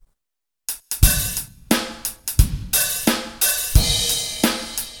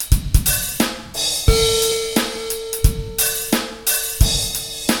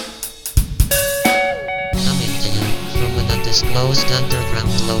most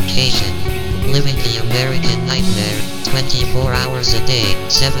underground location. Living the American nightmare, 24 hours a day,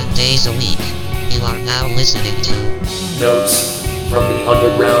 7 days a week. You are now listening to Notes from the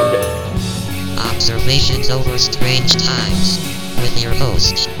Underground. Observations Over Strange Times, with your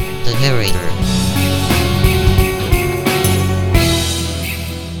host, the narrator.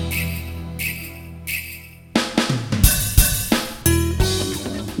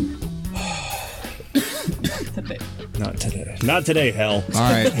 Not today, hell. All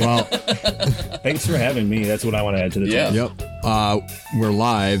right, well, Thanks for having me. That's what I want to add to the talk. yep. We're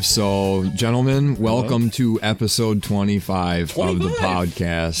live, so gentlemen, welcome to episode 25 of the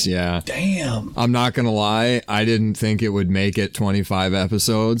podcast. Yeah. Damn. I'm not going to lie, I didn't think it would make it 25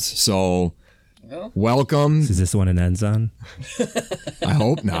 episodes, so welcome. Is this the one it ends on? I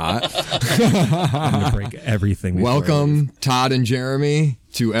hope not. I'm going to break everything. Welcome, Todd and Jeremy,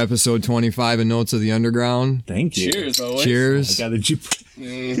 to episode 25 of Notes of the Underground. Thank you. Cheers, always. Cheers. Did you put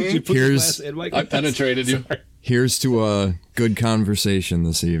the Here's- glass in my I glass? penetrated you. Here's to a good conversation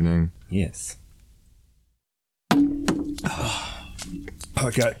this evening. Yes. Oh, I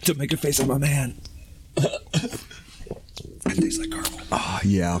got to make a face of my man. It tastes like caramel.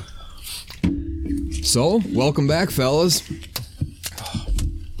 Yeah. So, welcome back, fellas.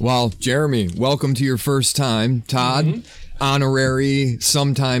 Well, Jeremy, welcome to your first time. Todd, honorary,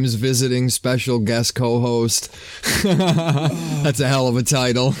 sometimes visiting special guest co-host. That's a hell of a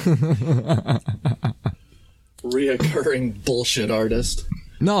title. Reoccurring bullshit artist.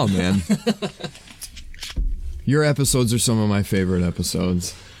 No, man. Your episodes are some of my favorite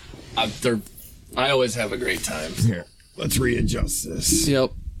episodes. I always have a great time. Here, let's readjust this.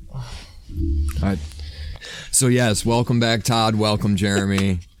 Yep. So yes, welcome back, Todd. Welcome,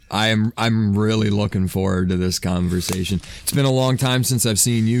 Jeremy. I'm really looking forward to this conversation. It's been a long time since I've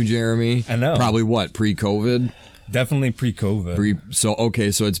seen you, Jeremy. I know. Probably what, pre-COVID? Definitely pre-COVID.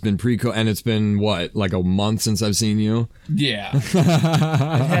 So it's been pre-COVID, and it's been what, like a month since I've seen you? Yeah. It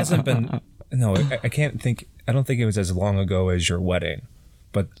hasn't been. No, I can't think. I don't think it was as long ago as your wedding.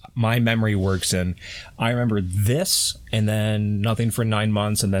 But my memory works in, I remember this, and then nothing for 9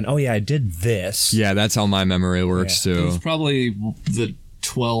 months, and then, oh yeah, I did this. Yeah, that's how my memory works It too. was probably the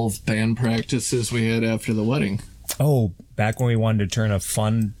 12 band practices we had after the wedding. Oh, back when we wanted to turn a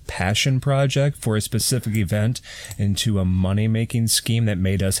fun passion project for a specific event into a money-making scheme that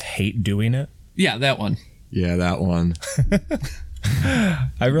made us hate doing it. Yeah, that one. Yeah, that one.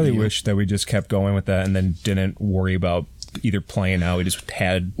 I really wish that we just kept going with that and then didn't worry about either playing out. We just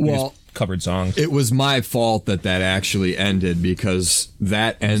covered songs. It was my fault that actually ended, because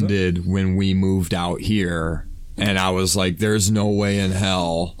that ended when we moved out here, and I was like, there's no way in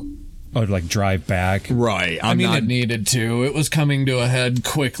hell. Oh, to like drive back. Right. It needed to. It was coming to a head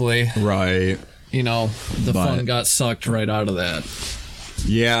quickly. Right. You know, the fun got sucked right out of that.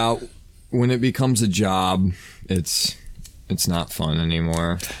 Yeah, when it becomes a job, it's not fun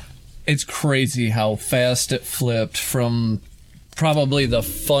anymore. It's crazy how fast it flipped from probably the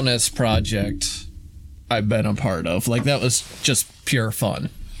funnest project I've been a part of. Like, that was just pure fun.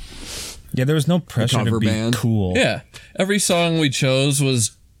 Yeah, there was no pressure to cover be band. cool. Yeah. Every song we chose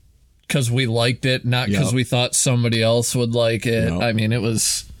was because we liked it, not because we thought somebody else would like it. Yep. I mean, it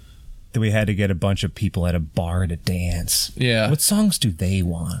was... That we had to get a bunch of people at a bar to dance. Yeah. What songs do they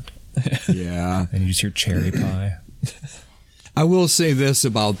want? Yeah. And you just hear Cherry Pie. I will say this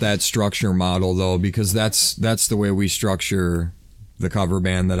about that structure model, though, because that's the way we structure the cover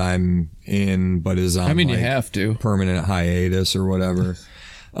band that I'm in, but is on you have to. permanent hiatus or whatever.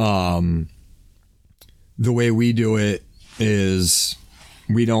 The way we do it is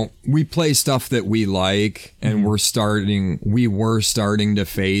we play stuff that we like, and we were starting to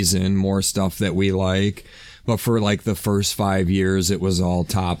phase in more stuff that we like, but for like the first 5 years it was all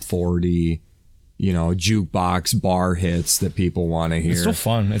top 40, jukebox bar hits that people want to hear. It's still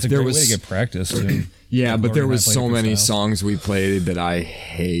fun. It's a great way to get practice too. Yeah, but there was so many styles. songs we played that I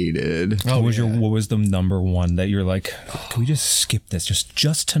hated. What was the number one that you're like, can we just skip this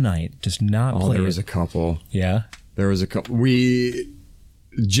just tonight? Just not play There it. was a couple. Yeah? There was a couple.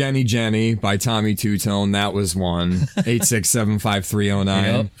 Jenny Jenny by Tommy Two Tone, that was one. 8675309.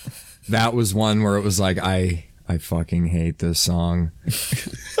 Yep. That was one where it was like, I fucking hate this song.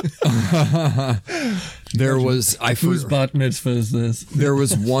 There was Whose bat mitzvah is this? There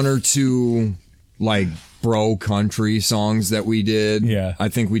was one or two like bro country songs that we did. Yeah. I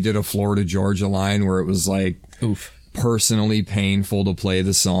think we did a Florida Georgia line where it was like personally painful to play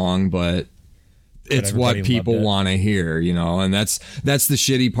the song, but it's what people want to hear, and that's the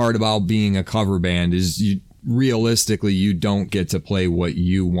shitty part about being a cover band is realistically, you don't get to play what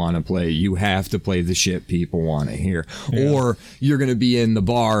you want to play. You have to play the shit people want to hear. Yeah. Or you're going to be in the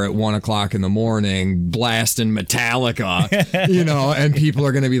bar at 1 o'clock in the morning blasting Metallica, you know, and people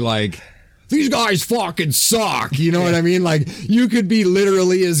are going to be like, these guys fucking suck. You know what I mean? Like, you could be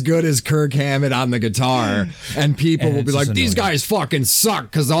literally as good as Kirk Hammett on the guitar, and people will be like, these guys fucking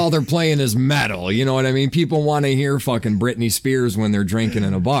suck because all they're playing is metal. You know what I mean? People want to hear fucking Britney Spears when they're drinking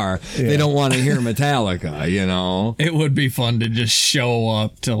in a bar. Yeah. They don't want to hear Metallica, you know? It would be fun to just show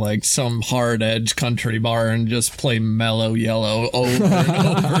up to, like, some hard edge country bar and just play Mellow Yellow over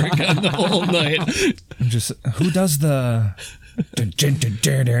and over again the whole night. Just, who does the... You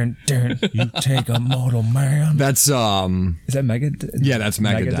take a mortal man. That's Is that Megadeth? Yeah, that's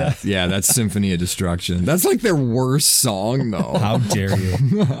Megadeth. Yeah, that's Symphony of Destruction. That's like their worst song, though. How dare you?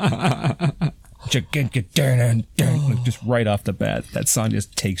 Just right off the bat, that song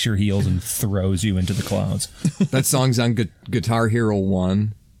just takes your heels and throws you into the clouds. That song's on Guitar Hero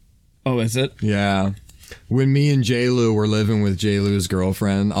 1. Oh, is it? Yeah. When me and J. Lou were living with J. Lou's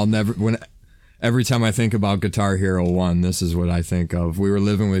girlfriend, every time I think about Guitar Hero 1, this is what I think of. We were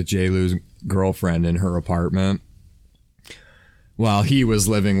living with J. Lou's girlfriend in her apartment. While he was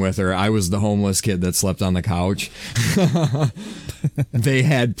living with her, I was the homeless kid that slept on the couch. They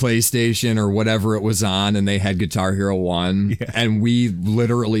had PlayStation or whatever it was on, and they had Guitar Hero 1. Yeah. And we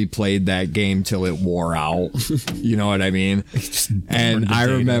literally played that game till it wore out. You know what I mean? And I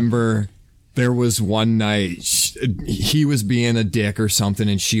remember... There was one night he was being a dick or something,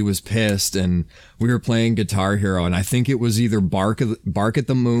 and she was pissed, and we were playing Guitar Hero, and I think it was either Bark at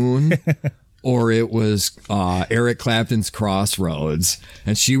the Moon or it was Eric Clapton's Crossroads,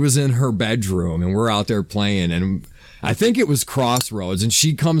 and she was in her bedroom, and we're out there playing, and I think it was Crossroads, and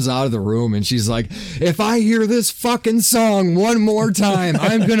she comes out of the room, and she's like, if I hear this fucking song one more time,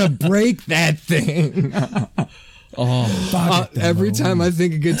 I'm gonna break that thing. Every time I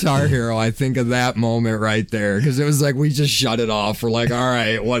think of Guitar Hero, I think of that moment right there, because it was like we just shut it off. We're like, all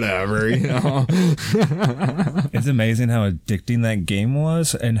right, whatever, you know. It's amazing how addicting that game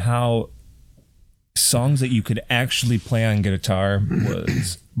was, and how songs that you could actually play on guitar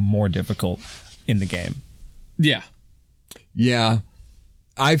was more difficult in the game. Yeah.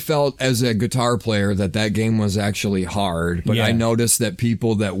 I felt as a guitar player that game was actually hard, but I noticed that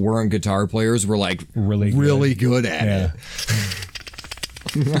people that weren't guitar players were like really good at it.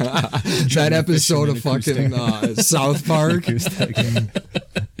 That episode of fucking South Park.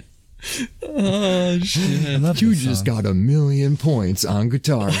 Oh shit! You just got 1,000,000 points on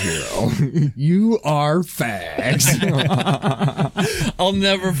Guitar Hero. You are fags. I'll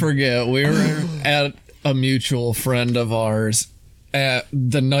never forget. We were at a mutual friend of ours at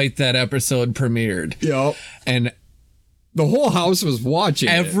the night that episode premiered. Yep. And the whole house was watching.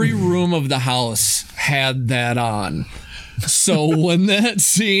 Every room of the house had that on. So when that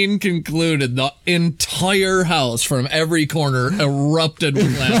scene concluded, the entire house from every corner erupted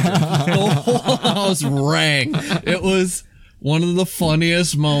with laughter. The whole house rang. It was one of the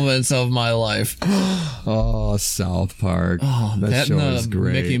funniest moments of my life. Oh, South Park. Oh, that show is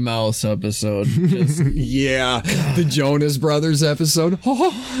great. Mickey Mouse episode. Just, yeah. The Jonas Brothers episode.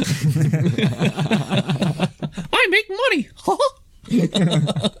 I make money.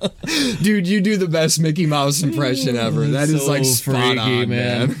 Dude, you do the best Mickey Mouse impression ever. That is so like spot on,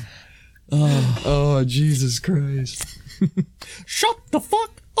 man. Oh, Jesus Christ. Shut the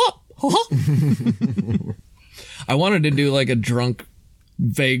fuck up. I wanted to do like a drunk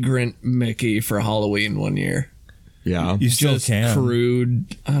vagrant Mickey for Halloween one year. Yeah. You still just can.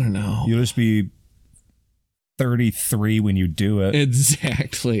 Crude. I don't know. You'll just be 33 when you do it.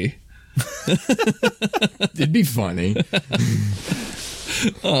 Exactly. It'd be funny.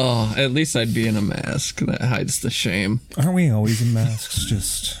 Oh, at least I'd be in a mask. That hides the shame. Aren't we always in masks?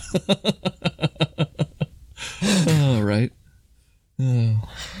 Just. All right.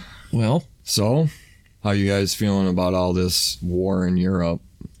 Well. So, how you guys feeling about all this war in Europe?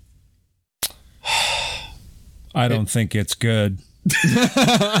 I don't think it's good.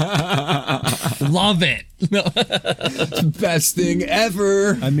 Love it. Best thing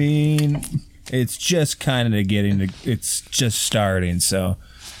ever. I mean, it's just kind of it's just starting. So,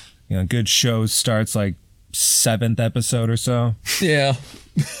 you know, good show starts like 7th episode or so. Yeah.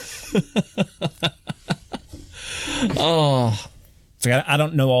 Oh. It's like, I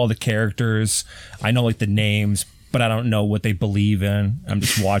don't know all the characters. I know like the names, but I don't know what they believe in. I'm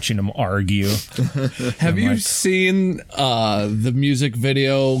just watching them argue. Have you seen the music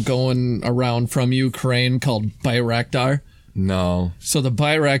video going around from Ukraine called Bayraktar? No. So the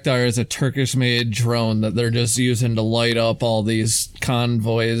Bayraktar is a Turkish-made drone that they're just using to light up all these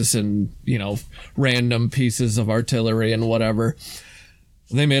convoys and, random pieces of artillery and whatever.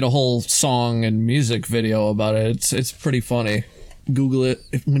 They made a whole song and music video about it. It's pretty funny. Google it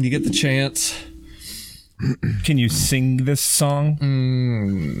when you get the chance. Can you sing this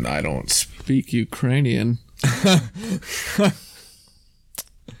song? I don't speak Ukrainian.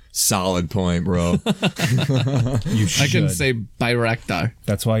 Solid point, bro. You should. I can say Bayraktar.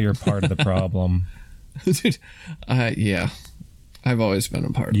 That's why you're part of the problem. Yeah. I've always been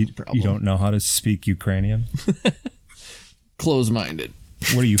a part of the problem. You don't know how to speak Ukrainian? Close-minded.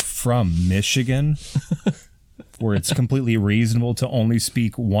 Where are you from? Michigan? Where it's completely reasonable to only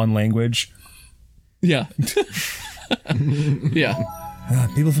speak one language? Yeah. Yeah.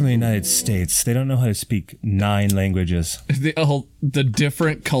 People from the United States, they don't know how to speak 9 languages. The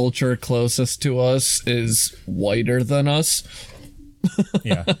different culture closest to us is whiter than us.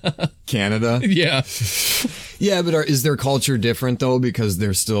 Yeah. Canada? Yeah. Yeah, but is their culture different, though, because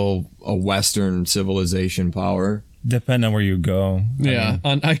they're still a Western civilization power? Depending on where you go. Yeah.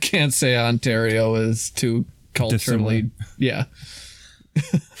 I can't say Ontario is too culturally... Yeah.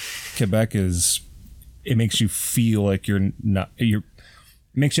 Quebec is... It makes you feel like you're not... It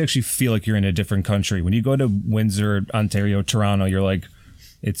makes you actually feel like you're in a different country. When you go to Windsor, Ontario, Toronto, you're like,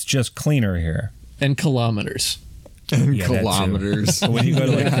 it's just cleaner here. And kilometers. And Yeah, that too. kilometers. When you go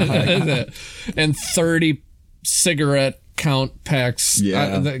to And 30 cigarette count packs.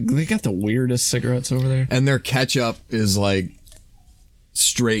 Yeah. They got the weirdest cigarettes over there. And their ketchup is like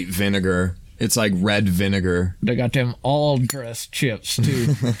straight vinegar. It's like red vinegar. They got them all dressed chips,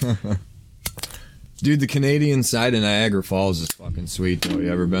 too. Dude, the Canadian side of Niagara Falls is fucking sweet, though.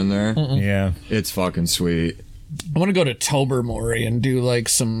 You ever been there? Yeah. It's fucking sweet. I want to go to Tobermory and do like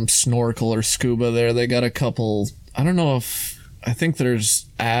some snorkel or scuba there. They got a couple, I don't know if, I think there's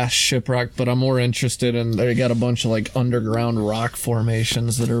ash shipwreck, but I'm more interested in, they got a bunch of like underground rock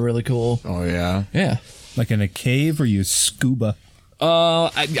formations that are really cool. Oh, yeah? Yeah. Like in a cave or you scuba?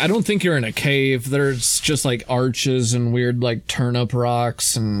 I don't think you're in a cave. There's just like arches and weird like turnip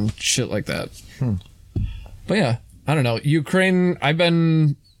rocks and shit like that. But yeah, I don't know. Ukraine, I've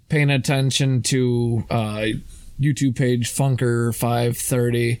been paying attention to YouTube page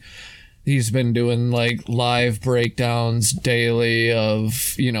Funker530. He's been doing like live breakdowns daily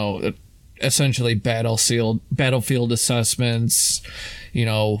of, essentially battlefield assessments,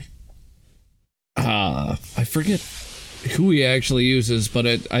 I forget who he actually uses, but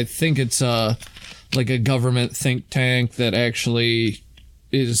I think it's like a government think tank that actually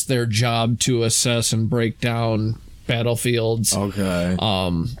is their job to assess and break down battlefields. Okay.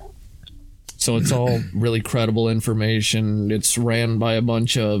 So it's all really credible information. It's ran by a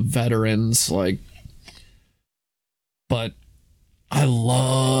bunch of veterans, but I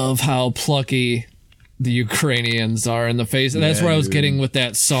love how plucky the Ukrainians are in the face. And that's where I was getting with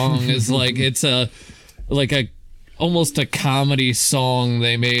that song is like, it's almost a comedy song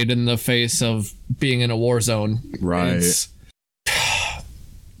they made in the face of being in a war zone. Right.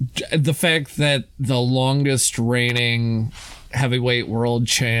 The fact that the longest reigning heavyweight world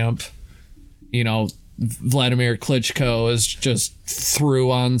champ, Vladimir Klitschko is just threw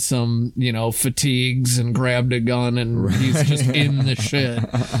on some, fatigues and grabbed a gun and he's just in the shit.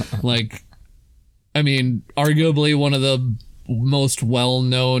 Arguably one of the most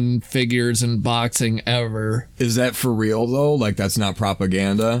well-known figures in boxing ever. Is that for real, though? Like, that's not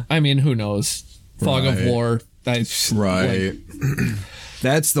propaganda? Who knows? Fog of war. Right.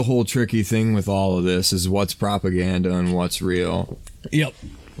 That's the whole tricky thing with all of this is what's propaganda and what's real. Yep.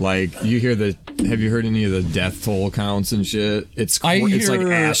 Like, have you heard any of the death toll counts and shit? It's like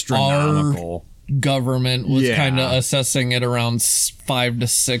astronomical. Our government was kind of assessing it around 5,000 to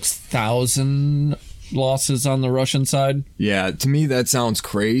 6,000 losses on the Russian side. Yeah, to me that sounds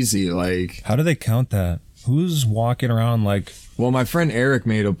crazy. Like, how do they count that? Who's walking around like... Well, my friend Eric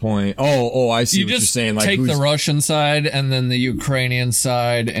made a point. Oh, I see what you're saying. Like, take the Russian side and then the Ukrainian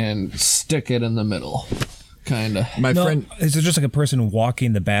side and stick it in the middle. Kind of. My friend... Is it just like a person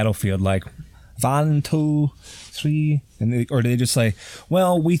walking the battlefield like 1, 2, 3? Or do they just say,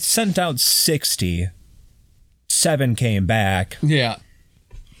 well, we sent out 60. 7 came back. Yeah.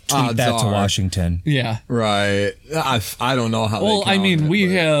 Tweet that to Washington. Yeah. Right. I don't know how they count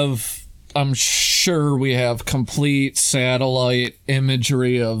it, I'm sure we have complete satellite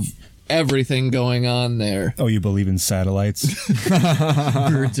imagery of everything going on there. Oh, you believe in satellites?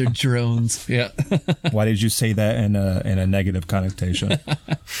 Birds or drones. Yeah. Why did you say that in a negative connotation?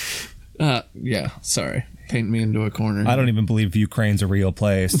 Yeah, sorry. Paint me into a corner. I don't even believe Ukraine's a real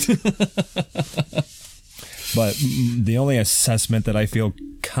place. But the only assessment that I feel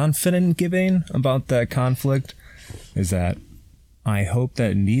confident giving about that conflict is that I hope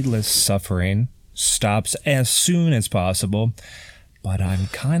that needless suffering stops as soon as possible, but I'm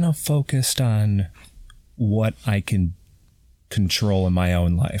kind of focused on what I can control in my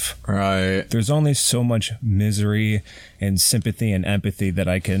own life. Right. There's only so much misery and sympathy and empathy that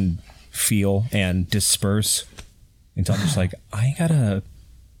I can feel and disperse until I'm just like, I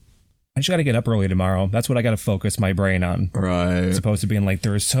just gotta get up early tomorrow. That's what I gotta focus my brain on. Right. As opposed to being like,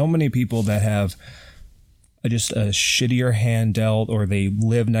 there are so many people that have just a shittier hand dealt, or they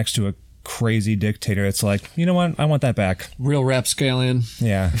live next to a crazy dictator. It's like, you know what? I want that back. Real rapscallion.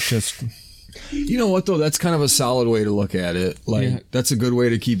 Yeah, just... You know what, though? That's kind of a solid way to look at it. Like, that's a good way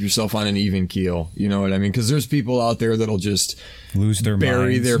to keep yourself on an even keel. You know what I mean? Because there's people out there that'll just lose their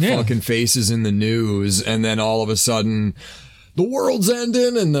bury minds. their fucking faces in the news, and then all of a sudden the world's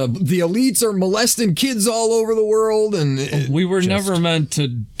ending and the elites are molesting kids all over the world. And we were never meant to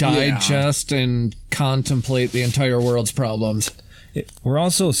digest and contemplate the entire world's problems. We're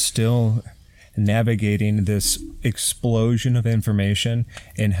also still navigating this explosion of information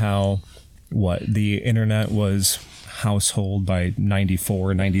and how the internet was household by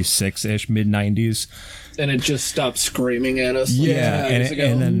 94, 96-ish, mid-90s. And it just stopped screaming at us. Yeah,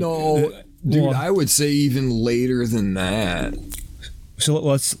 and then... No, dude, I would say even later than that. So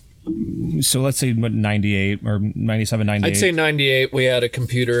let's say what, 98 or 97, 98. I'd say 98, we had a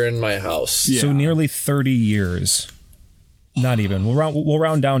computer in my house. Yeah. So nearly 30 years. Not even. We'll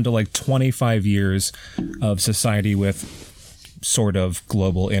round down to like 25 years of society with sort of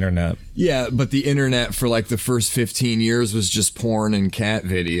global internet. Yeah, but the internet for like the first 15 years was just porn and cat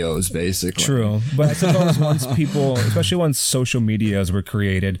videos, basically. True. But I suppose once people, especially once social medias were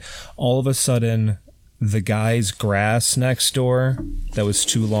created, all of a sudden the guy's grass next door that was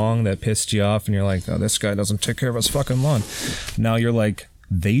too long, that pissed you off, and you're like, oh, this guy doesn't take care of his fucking lawn. Now you're like,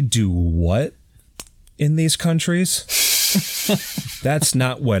 they do what in these countries? That's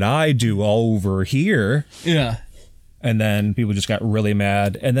not what I do over here. Yeah. And then people just got really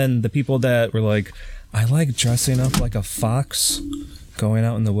mad. And then the people that were like, I like dressing up like a fox, going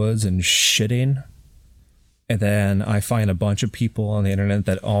out in the woods and shitting. And then I find a bunch of people on the internet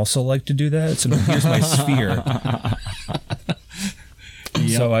that also like to do that. So here's my sphere.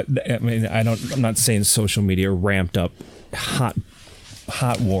 Yep. So I mean, I'm not saying social media ramped up hot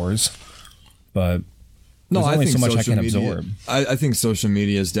wars, but there's only so much I can absorb. I think social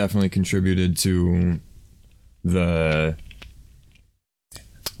media has definitely contributed to the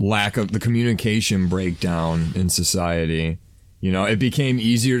lack of the communication breakdown in society. You know, it became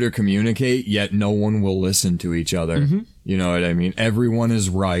easier to communicate, yet no one will listen to each other. Mm-hmm. You know what I mean? Everyone is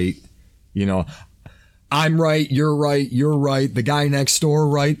right. You know, I'm right, you're right, the guy next door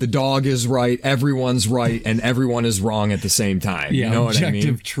right, the dog is right, everyone's right, and everyone is wrong at the same time. Yeah, you know what I mean?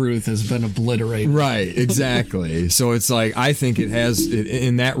 Objective truth has been obliterated. Right, exactly. So it's like, I think it has,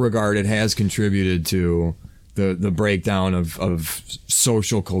 in that regard, it has contributed to the breakdown of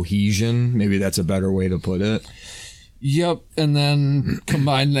social cohesion. Maybe that's a better way to put it. Yep, and then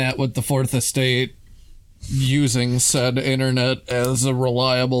combine that with the Fourth Estate using said internet as a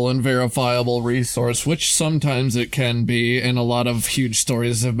reliable and verifiable resource, which sometimes it can be, and a lot of huge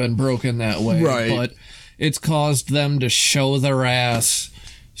stories have been broken that way. Right. But it's caused them to show their ass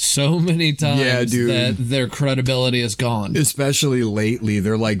so many times that their credibility is gone. Especially lately,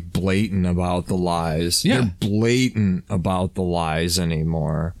 they're like blatant about the lies. Yeah. They're blatant about the lies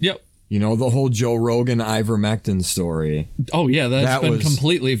anymore. Yep. You know, the whole Joe Rogan ivermectin story. Oh yeah, that been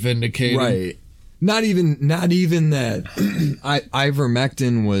completely vindicated. Right. Not even that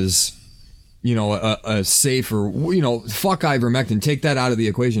ivermectin was, you know, a safer, you know, fuck ivermectin. Take that out of the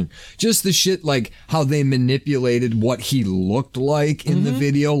equation. Just the shit like how they manipulated what he looked like in the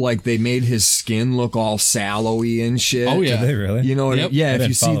video. Like they made his skin look all sallowy and shit. Oh yeah. Did they really? You know what? Yep. Yeah, if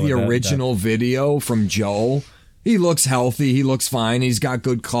you see the original video from Joe, he looks healthy. He looks fine. He's got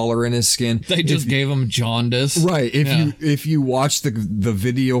good color in his skin. They just gave him jaundice. Right. If you watch the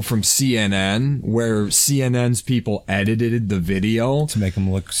video from CNN, where CNN's people edited the video to make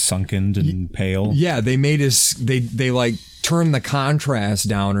him look sunken and pale. Yeah, they made they like turned the contrast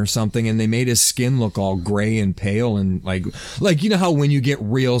down or something, and they made his skin look all gray and pale and like you know how when you get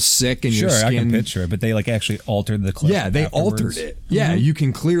real sick and your skin. I can picture it, but they like actually altered the clip. Yeah, they afterwards. altered it. Yeah, you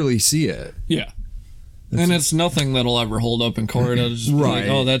can clearly see it. Yeah. And it's nothing that'll ever hold up in court. It's just Right. like,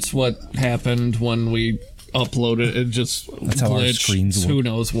 oh, that's what happened when we uploaded it. It just That's how our glitched. screens Who work.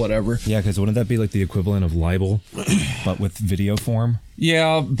 knows, whatever. Yeah, because wouldn't that be like the equivalent of libel, but with video form?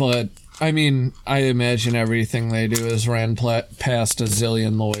 Yeah, but I mean, I imagine everything they do is ran past a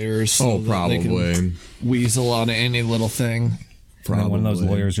zillion lawyers. So probably. They can weasel out of any little thing. Probably. One of those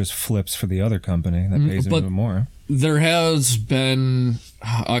lawyers just flips for the other company that pays them even more. There has been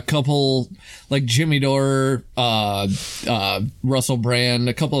a couple, like Jimmy Dore, Russell Brand,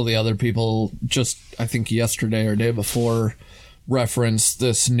 a couple of the other people just, I think yesterday or day before, referenced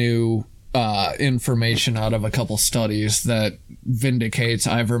this new information out of a couple studies that vindicates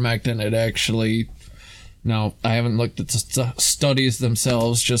ivermectin. It actually, now I haven't looked at the studies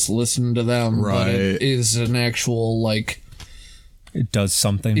themselves, just listened to them, right. But it is an actual, like, it does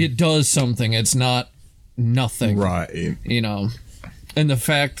something. It does something. It's not nothing. Right. You know, and the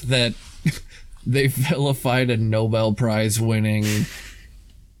fact that they vilified a Nobel Prize winning,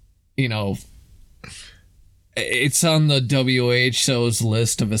 you know, it's on the WHO's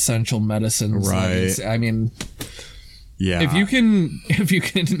list of essential medicines. Right. I mean, yeah. If you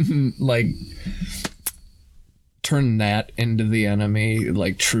can like turn that into the enemy,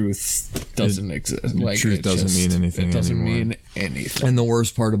 like truth doesn't exist. Like truth doesn't mean anything. It doesn't anymore. mean anything. And the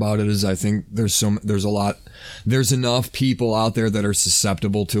worst part about it is, I think there's enough people out there that are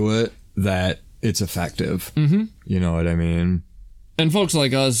susceptible to it that it's effective. Mm-hmm. You know what I mean? And folks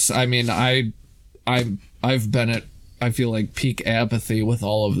like us, I mean, I've been at, I feel like, peak apathy with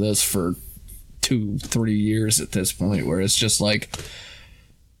all of this for 2-3 years at this point, where it's just like,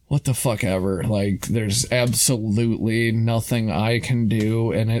 what the fuck ever. Like, there's absolutely nothing I can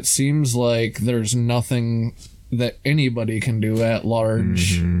do, and it seems like there's nothing that anybody can do at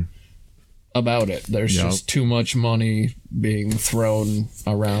large about it. There's just too much money being thrown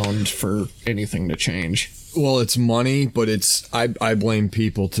around for anything to change. Well, it's money, but I blame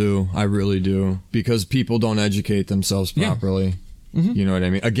people too. I really do. Because people don't educate themselves properly. Yeah. Mm-hmm. You know what I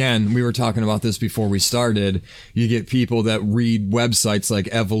mean? Again, we were talking about this before we started. You get people that read websites like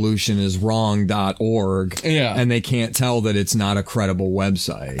evolutioniswrong.org, and they can't tell that it's not a credible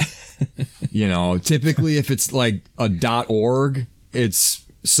website. You know, typically if it's like a .org, it's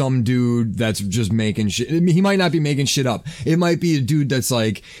some dude that's just making shit. I mean, he might not be making shit up. It might be a dude that's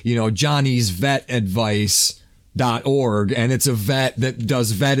like, you know, Johnny's Vet Advice.org, and it's a vet that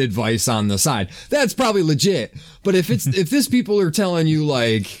does vet advice on the side. That's probably legit. But if this people are telling you,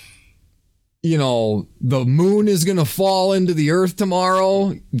 like, you know, the moon is gonna fall into the earth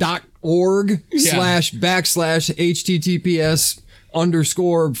tomorrow, .org /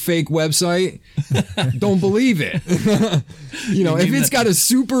 /https_fake website, don't believe it. You know, if it's got a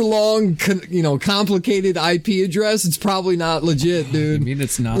super long, complicated IP address, it's probably not legit, dude. You mean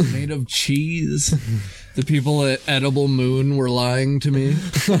it's not made of cheese? The people at Edible Moon were lying to me.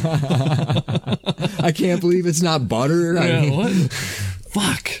 I can't believe it's not butter. Yeah, I mean, what?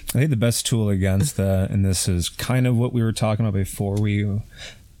 Fuck. I think the best tool against that, and this is kind of what we were talking about before we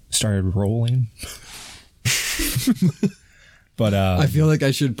started rolling. But I feel like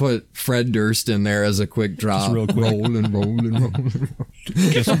I should put Fred Durst in there as a quick drop. Just real quick. Rolling.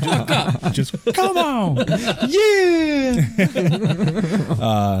 Just come on. Yeah.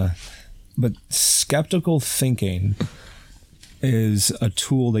 But skeptical thinking is a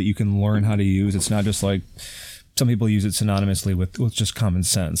tool that you can learn how to use. It's not just like some people use it synonymously with just common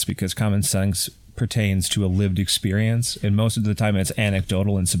sense, because common sense pertains to a lived experience, and most of the time it's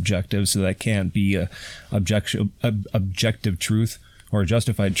anecdotal and subjective, so that can't be a objective truth or a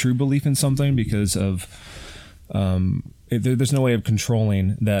justified true belief in something, because of there's no way of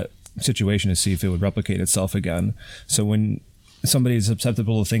controlling that situation to see if it would replicate itself again. So when somebody's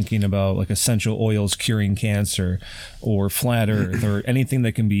susceptible to thinking about like essential oils curing cancer or flat earth or anything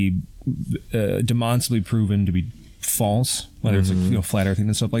that can be demonstrably proven to be false, whether it's like, flat earthing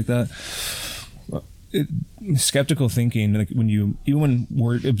and stuff like that, skeptical thinking, like when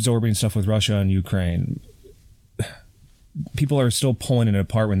we're absorbing stuff with Russia and Ukraine, people are still pulling it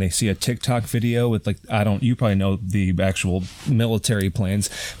apart when they see a TikTok video with, like, you probably know the actual military planes,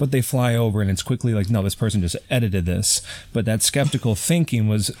 but they fly over and it's quickly like, no, this person just edited this. But that skeptical thinking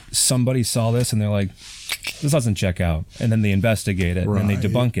was somebody saw this and they're like, this doesn't check out. And then they investigate it and they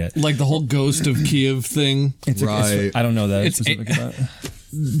debunk it. Like the whole Ghost of Kiev thing. Right. I don't know that specific about it.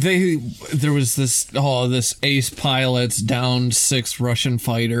 There was this ace pilots downed 6 Russian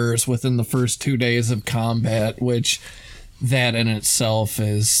fighters within the first 2 days of combat, which that in itself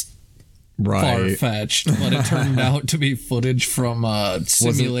is far-fetched, but it turned out to be footage from a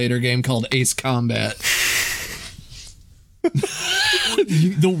simulator game called Ace Combat.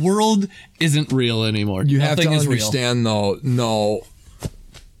 The world isn't real anymore. You have to understand, though, no.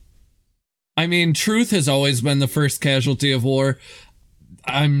 I mean, truth has always been the first casualty of war.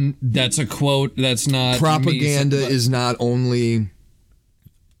 That's a quote. That's not propaganda is not only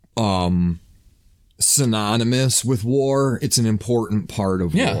synonymous with war. It's an important part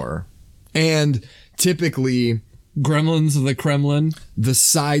of war. And typically, Gremlins of the Kremlin. the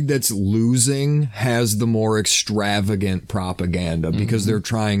side that's losing has the more extravagant propaganda because they're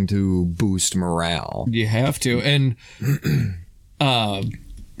trying to boost morale. You have to. And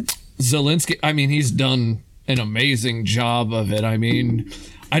Zelensky, I mean, he's done an amazing job of it. I mean,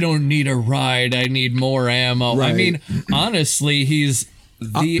 I don't need a ride. I need more ammo. Right. I mean, honestly, he's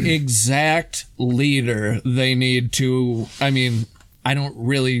the exact leader they need to. I mean, I don't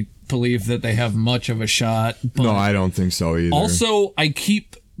really believe that they have much of a shot. But No, I don't think so either. also, I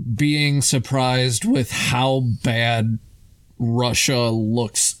keep being surprised with how bad Russia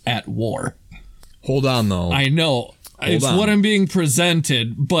looks at war. Hold on, though. I know. It's on. what I'm being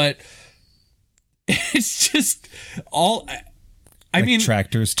presented, but it's just all. I mean,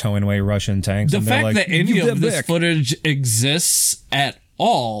 tractors towing away Russian tanks. the and they're fact like, that any "Give of that this back." footage exists at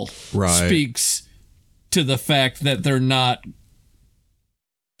all Right. speaks to the fact that they're not.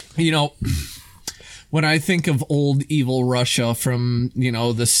 You know, when I think of old evil Russia from, the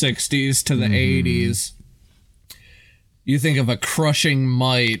 60s to the 80s, you think of a crushing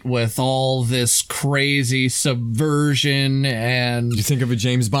might with all this crazy subversion and, You think of a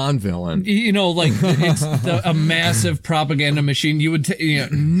James Bond villain. like it's a massive propaganda machine. You would,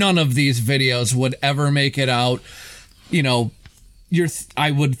 none of these videos would ever make it out.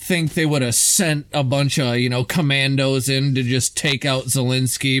 I would think they would have sent a bunch of, commandos in to just take out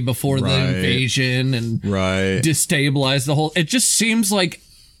Zelensky before the Right. invasion and Right. destabilize the whole. It just seems like,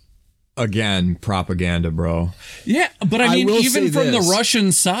 Again, propaganda, bro. yeah, but I I mean, will even say from the this.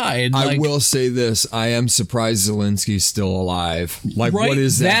 Russian side, I like, will say this. I am surprised Zelensky's still alive. Like, right, what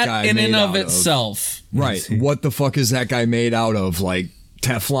is that guy in made and of out itself. Right. What the fuck is that guy made out of? Like,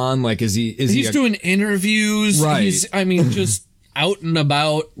 Teflon? Like, is he He's a- doing interviews. Right. He's, just out and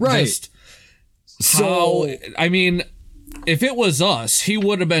about. Right. Just So, if it was us, he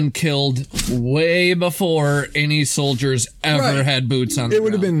would have been killed way before any soldiers ever Right. had boots on the it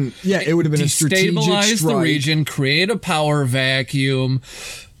would have ground. been, it would have been a strategic Destabilize strike. the region, create a power vacuum,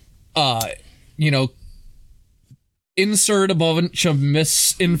 insert a bunch of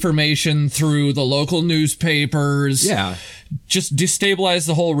misinformation through the local newspapers. Yeah. Just destabilize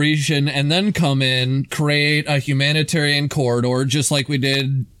the whole region and then come in, create a humanitarian corridor, just like we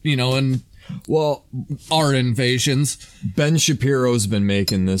did, in Well, our invasions. Ben Shapiro's been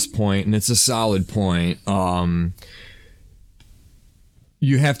making this point, and it's a solid point.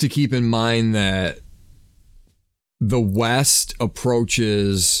 You have to keep in mind that the West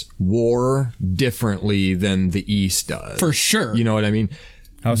approaches war differently than the East does. For sure. You know what I mean?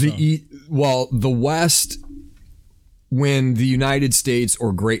 How so? The West, when the United States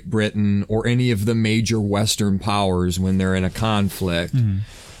or Great Britain or any of the major Western powers, when they're in a conflict,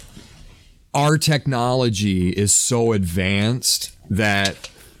 our technology is so advanced that,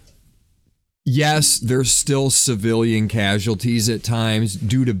 yes, there's still civilian casualties at times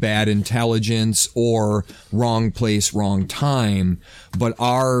due to bad intelligence or wrong place, wrong time, but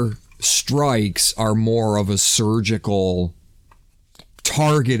our strikes are more of a surgical,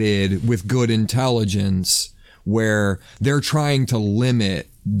 targeted with good intelligence, where they're trying to limit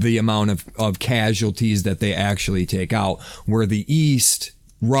the amount of casualties that they actually take out. Where the East,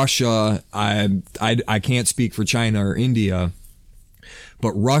 Russia, I can't speak for China or India,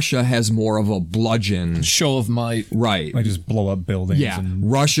 but Russia has more of a bludgeon. Show of might. Right. Like just blow up buildings. Yeah.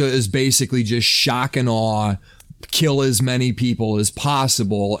 And Russia is basically just shock and awe, kill as many people as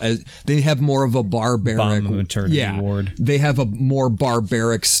possible. As they have more of a barbaric bomb the maternity ward. They have a more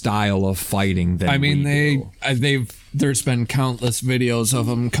barbaric style of fighting than we do. There's been countless videos of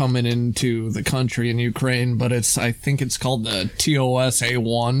them coming into the country in Ukraine, but I think it's called the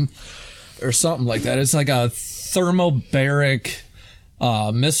TOS-A1 or something like that. It's like a thermobaric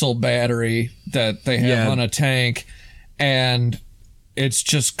missile battery that they have on a tank, and it's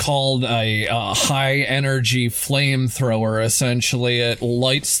just called a high energy flamethrower. Essentially, it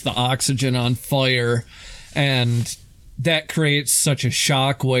lights the oxygen on fire, and that creates such a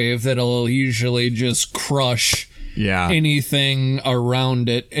shockwave that it'll usually just crush anything around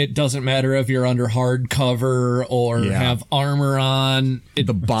it. It doesn't matter if you're under hard cover or have armor on.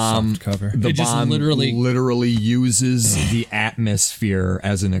 The bomb cover. The It just bomb literally uses the atmosphere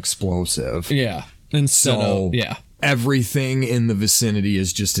as an explosive. Yeah. Instead of, everything in the vicinity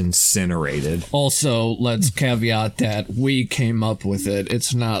is just incinerated. Also, let's caveat that we came up with it.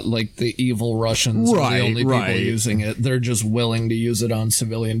 It's not like the evil Russians are the only people using it. They're just willing to use it on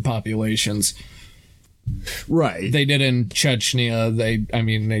civilian populations. Right. They did in Chechnya.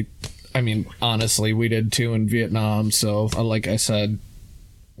 Honestly, we did too in Vietnam. So, like I said,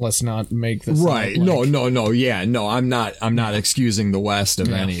 let's not make this Right. out like- No. Yeah. No, I'm not excusing the West of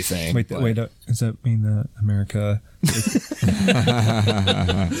anything. Wait, does that mean that America?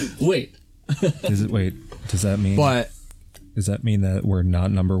 Wait. Does that mean? But Does that mean that we're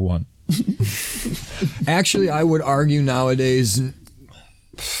not number one? actually, I would argue nowadays,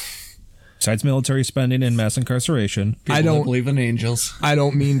 Besides military spending and mass incarceration, People I don't- that believe in angels. I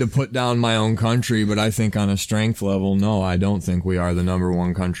don't mean to put down my own country, but I think on a strength level, no, I don't think we are the number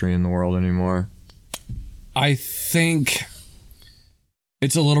one country in the world anymore. I think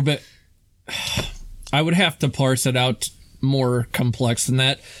it's a little bit. I would have to parse it out more complex than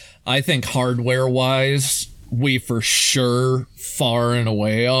that. I think hardware wise, we for sure far and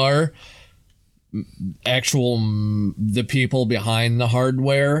away are. The people behind the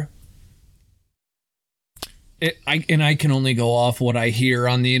hardware. I can only go off what I hear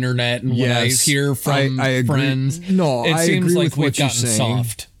on the internet and what I Yes, hear from I agree. friends. No, it I seems agree like with we've what you're gotten saying.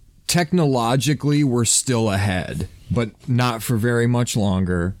 soft. Technologically, we're still ahead, but not for very much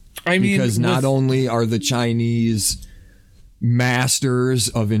longer. I mean, because not with- only are the Chinese masters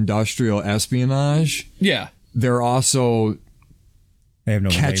of industrial espionage, Yeah. they're also they have no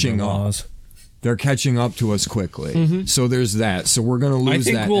Catching labor up. laws. they're catching up to us quickly. So there's that. So we're going to I lose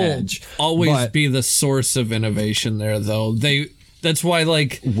think that we'll edge. always But be the source of innovation there, though. That's why,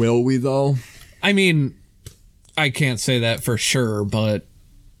 like, will we though? I mean, I can't say that for sure, but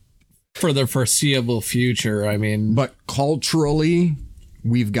for the foreseeable future, I mean, But culturally,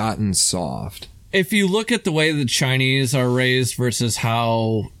 we've gotten soft. if you look at the way the Chinese are raised versus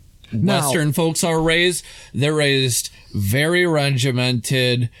how Now- Western folks are raised, they're raised very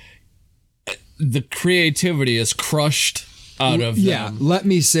regimented. The creativity is crushed out of Yeah, them. let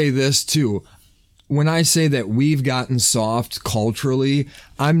me say this too. When I say that we've gotten soft culturally,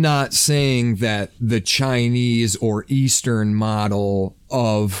 I'm not saying that the Chinese or Eastern model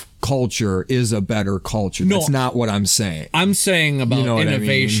of culture is a better culture. No. That's not what I'm saying. I'm saying about You know what I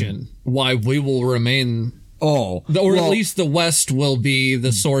innovation, why we will remain, Oh, or well, at least the West will be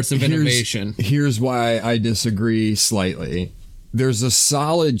the source of innovation. Here's why I disagree slightly. There's a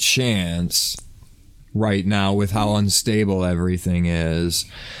solid chance right now, with how unstable everything is,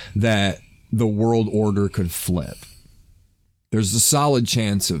 that the world order could flip. There's a solid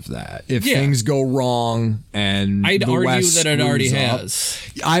chance of that. If Yeah. things go wrong and I'd the argue West that it already screws up, has.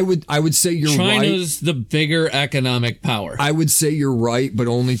 I would say you're right. China's the bigger economic power. I would say you're right, but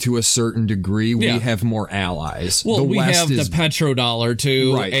only to a certain degree. Yeah. We have more allies. Well, the we West have is the petrodollar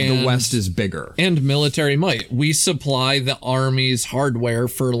too, right. and The West is bigger. and military might. We supply the army's hardware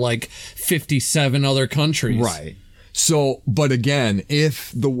for like 57 other countries. Right. So, but again,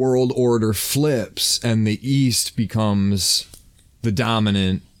 if the world order flips and the East becomes the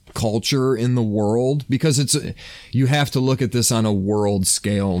dominant culture in the world, because you have to look at this on a world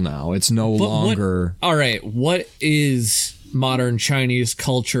scale now. It's no But longer. all right, what is modern Chinese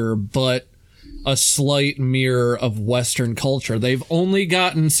culture but a slight mirror of Western culture? They've only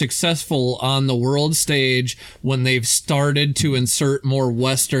gotten successful on the world stage when they've started to insert more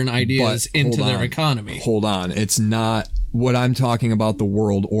Western ideas But into hold their on. economy. Hold on. It's not what I'm talking about, the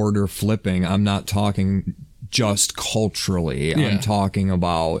world order flipping. I'm not talking just culturally. Yeah. I'm talking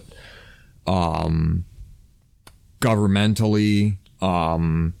about governmentally,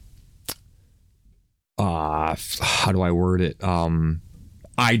 how do I word it?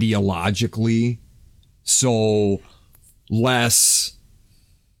 Ideologically. So less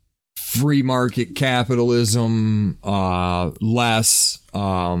free market capitalism, less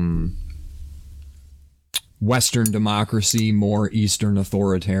Western democracy, more Eastern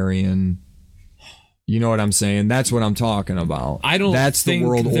authoritarian. You know what I'm saying? That's what I'm talking about. I don't That's think the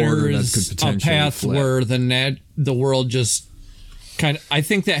world order that there's could potentially a path flip. where the world just kind of. I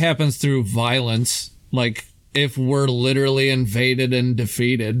think that happens through violence, like if we're literally invaded and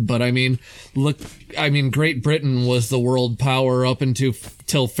defeated. But I mean, look, Great Britain was the world power up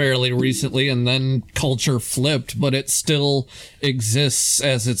till fairly recently, and then culture flipped, but it still exists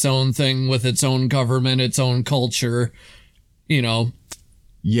as its own thing with its own government, its own culture. You know,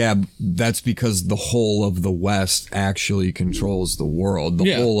 Yeah, that's because the whole of the West actually controls the world. The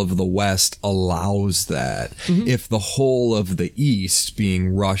Yeah. whole of the West allows that. If the whole of the East, being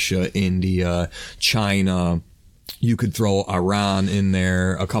Russia, India, China, you could throw Iran in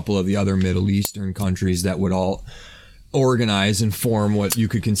there, a couple of the other Middle Eastern countries that would all organize and form what you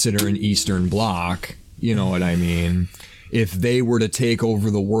could consider an Eastern Bloc. You know what I mean? If they were to take over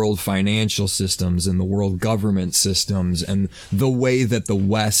the world financial systems and the world government systems and the way that the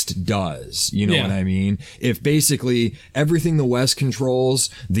West does, you know Yeah. what I mean? If basically everything the West controls,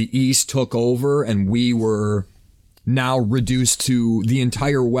 the East took over and we were now reduced to the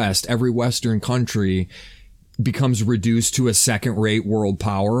entire West, every Western country becomes reduced to a second-rate world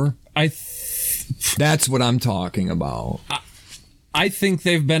power. That's what I'm talking about. I think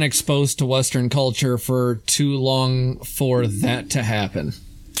they've been exposed to Western culture for too long for that to happen.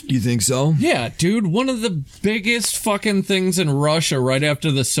 You think so? Yeah, dude. One of the biggest fucking things in Russia right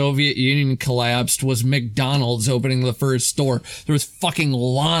after the Soviet Union collapsed was McDonald's opening the first store. There was fucking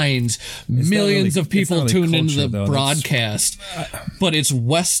lines. Millions of people tuned into the broadcast. But it's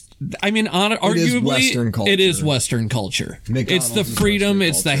arguably, Western culture. it is Western culture. McDonald's it's the freedom,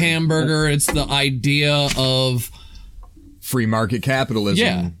 it's the hamburger, it's the idea of free market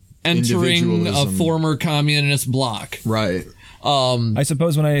capitalism. Entering a former communist bloc. Right. I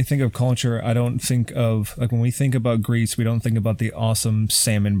suppose when I think of culture, I don't think of, like, when we think about Greece, we don't think about the awesome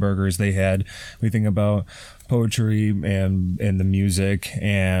salmon burgers they had. We think about poetry and the music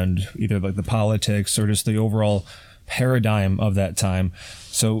and either like the politics or just the overall paradigm of that time.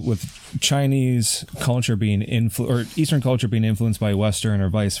 So with Chinese culture being or Eastern culture being influenced by Western or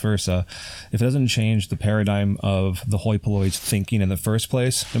vice versa, if it doesn't change the paradigm of the hoi polloi's thinking in the first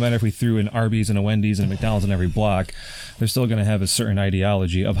place, no matter if we threw an Arby's and a Wendy's and a McDonald's in every block, they're still going to have a certain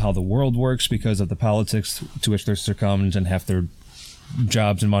ideology of how the world works because of the politics to which they're succumbed and have their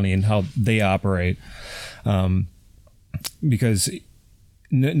jobs and money and how they operate. Because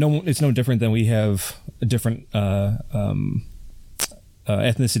no, it's no different than we have different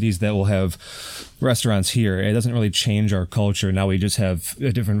ethnicities that will have restaurants here. It doesn't really change our culture. Now we just have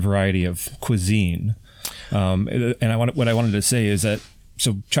a different variety of cuisine. And what I wanted to say is that,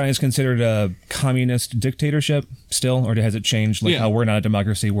 so China is considered a communist dictatorship still, or has it changed? Like how we're not a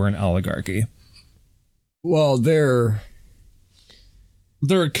democracy, we're an oligarchy. Well, they're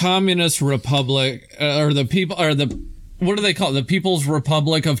a communist republic, or the people are the. What do they call it? The People's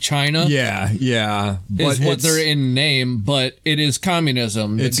Republic of China? Yeah. Is what they're in name, but it is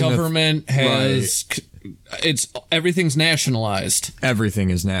communism. The government has... It's everything's nationalized.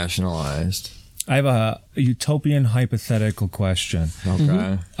 Everything is nationalized. I have a utopian hypothetical question.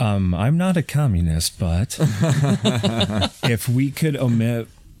 Okay. I'm not a communist, but if we could omit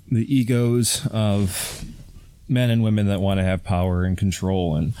the egos of men and women that want to have power and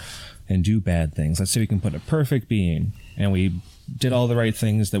control and do bad things, let's say we can put a perfect being, and we did all the right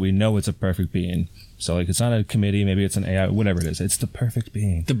things that we know it's a perfect being. So, like, it's not a committee, maybe it's an AI, whatever it is. It's the perfect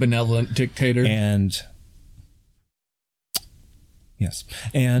being. The benevolent dictator. And yes.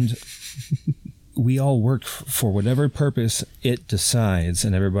 And we all work for whatever purpose it decides,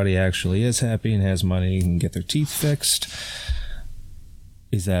 and everybody actually is happy and has money and can get their teeth fixed.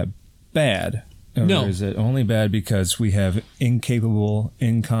 Is that bad? Or no. Is it only bad because we have incapable,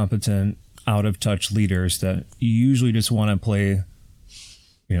 incompetent, out-of-touch leaders that usually just want to play,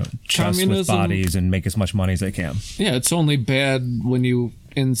 chess with bodies and make as much money as they can? Yeah, it's only bad when you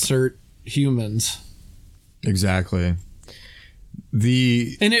insert humans. Exactly.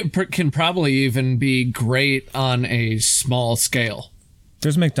 And it can probably even be great on a small scale.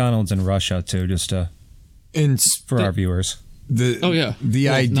 There's McDonald's in Russia, too, just for our viewers. The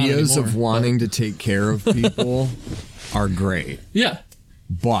ideas of wanting to take care of people are great. Yeah.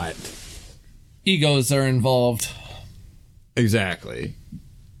 But egos are involved. Exactly.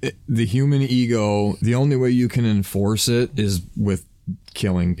 The human ego, the only way you can enforce it is with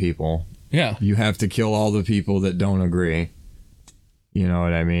killing people. Yeah. You have to kill all the people that don't agree. You know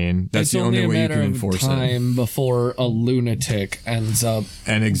what I mean? That's the only way you can enforce it. It's only a matter of time before a lunatic ends up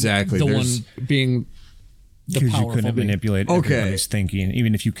the one being the powerful. Because you couldn't manipulate everybody's thinking,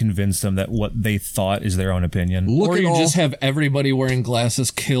 even if you convince them that what they thought is their own opinion. Or you just have everybody wearing glasses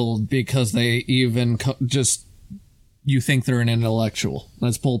killed because they even you think they're an intellectual.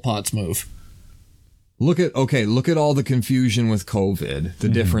 That's Pol Pot's move. Look at all the confusion with COVID, the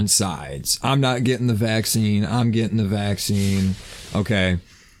different sides. I'm not getting the vaccine. I'm getting the vaccine. Okay.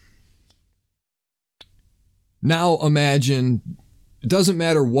 Now imagine, it doesn't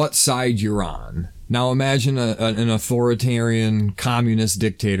matter what side you're on. Now imagine an authoritarian communist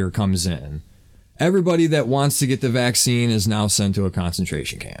dictator comes in. Everybody that wants to get the vaccine is now sent to a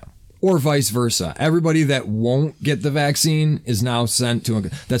concentration camp. Or vice versa. Everybody that won't get the vaccine is now sent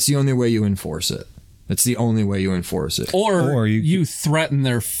to that's the only way you enforce it. That's the only way you enforce it. Or you threaten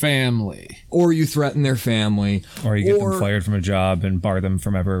their family. Or you threaten their family. Or you get them fired from a job and bar them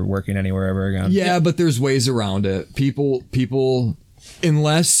from ever working anywhere ever again. Yeah, but there's ways around it. People,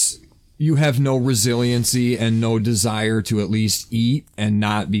 unless you have no resiliency and no desire to at least eat and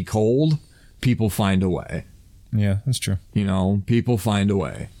not be cold, people find a way. Yeah, that's true. People find a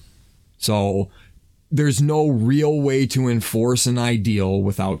way. So there's no real way to enforce an ideal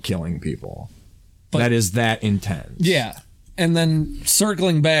without killing people. that is that intense. Yeah. And then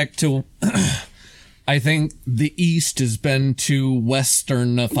circling back to, I think the East has been too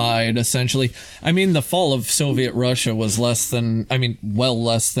Westernified, essentially. I mean, the fall of Soviet Russia was less than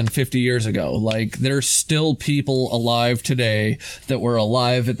 50 years ago. Like, there's still people alive today that were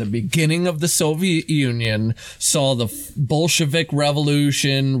alive at the beginning of the Soviet Union, saw the Bolshevik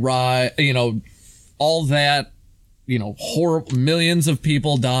Revolution, all that, millions of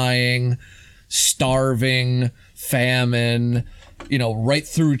people dying, starving, famine, right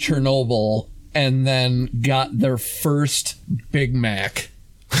through Chernobyl, and then got their first Big Mac.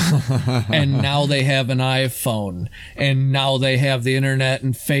 And now they have an iPhone, and now they have the internet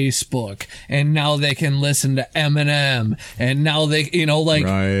and Facebook, and now they can listen to Eminem, and now they,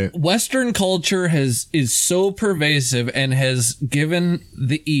 Right. Western culture is so pervasive and has given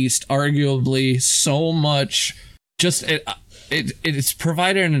the East arguably so much. Just it's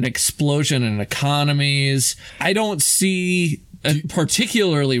provided an explosion in economies. I don't see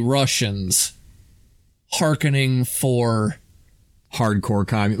particularly Russians hearkening for hardcore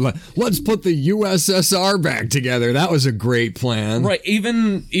communist. Let's put the USSR back together. That was a great plan. Right.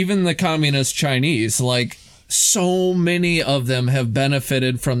 Even the communist Chinese, like, so many of them have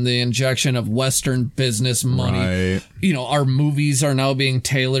benefited from the injection of Western business money. Right. Our movies are now being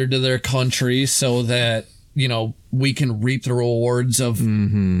tailored to their country so that, we can reap the rewards of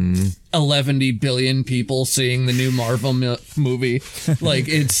 11 billion people seeing the new Marvel movie. Like,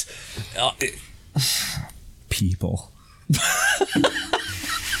 it's... people.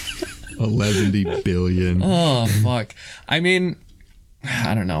 11 billion. Oh, fuck. I mean,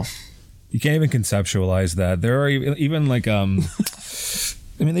 I don't know. You can't even conceptualize that. There are even like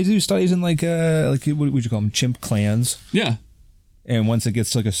they do studies in like what would you call them, chimp clans. Yeah. And once it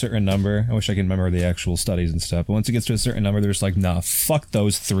gets to like a certain number, I wish I could remember the actual studies and stuff, but once it gets to a certain number, they're just like, nah, fuck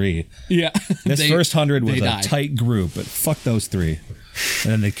those three. Yeah. This first 100 was a died. tight group, but fuck those three.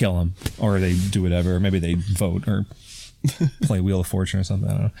 And then they kill them, or they do whatever. Maybe they vote or play Wheel of Fortune or something.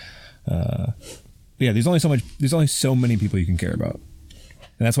 I don't know. Yeah, there's only so many people you can care about.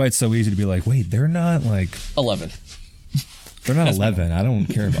 And that's why it's so easy to be like, wait, they're not like 11. They're not 11. I don't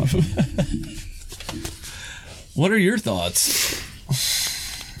care about them. What are your thoughts?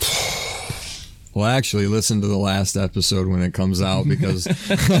 Well, actually, listen to the last episode when it comes out because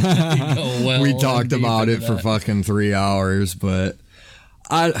we talked about it for fucking 3 hours. But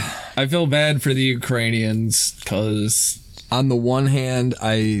I feel bad for the Ukrainians because on the one hand,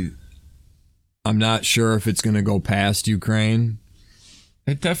 I'm not sure if it's going to go past Ukraine.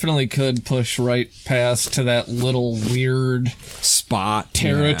 it definitely could push right past to that little weird Spot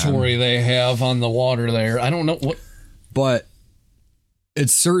territory they have on the water there. I don't know what, but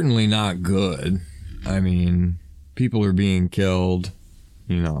it's certainly not good. I mean, people are being killed.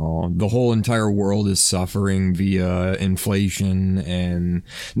 The whole entire world is suffering via inflation. And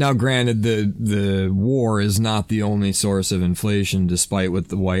now, granted, the war is not the only source of inflation, despite what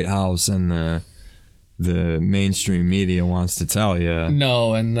the White House and the mainstream media wants to tell you.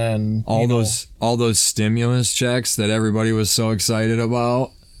 no, and then All those stimulus checks that everybody was so excited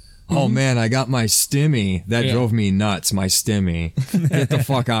about. Oh man, I got my stimmy. That drove me nuts, my stimmy. Get the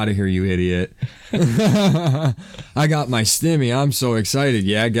fuck out of here, you idiot. I got my stimmy. I'm so excited.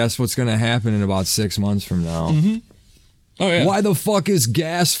 Yeah, guess what's going to happen in about 6 months from now? Oh yeah. Why the fuck is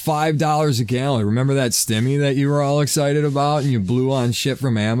gas $5 a gallon? Remember that stimmy that you were all excited about and you blew on shit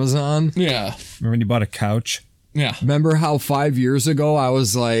from Amazon? Yeah. Remember when you bought a couch? Yeah. Remember how 5 years ago I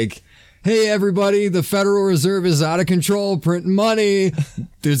was like, hey, everybody, the Federal Reserve is out of control printing money.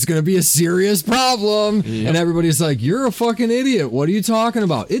 There's going to be a serious problem. Yep. And everybody's like, you're a fucking idiot. What are you talking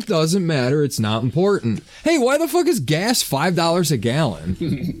about? It doesn't matter. It's not important. Hey, why the fuck is gas $5 a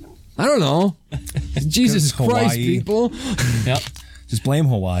gallon? I don't know. Jesus Christ, people. Yep. Just blame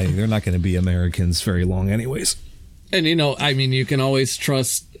Hawaii. They're not going to be Americans very long anyways. And you can always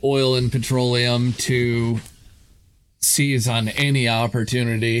trust oil and petroleum to seize on any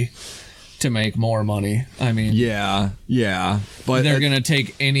opportunity to make more money. I mean, yeah, but they're going to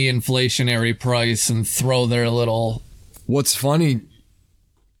take any inflationary price and throw their little... What's funny,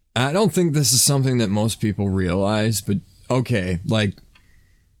 I don't think this is something that most people realize, but okay, like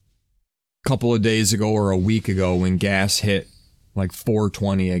a couple of days ago or a week ago when gas hit like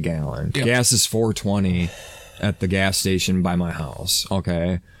 $4.20 a gallon. Yep. Gas is $4.20 at the gas station by my house,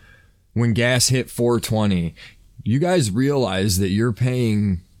 okay? When gas hit $4.20, you guys realize that you're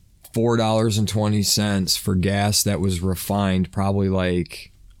paying $4.20 for gas that was refined probably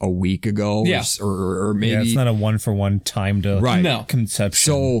like a week ago, or maybe it's not a 1-for-1 time to right. No.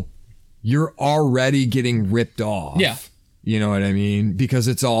 conception. So you're already getting ripped off. Yeah. You know what I mean? Because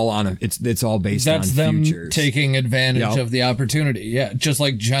it's all it's all based on That's them futures. taking advantage of the opportunity. Yeah, just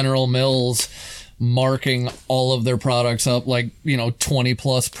like General Mills marking all of their products up like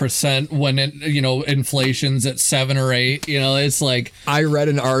 20+% when inflation's at 7 or 8. It's like, I read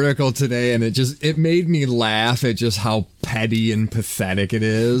an article today and it made me laugh at just how petty and pathetic it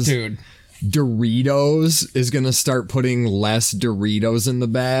is. dude. Doritos is going to start putting less Doritos in the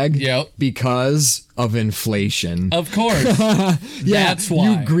bag. Yep. Because of inflation. Of course. That's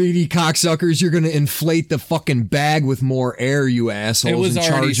why. You greedy cocksuckers, you're going to inflate the fucking bag with more air, you assholes. It was and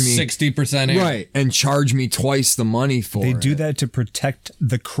already charge me 60% air. Right, and charge me twice the money for it. They do that to protect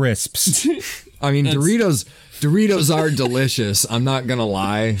the crisps. I mean, Doritos are delicious. I'm not going to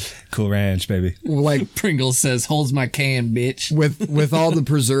lie. Cool Ranch, baby. Like Pringles says, holds my can, bitch. with all the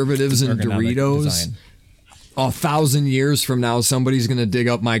preservatives in Ergonomic Doritos, design. 1,000 years from now, somebody's going to dig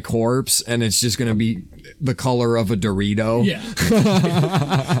up my corpse and it's just going to be the color of a Dorito. Yeah.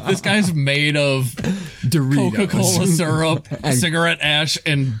 This guy's made of Doritos. Coca-Cola syrup, cigarette ash,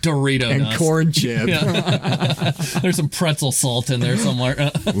 and Dorito And dust. corn chip. Yeah. There's some pretzel salt in there somewhere.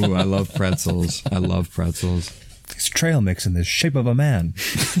 Ooh, I love pretzels. I love pretzels. It's trail mix in the shape of a man.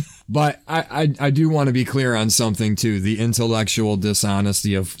 But I do want to be clear on something, too. The intellectual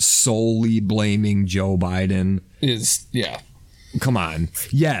dishonesty of solely blaming Joe Biden. Come on.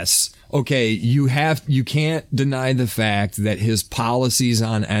 Yes. Okay, you can't deny the fact that his policies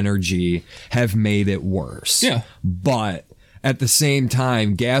on energy have made it worse. Yeah. But at the same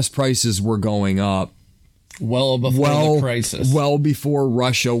time, gas prices were going up Well before the crisis. well before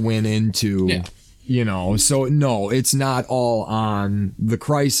Russia went into... Yeah. So no, it's not all on the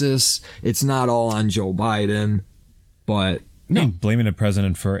crisis. It's not all on Joe Biden, but No, blaming a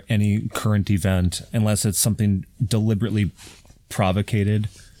president for any current event, unless it's something deliberately provocated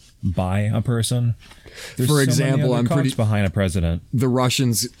by a person. There's For so many example, other I'm cops pretty- behind a president. the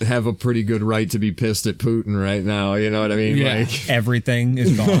Russians have a pretty good right to be pissed at Putin right now. You know what I mean? Yeah. Like, Everything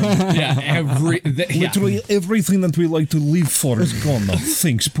is gone. Literally everything that we like to live for is gone now.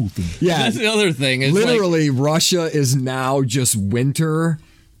 Thanks, Putin. yeah, That's the other thing. Is literally, Russia is now just winter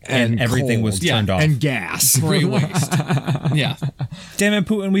and everything cold was turned off. and gas. gray waste. Yeah. Damn it,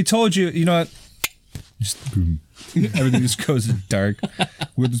 Putin, we told you. You know what? Just boom. Everything just goes dark.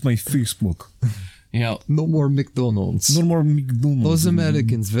 Where does my Facebook? Yeah. No more McDonald's. No more McDonald's. Those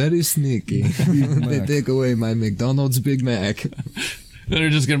Americans very sneaky. They take away my McDonald's Big Mac.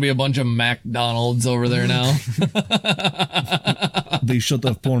 There's just going to be a bunch of McDonald's over there now. They shut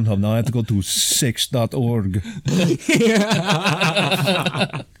off Pornhub. Now I have to go to sex.org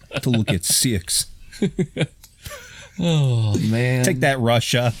to look at sex. Oh, man. Take that,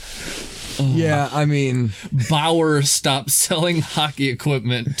 Russia. Yeah, I mean, Bauer stopped selling hockey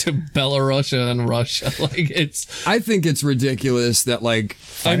equipment to Belarus and Russia. I think it's ridiculous that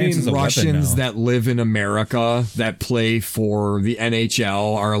Finance is a weapon Russians now. that live in America that play for the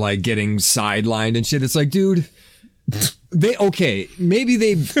NHL are like getting sidelined and shit. It's like, dude, maybe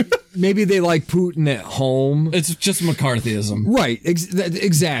they like Putin at home. it's just McCarthyism. Right,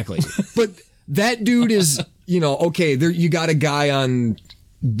 exactly. But that dude is, there you got a guy on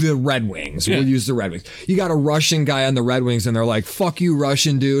the Red Wings. Yeah. We'll use the Red Wings. You got a Russian guy on the Red Wings and they're like, fuck you,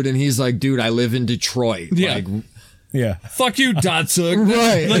 Russian dude. And he's like, dude, I live in Detroit. Yeah. Like, Yeah. Fuck you, Datsuk.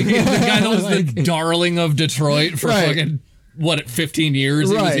 Right. Like the guy that was the darling of Detroit for Right. fucking, 15 years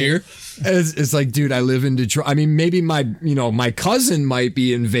he was Right. here? It's like, dude, I live in Detroit. I mean, maybe my cousin might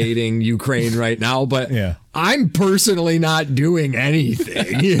be invading Ukraine right now, but Yeah. I'm personally not doing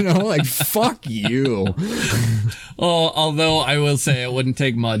anything, like, fuck you. Oh, although I will say it wouldn't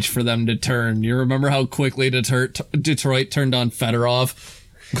take much for them to turn. You remember how quickly Detroit turned on Fedorov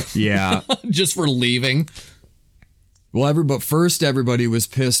Yeah. just for leaving? Well, but first everybody was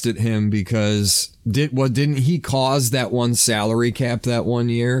pissed at him because didn't he cause that one salary cap that one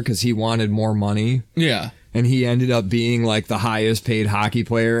year because he wanted more money? Yeah. And he ended up being like the highest paid hockey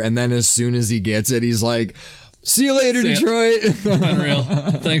player. And then as soon as he gets it, he's like, see you later, See ya. Detroit. Unreal.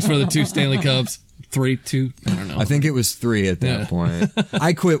 Thanks for the 2 Stanley Cups. 3, 2, I don't know. I think it was 3 at that Yeah. point.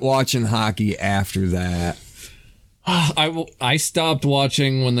 I quit watching hockey after that. I stopped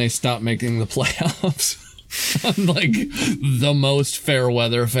watching when they stopped making the playoffs. I'm like the most fair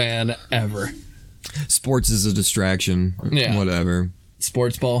weather fan ever. Sports is a distraction. Yeah. Whatever.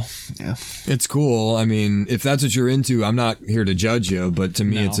 Sports ball. Yeah. It's cool. I mean, if that's what you're into, I'm not here to judge you, but to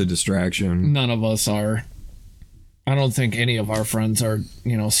me, No. it's a distraction. None of us are. I don't think any of our friends are,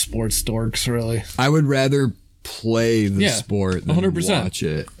 sports dorks, really. I would rather play the Yeah, sport than 100%. watch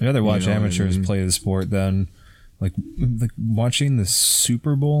it. I'd rather watch You know what I amateurs mean? play the sport than like watching the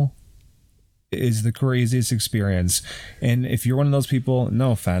Super Bowl is the craziest experience. And if you're one of those people,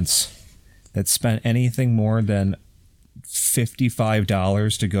 no offense, that spent anything more than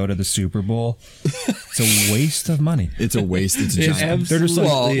 $55 to go to the Super Bowl, it's a waste of money. It's a waste. It's a It giant. They're just like,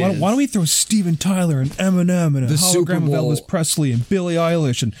 absolutely why don't we throw Steven Tyler and Eminem and a The Super hologram of Bowl- Elvis Presley and Billie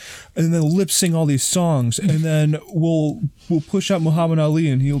Eilish and then lip sing all these songs, and then we'll push out Muhammad Ali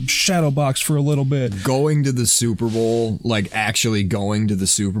and he'll shadow box for a little bit. Going to the Super Bowl, like actually going to the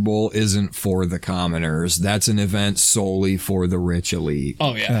Super Bowl, isn't for the commoners. That's an event solely for the rich elite.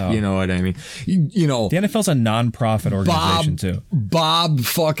 Oh yeah. You know what I mean? You know, The NFL's a non-profit organization too. Bob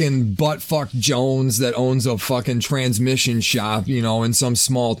fucking buttfuck Jones that owns a fucking transmission shop, you know, in some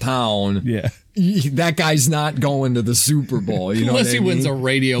small town. Yeah. That guy's not going to the Super Bowl. You know Unless what he I mean? wins a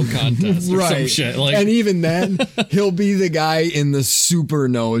radio contest or some shit. Like, And even then, he'll be the guy in the super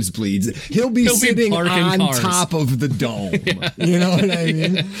nosebleeds. He'll be sitting parking on cars. top of the dome. You know what I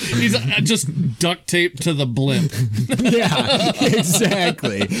mean? he's just duct taped to the blimp. Yeah,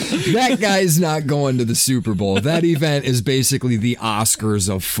 exactly. That guy's not going to the Super Bowl. That event is basically the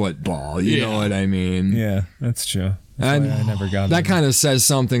Oscars of football. You know what I mean? Yeah, that's true. That's And why I never got that kind of says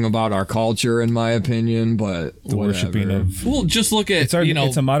something about our culture, in my opinion, but the worshiping whatever. of. Well, just look at,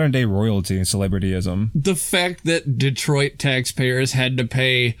 It's a modern day royalty, celebrityism. the fact that Detroit taxpayers had to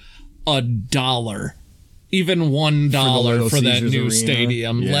pay $1, even $1 Little for that Caesars new Arena.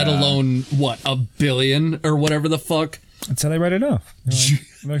 stadium, Yeah. let alone $1 billion or whatever the fuck. That's how they write it off.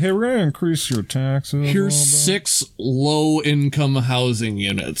 Like, hey, we're gonna increase your taxes. a Here's little 6 low-income housing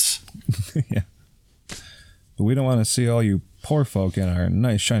units. bit. Yeah. But we don't want to see all you poor folk in our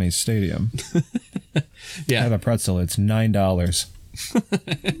nice shiny stadium. Yeah, Have a pretzel. It's $9.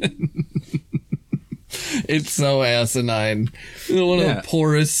 it's so asinine. One of the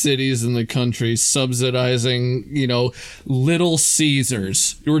poorest cities in the country subsidizing, Little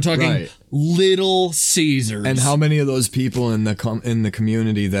Caesars. We're talking Right. Little Caesars. And how many of those people in the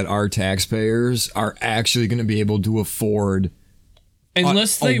community that are taxpayers are actually going to be able to afford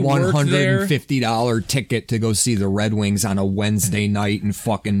unless they a work there. $150 ticket to go see the Red Wings on a Wednesday night in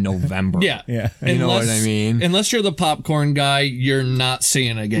fucking November? Yeah. Yeah. You know what I mean? Unless you're the popcorn guy, you're not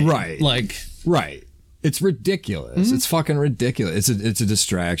seeing a game. Right. Like, Right. It's ridiculous. It's fucking ridiculous. It's a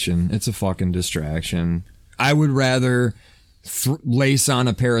distraction. It's a fucking distraction. I would rather lace on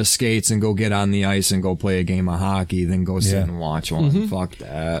a pair of skates and go get on the ice and go play a game of hockey than go sit and watch one. Fuck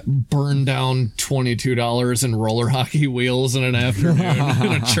that. burn down $22 in roller hockey wheels in an afternoon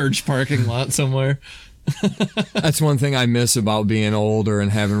in a church parking lot somewhere. That's one thing I miss about being older and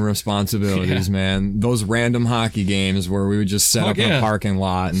having responsibilities, man. Those random hockey games where we would just set up in a parking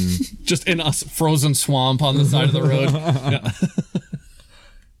lot and Just in a frozen swamp on the side of the road. Yeah.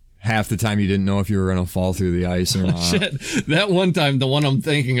 half the time you didn't know if you were going to fall through the ice or not. Shit. That one time, the one I'm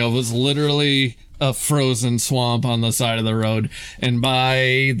thinking of was literally a frozen swamp on the side of the road. And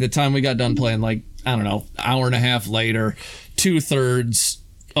by the time we got done playing, like, I don't know, hour and a half later, 2/3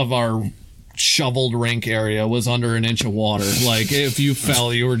 of our shoveled rink area was under an inch of water. Like, if you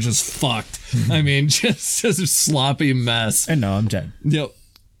fell, you were just fucked. I mean, just a sloppy mess. And no, I'm dead. Yep.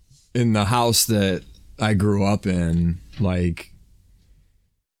 In the house that I grew up in, like,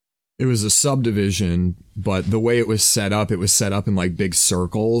 it was a subdivision, but the way it was set up in like big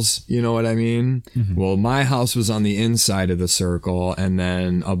circles. You know what I mean? Well, my house was on the inside of the circle, and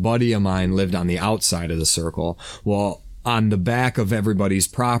then a buddy of mine lived on the outside of the circle. Well, on the back of everybody's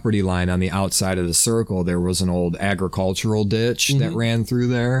property line on the outside of the circle, there was an old agricultural ditch that ran through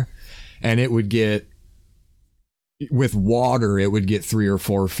there, and it would get, with water, it would get 3 or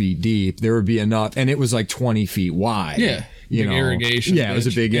 4 feet deep. There would be enough, and it was like 20 feet wide. Yeah. You Big know, irrigation Yeah, it was a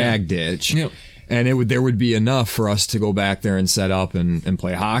ditch. big Yeah. ag ditch. Yep. And there would be enough for us to go back there and set up and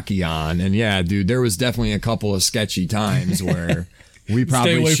play hockey on. And yeah, dude, there was definitely a couple of sketchy times where we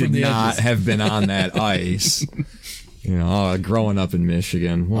probably away should from the not edges. have been on that ice. Growing up in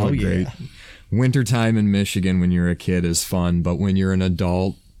Michigan. What a great wintertime in Michigan when you're a kid is fun, but when you're an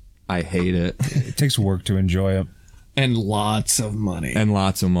adult, I hate it. It takes work to enjoy it. And lots of money. And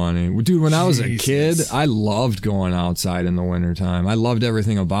lots of money. Dude, when I was a Jesus. kid, I loved going outside in the wintertime. I loved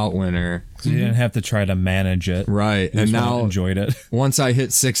everything about winter. So you didn't have to try to manage it. Right. You And just now, enjoyed it. once I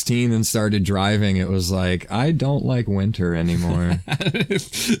hit 16 and started driving, it was like, I don't like winter anymore.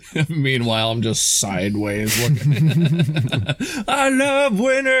 Meanwhile, I'm just sideways looking. I love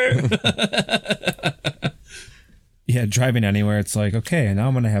winter. Yeah, driving anywhere, it's like, okay, now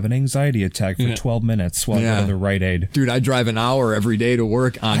I'm going to have an anxiety attack for 12 minutes while I go to the Rite Aid. Dude, I drive an hour every day to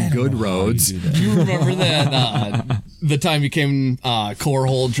work on good roads. Do you remember that? The time you came core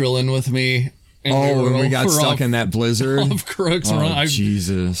hole drilling with me And when we got stuck in that blizzard. Off Crooks Run.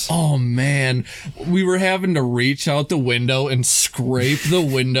 Jesus. Oh man, we were having to reach out the window and scrape the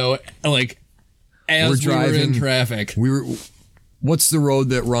window like as we were in traffic. What's the road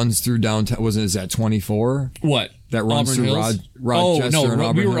that runs through downtown? Is that 24? What? That runs Auburn through Hills? Rochester and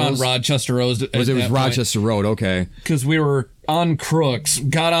Auburn we were Hills? on Rochester Road. It was Rochester Road, okay. Because we were on Crooks,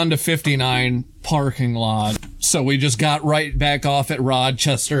 got onto 59 parking lot. So we just got right back off at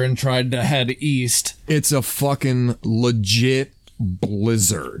Rochester and tried to head east. It's a fucking legit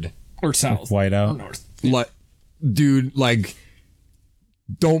blizzard. Or south. Whiteout. Or north. Dude, like,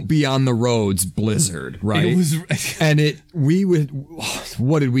 don't be on the roads blizzard, right? It was,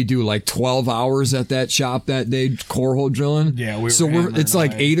 what did we do? Like 12 hours at that shop that day, core hole drilling? Yeah, we were So it's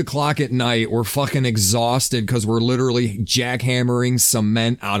like hammering 8 o'clock at night. We're fucking exhausted because we're literally jackhammering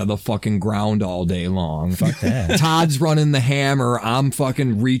cement out of the fucking ground all day long. Fuck that. Todd's running the hammer. I'm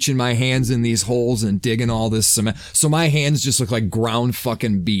fucking reaching my hands in these holes and digging all this cement. So my hands just look like ground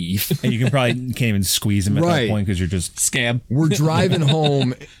fucking beef. And you can't even squeeze them at that point because you're just scab. We're driving home.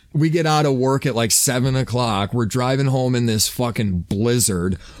 We get out of work at like 7 o'clock. We're driving home in this fucking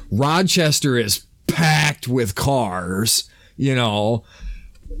blizzard. Rochester is packed with cars, you know.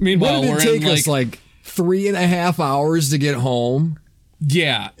 Meanwhile, what did it take us like 3.5 hours to get home?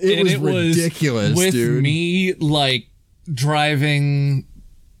 Yeah. It was ridiculous, with dude. me like driving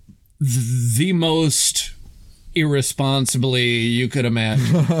the most irresponsibly you could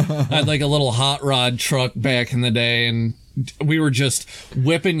imagine. I had like a little hot rod truck back in the day, and we were just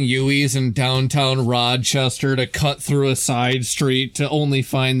whipping U's in downtown Rochester to cut through a side street to only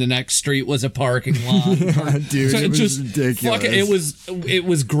find the next street was a parking lot. Dude, it was just ridiculous. It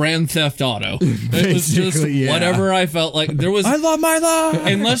was Grand Theft Auto. It was just whatever I felt like. There was, I love my life.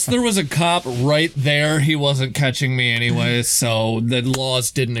 unless there was a cop right there, he wasn't catching me anyway, so the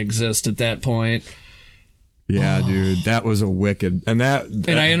laws didn't exist at that point. Yeah, dude, that was a wicked, and I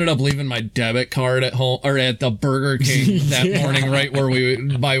ended up leaving my debit card at home or at the Burger King that morning, right where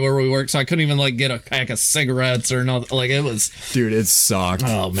we worked. So I couldn't even like get a pack of cigarettes or nothing. Like it was, dude, it sucked.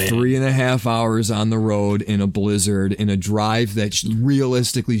 Oh man, 3.5 hours on the road in a blizzard in a drive that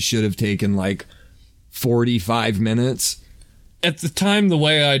realistically should have taken like 45 minutes. At the time, the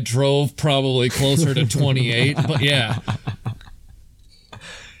way I drove, probably closer to 28. But yeah.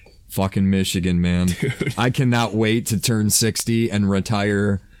 Fucking Michigan, man. Dude. I cannot wait to turn 60 and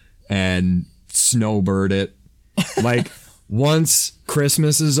retire and snowbird it. Like, once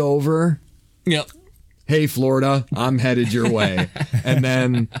Christmas is over, yep. Hey, Florida, I'm headed your way. And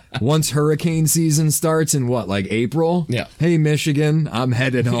then once hurricane season starts in like April? Yeah. Hey, Michigan, I'm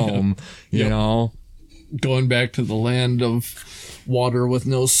headed home, you know? Going back to the land of water with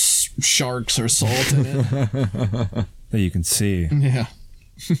no sharks or salt in it. That you can see. Yeah.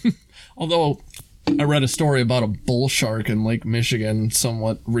 Although I read a story about a bull shark in Lake Michigan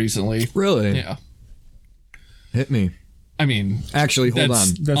somewhat recently. Really? Yeah. Hit me. I mean, actually, hold on.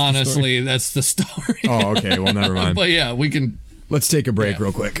 That's the story. Oh, okay. Well, never mind. But yeah, we can. Let's take a break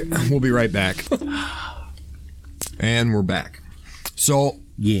real quick. We'll be right back. And we're back. So,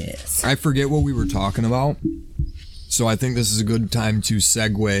 yes, I forget what we were talking about. So I think this is a good time to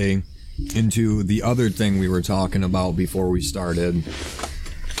segue into the other thing we were talking about before we started.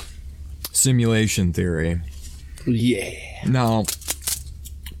 Simulation theory. Yeah. Now,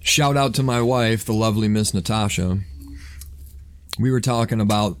 shout out to my wife, the lovely Miss Natasha. We were talking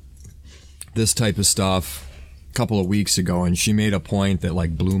about this type of stuff a couple of weeks ago, and she made a point that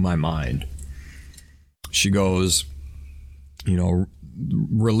like blew my mind. She goes, you know,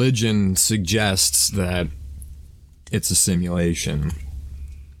 religion suggests that it's a simulation,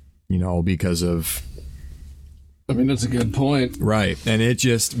 you know, because of... I mean, that's a good point. Right. And it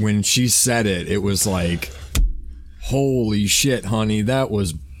just, when she said it, it was like, holy shit, honey, that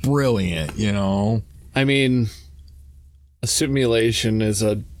was brilliant, you know? I mean, a simulation is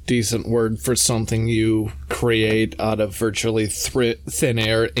a decent word for something you create out of virtually thin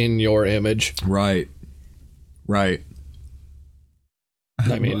air in your image. Right. Right.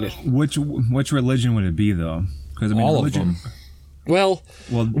 I mean, which religion would it be, though? Because I mean, all religion, of them. Well,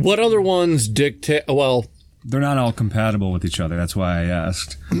 what other ones dictate? Well, they're not all compatible with each other. That's why I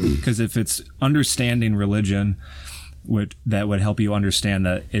asked. Because if it's understanding religion, that would help you understand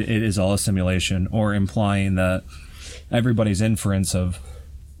that it is all a simulation, or implying that everybody's inference of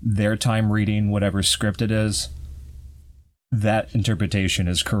their time reading whatever script it is, that interpretation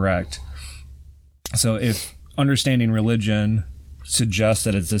is correct. So if understanding religion suggests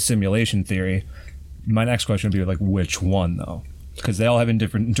that it's a simulation theory, my next question would be like, which one though? Because they all have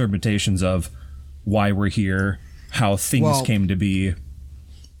different interpretations of why we're here, how things came to be.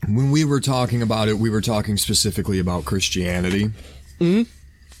 when we were talking about it, we were talking specifically about Christianity. Mm-hmm.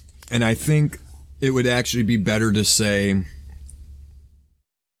 And I think it would actually be better to say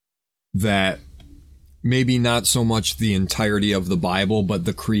that maybe not so much the entirety of the Bible, but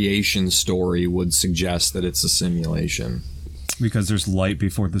the creation story would suggest that it's a simulation. Because there's light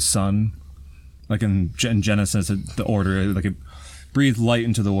before the sun. Like in Genesis, the order, like it breathed light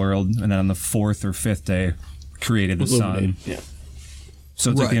into the world, and then on the fourth or fifth day, created the sun. Yeah.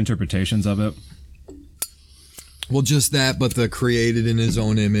 So it's like the interpretations of it. Well, just that, but the created in his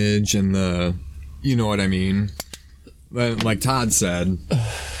own image and the, you know what I mean? Like Todd said,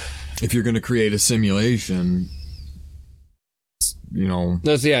 if you're going to create a simulation, you know.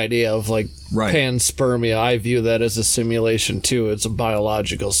 That's the idea of like panspermia. I view that as a simulation too. It's a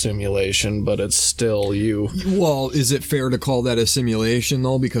biological simulation, but it's still you. Well, is it fair to call that a simulation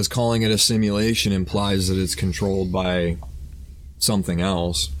though? Because calling it a simulation implies that it's controlled by something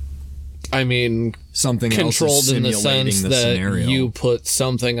else. I mean, something controlled else is in the simulating sense the that scenario. you put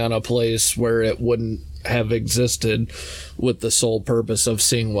something on a place where it wouldn't have existed with the sole purpose of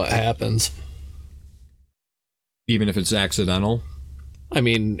seeing what happens. Even if it's accidental? I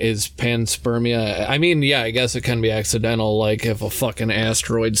mean, is panspermia... I mean, yeah, I guess it can be accidental, like if a fucking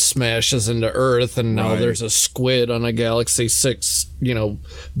asteroid smashes into Earth and now there's a squid on a galaxy 6,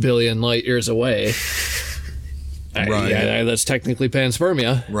 billion light years away. Yeah, that's technically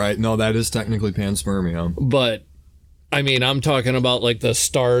panspermia. Right, no, that is technically panspermia. But, I mean, I'm talking about like the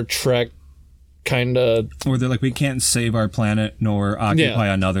Star Trek kind of... Where they're like, we can't save our planet nor occupy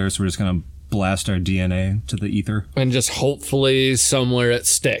another, so we're just going to blast our DNA to the ether. And just hopefully somewhere it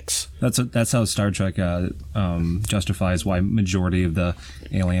sticks. That's how Star Trek justifies why majority of the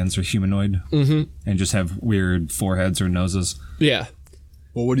aliens are humanoid and just have weird foreheads or noses. Yeah.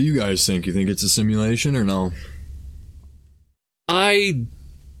 Well, what do you guys think? You think it's a simulation or no? I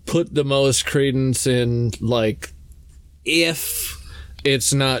put the most credence in, like, if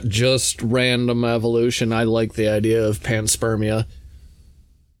it's not just random evolution, I like the idea of panspermia.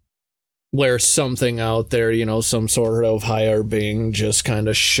 Where something out there, some sort of higher being just kind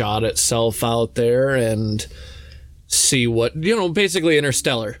of shot itself out there and see what, basically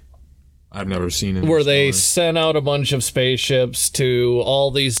Interstellar. I've never seen it. Where they sent out a bunch of spaceships to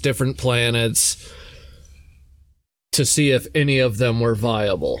all these different planets to see if any of them were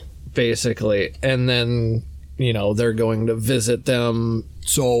viable, basically. And then, they're going to visit them.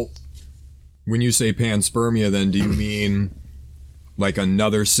 So, when you say panspermia, then do you mean like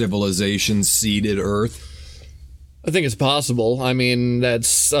another civilization seeded Earth? I think it's possible. I mean,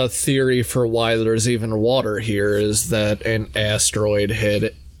 that's a theory for why there's even water here, is that an asteroid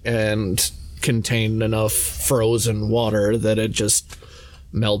hit and contained enough frozen water that it just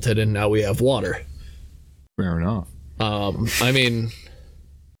melted and now we have water. Fair enough. I mean,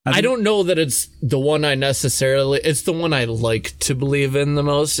 I don't know that it's the one it's the one I like to believe in the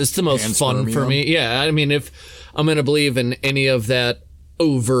most. It's the most fun for me. Yeah, I mean, if I'm going to believe in any of that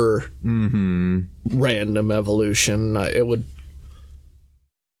over random evolution,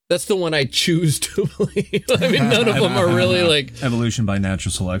 that's the one I choose to believe. I mean, none of them are really like... Evolution by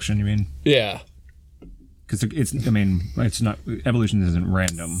natural selection, you mean? Yeah. Because it's not... Evolution isn't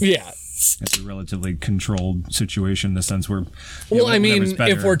random. Yeah. It's a relatively controlled situation in the sense where... Well, I mean,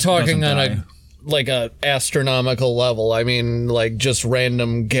 if we're talking on a astronomical level, I mean, like just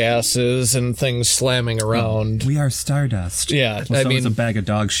random gases and things slamming around. We are stardust. Yeah. Well, so is a bag of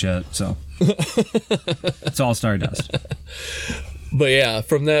dog shit, so... It's all stardust. But yeah,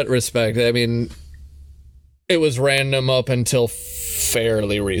 from that respect, I mean, it was random up until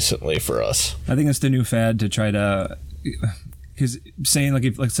fairly recently for us. I think it's the new fad to try to, because saying like,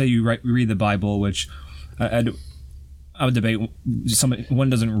 if let's say you read the Bible, which I would debate. One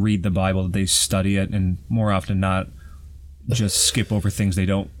doesn't read the Bible; they study it, and more often not, just skip over things they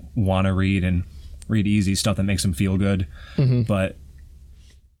don't want to read and read easy stuff that makes them feel good. But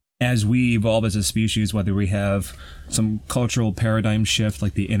as we evolve as a species, whether we have some cultural paradigm shift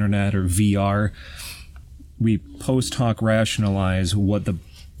like the internet or VR, we post hoc rationalize what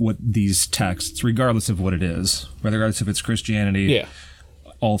these texts, regardless of what it is, regardless if it's Christianity,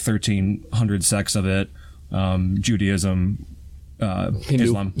 all 1,300 sects of it, Judaism,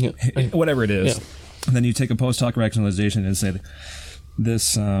 Islam, whatever it is. And then you take a post hoc rationalization and say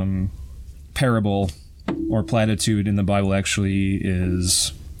this parable or platitude in the Bible actually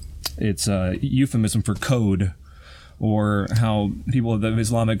is... It's a euphemism for code, or how people of the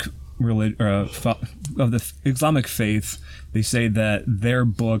Islamic Islamic faith, they say that their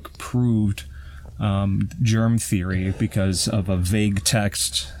book proved germ theory because of a vague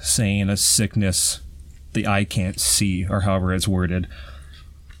text saying a sickness the eye can't see, or however it's worded.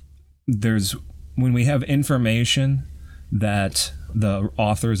 when we have information that the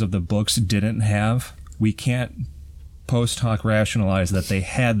authors of the books didn't have, we can't post hoc rationalize that they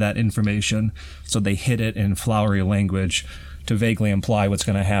had that information, so they hid it in flowery language to vaguely imply what's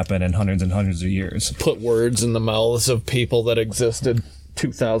going to happen in hundreds and hundreds of years. Put words in the mouths of people that existed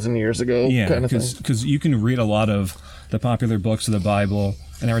 2,000 years ago. Yeah, kind of thing. Because you can read a lot of the popular books of the Bible,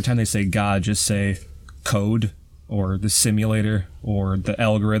 and every time they say God, just say code or the simulator or the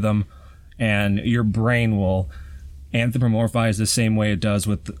algorithm, and your brain will anthropomorphize the same way it does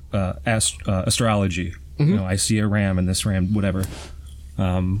with astrology. You know, I see a ram and this ram, whatever.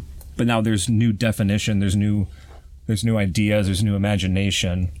 But now there's new definition, there's new ideas, there's new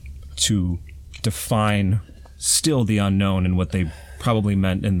imagination to define still the unknown and what they probably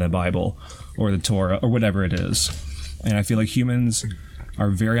meant in the Bible or the Torah or whatever it is. And I feel like humans are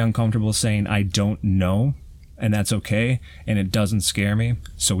very uncomfortable saying, I don't know, and that's okay, and it doesn't scare me.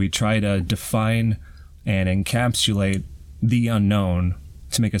 So we try to define and encapsulate the unknown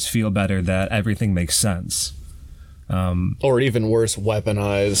to make us feel better that everything makes sense. Or even worse,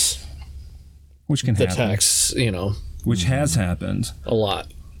 weaponize Which can the happen. text, Which has happened. a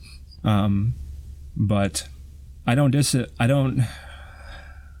lot. But I don't, what's the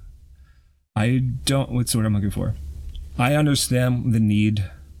word I'm looking for? I understand the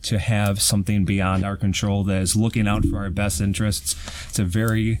need to have something beyond our control that is looking out for our best interests. It's a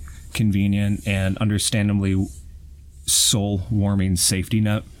very convenient and understandably soul-warming safety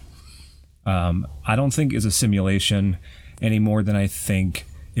net. I don't think it's a simulation any more than I think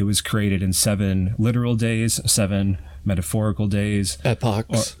it was created in 7 literal days, 7 metaphorical days.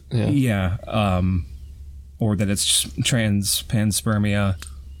 Epochs. Or that it's panspermia.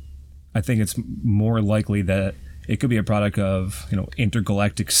 I think it's more likely that it could be a product of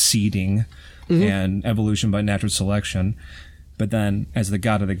intergalactic seeding and evolution by natural selection. But then, as the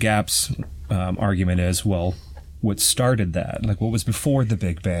God of the Gaps argument is, well, what started that? Like, what was before the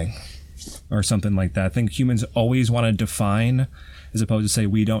Big Bang? Or something like that. I think humans always want to define as opposed to say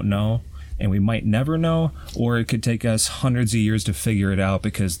we don't know, and we might never know, or it could take us hundreds of years to figure it out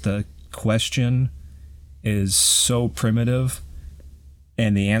because the question is so primitive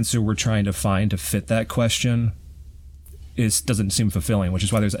and the answer we're trying to find to fit that question doesn't seem fulfilling, which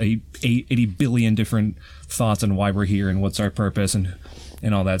is why there's 80 billion different thoughts on why we're here and what's our purpose and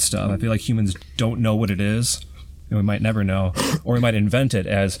all that stuff. I feel like humans don't know what it is, and we might never know, or we might invent it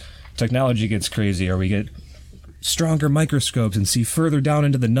as technology gets crazy, or we get stronger microscopes and see further down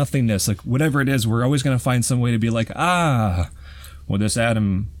into the nothingness. Like, whatever it is, we're always going to find some way to be like, well, this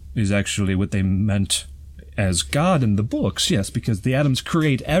atom is actually what they meant as God in the books. Yes, because the atoms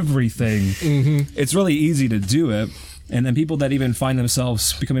create everything. It's really easy to do it. And then people that even find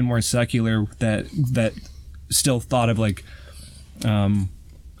themselves becoming more secular that still thought of like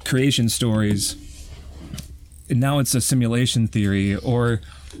creation stories, and now it's a simulation theory, or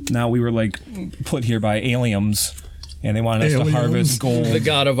now we were like put here by aliens and they wanted us to harvest gold. The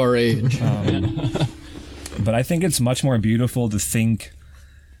god of our age. But I think it's much more beautiful to think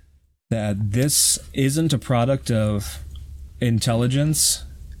that this isn't a product of intelligence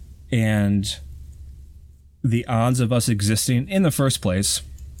and the odds of us existing in the first place,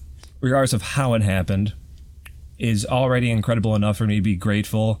 regardless of how it happened, is already incredible enough for me to be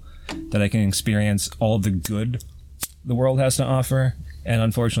grateful that I can experience all the good the world has to offer, and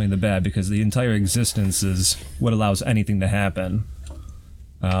unfortunately the bad, because the entire existence is what allows anything to happen.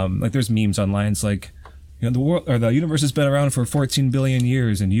 Like, there's memes online. It's like, the world or the universe has been around for 14 billion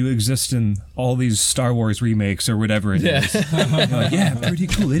years, and you exist in all these Star Wars remakes or whatever it is. You're like, yeah, pretty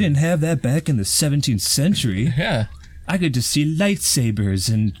cool. They didn't have that back in the 17th century. Yeah. I could just see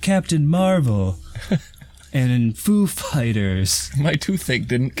lightsabers and Captain Marvel and Foo Fighters. My toothache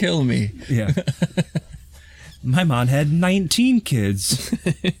didn't kill me. Yeah. My mom had 19 kids.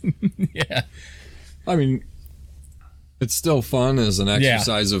 Yeah. I mean, it's still fun as an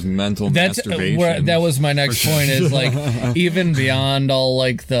exercise of mental masturbation. That was my next point, is like, even beyond all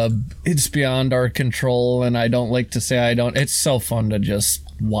like it's beyond our control, and I don't like to say I don't, it's so fun to just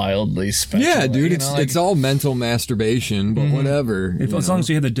wildly speculate. Yeah, dude, it's all mental masturbation, but whatever. As long as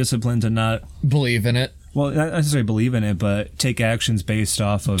you have the discipline to not believe in it. Well, not necessarily believe in it, but take actions based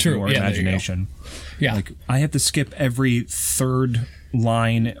off of your imagination. Yeah. Like, I have to skip every third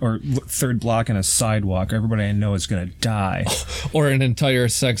line or third block in a sidewalk, or everybody I know is going to die. Or an entire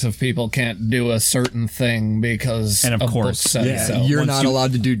sex of people can't do a certain thing because and of course, book says so. You're not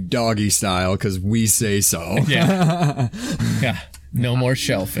allowed to do doggy style because we say so. Yeah. Yeah. No more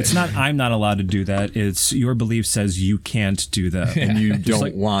shellfish. It's not I'm not allowed to do that. It's your belief says you can't do that. And you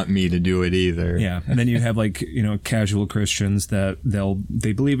don't want me to do it either. Yeah. And then you have like, casual Christians that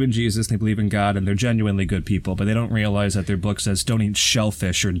they believe in Jesus, they believe in God, and they're genuinely good people, but they don't realize that their book says don't eat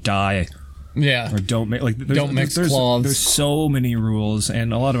shellfish or die. Yeah. Or don't mix cloths. There's so many rules,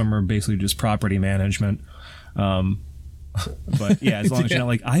 and a lot of them are basically just property management. But yeah, as long as you're not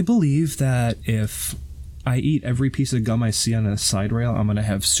like, I believe that if I eat every piece of gum I see on a side rail, I'm going to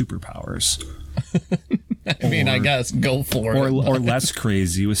have superpowers. I guess go for it. Or less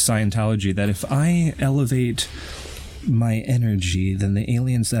crazy with Scientology, that if I elevate my energy, then the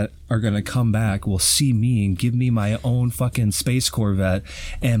aliens that are going to come back will see me and give me my own fucking space corvette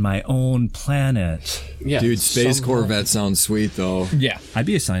and my own planet. Yeah, dude, space corvette sounds sweet, though. Yeah. I'd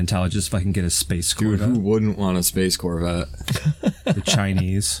be a Scientologist if I can get a space corvette. Dude, who wouldn't want a space corvette? The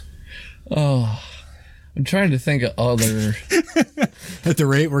Chinese. Oh, I'm trying to think of other... At the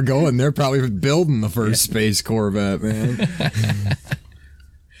rate we're going, they're probably building the first space corvette, man.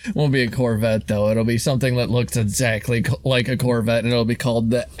 Won't be a Corvette, though. It'll be something that looks exactly like a Corvette, and it'll be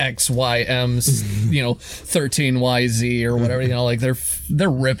called the XYM, 13YZ or whatever. Their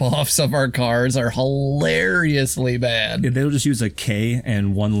rip-offs of our cars are hilariously bad. Yeah, they'll just use a K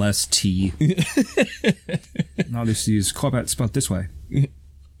and one less T. And I'll just use Corvette spelled this way.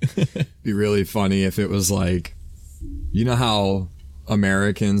 Be really funny if it was like, how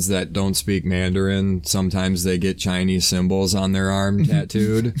Americans that don't speak Mandarin, sometimes they get Chinese symbols on their arm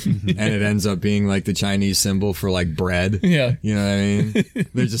tattooed, and it ends up being like the Chinese symbol for like bread. Yeah. You know what I mean?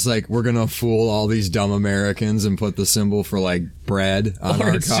 They're just like, we're going to fool all these dumb Americans and put the symbol for like bread on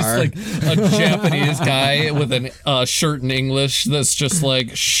our it's car. just like a Japanese guy with a shirt in English that's just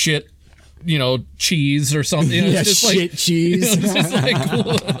like shit, cheese or something. Yeah, it's just shit cheese. It's just like...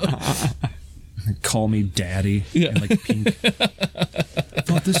 Call me daddy. Yeah. And like pink. I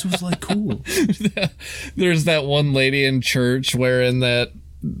thought this was like cool. There's that one lady in church wearing that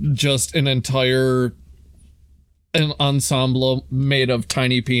just an entire ensemble made of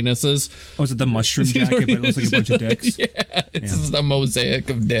tiny penises. Oh, is it the mushroom jacket, but it looks like a bunch of dicks? Yeah, it's just a mosaic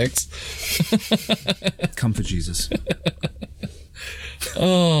of dicks. Come for Jesus.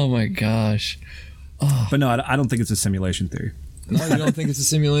 Oh my gosh. But no, I don't think it's a simulation theory. No, you don't think it's a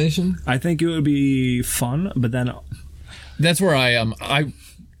simulation? I think it would be fun, but then... That's where I am.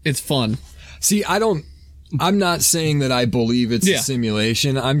 It's fun. See, I'm not saying that I believe it's a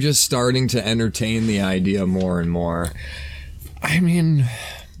simulation. I'm just starting to entertain the idea more and more. I mean...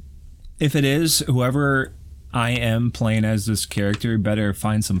 If it is, whoever I am playing as this character better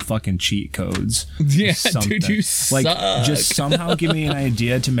find some fucking cheat codes. Yeah, something. dude, you suck. Just somehow give me an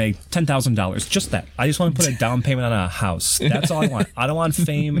idea to make $10,000. Just that. I just want to put a down payment on a house. That's all I want. I don't want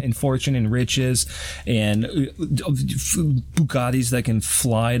fame and fortune and riches and Bugattis that can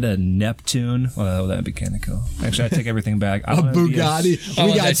fly to Neptune. Oh, that'd be kind of cool. Actually, I take everything back. A Bugatti.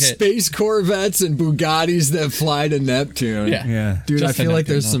 We got space Corvettes and Bugattis that fly to Neptune. Yeah. Dude, I feel like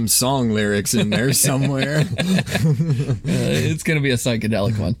there's some song lyrics in there somewhere. It's going to be a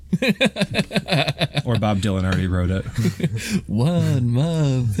psychedelic one. Or Bob Dylan already wrote it. 1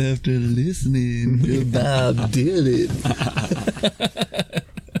 month after listening to Bob Dylan.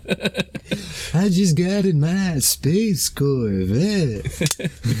 I just got in my space Corvette.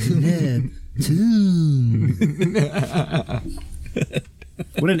 Neptune.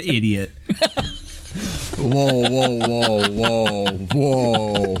 What an idiot. Whoa.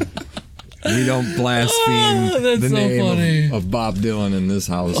 We don't blaspheme that's the so name funny. of Bob Dylan in this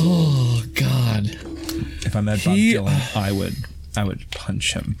house. Oh, God. If I met Bob Dylan, I would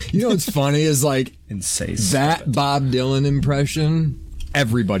punch him You know what's funny is like and say that Bob Dylan impression,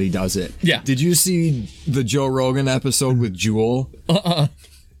 everybody does it. Yeah. Did you see the Joe Rogan episode with Jewel?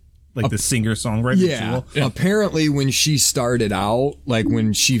 like the singer-songwriter Yeah. Jewel. Apparently when she started out, like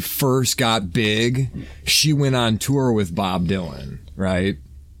when she first got big, she went on tour with Bob Dylan, right?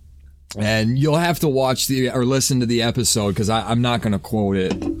 And you'll have to watch or listen to the episode because I'm not going to quote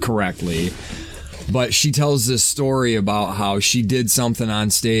it correctly. But she tells this story about how she did something on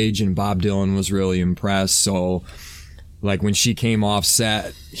stage and Bob Dylan was really impressed. So, like, when she came off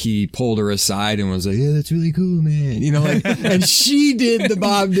set, he pulled her aside and was like, yeah, that's really cool, man. And she did the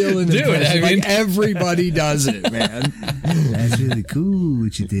Bob Dylan impression. Like, everybody does it, man. That's really cool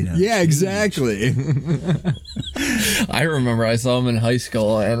what you did. Yeah, exactly. I remember I saw him in high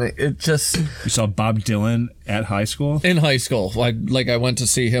school, and it just... You saw Bob Dylan at high school? In high school. I went to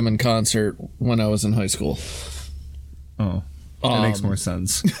see him in concert when I was in high school. Oh. That makes more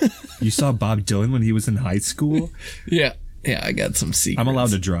sense. You saw Bob Dylan when he was in high school? Yeah, I got some secrets. I'm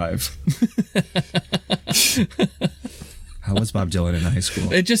allowed to drive. How was Bob Dylan in high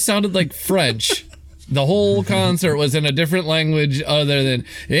school? It just sounded like French. The whole concert was in a different language other than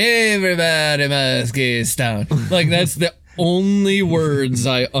everybody must get down. Like, that's the only words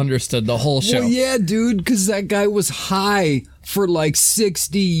I understood the whole show. Well, yeah, dude, because that guy was high for like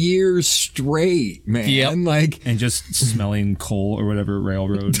 60 years straight, man. Yep. Like, And just smelling coal or whatever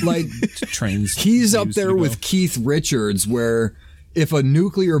railroad like trains. he's up used to there go. with Keith Richards, where if a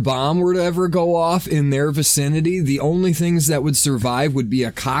nuclear bomb were to ever go off in their vicinity, the only things that would survive would be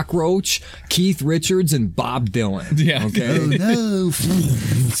a cockroach, Keith Richards, and Bob Dylan. Yeah. Okay. No.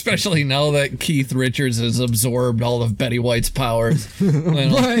 Especially now that Keith Richards has absorbed all of Betty White's powers.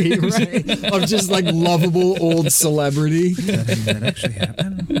 Right. Of just like lovable old celebrity. That actually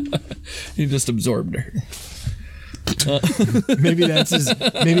happened. He just absorbed her. Maybe that's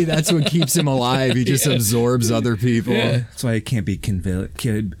what keeps him alive. He just absorbs other people. Yeah. That's why I can't be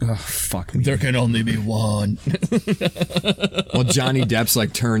convicted. Oh, fuck me. There can only be one. Well, Johnny Depp's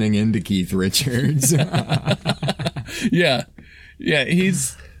like turning into Keith Richards. Yeah. Yeah,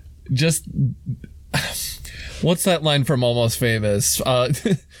 he's just... What's that line from Almost Famous?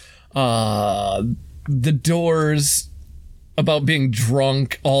 The Doors... about being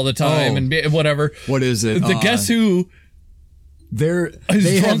drunk all the time and whatever. What is it? The Guess Who They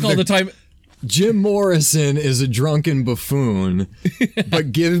is drunk have all the time. Jim Morrison is a drunken buffoon,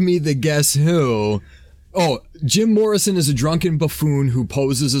 but give me the Guess Who. Oh, Jim Morrison is a drunken buffoon who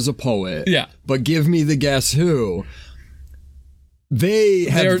poses as a poet. Yeah. But give me the Guess Who. They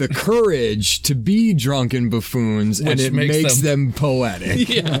have the courage to be drunken buffoons, and it makes them poetic.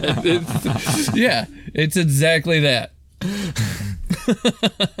 Yeah, it's exactly that.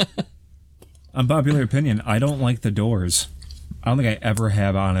 Unpopular opinion, I don't like the Doors. I don't think I ever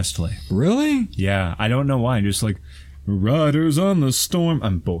have, honestly. Really? Yeah, I don't know why. I'm just like, Riders on the Storm.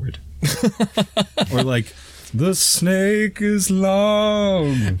 I'm bored. Or like, the snake is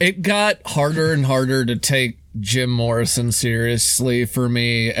long. It got harder and harder to take Jim Morrison seriously for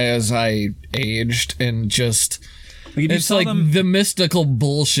me as I aged, and just... It's like the mystical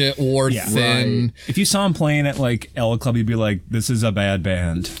bullshit wore thin. Right. If you saw him playing at like L Club, you'd be like, "This is a bad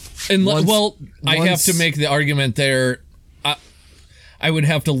band." And I have to make the argument there. I would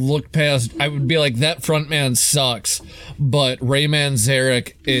have to look past. I would be like, that frontman sucks, but Ray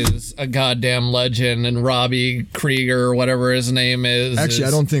Manzarek is a goddamn legend, and Robbie Krieger, or whatever his name is. Actually,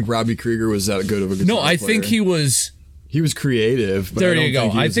 I don't think Robbie Krieger was that good of a guitar No, I player. think he was. He was creative. But There I don't you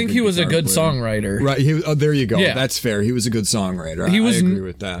go. I think he was a good songwriter. Right. There you go. Yeah. That's fair. He was a good songwriter. I agree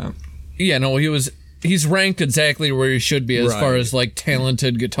with that. Yeah, no, he's ranked exactly where he should be as far as like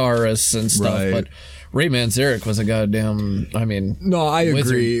talented guitarists and stuff. Right. But Ray Manzarek was a goddamn, No, I wizard.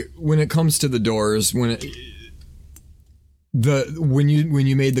 agree. When it comes to the Doors, when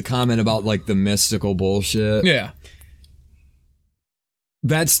you made the comment about like the mystical bullshit, Yeah.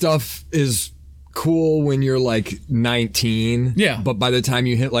 that stuff is cool when you're like 19. Yeah. But by the time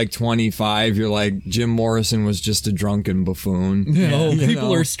you hit like 25, you're like, Jim Morrison was just a drunken buffoon.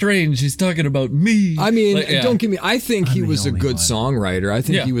 People are strange. He's talking about me. Don't get me. I think he was a only good one. songwriter. I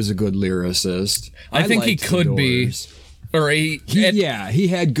think he was a good lyricist. I think he liked the could be. Doors. Or He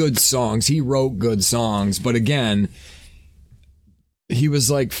had good songs. He wrote good songs, but again, he was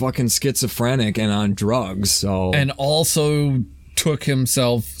like fucking schizophrenic and on drugs. So and also took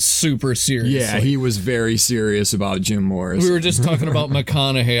himself super seriously. yeah, he was very serious about Jim Morrison. We were just talking about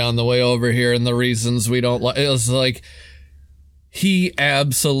McConaughey on the way over here, and the reasons we don't like. It was like, he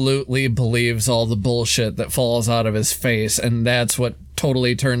absolutely believes all the bullshit that falls out of his face, and that's what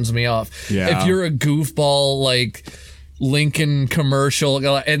totally turns me off. Yeah. If you're a goofball like Lincoln commercial,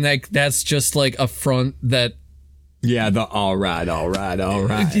 and that's just like a front that Yeah, the all right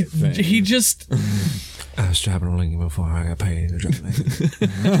thing. he just. I was driving a Lincoln before I got paid to drive.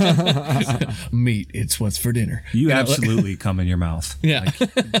 Meat, it's what's for dinner. You absolutely come in your mouth. Yeah.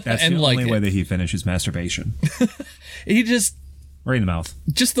 That's And the like only way it. that he finishes masturbation. He just Right in the mouth.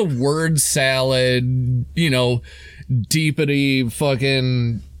 just the word salad, deepity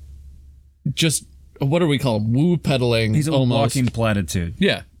fucking just what do we call him? Woo peddling. He's a almost. walking platitude.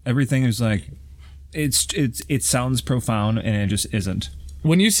 Yeah. Everything is like, it sounds profound and it just isn't.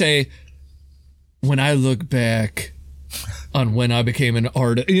 When you say, when I look back on when I became an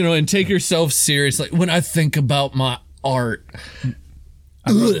artist, and take yourself seriously, when I think about my art.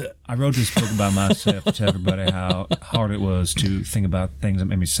 I wrote this book about myself to tell everybody how hard it was to think about things that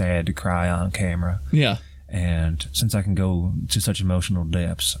made me sad, to cry on camera. Yeah. And since I can go to such emotional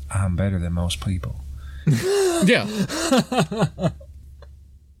depths, I'm better than most people. Yeah.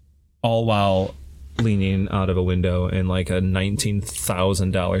 All while leaning out of a window in like a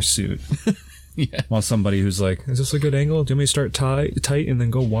 $19,000 suit. While somebody who's like, is this a good angle? Do you want me to start tight and then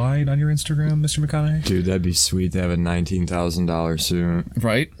go wide on your Instagram, Mr. McConaughey? Dude, that'd be sweet to have a $19,000 suit.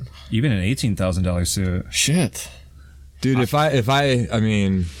 Right? Even an $18,000 suit. Shit. Dude, I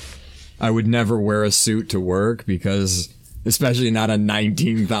mean, I would never wear a suit to work because, especially not a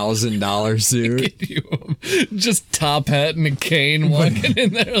 $19,000 suit. Just top hat and a cane walking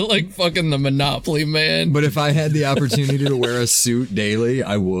in there like fucking the Monopoly man. But if I had the opportunity to wear a suit daily,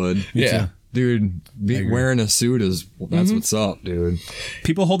 I would. Yeah. Dude, wearing a suit that's what's up, dude.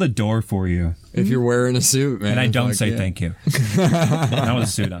 People hold a door for you. If you're wearing a suit, man. And I don't say thank you. Not with a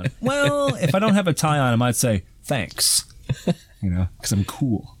suit on. Well, if I don't have a tie on, I might say thanks. Because I'm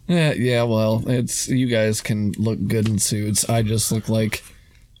cool. Yeah, well, it's you guys can look good in suits. I just look like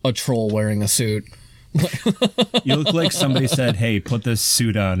a troll wearing a suit. You look like somebody said, hey, put this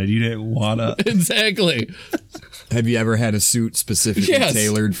suit on, and you didn't want to. Exactly. Have you ever had a suit specifically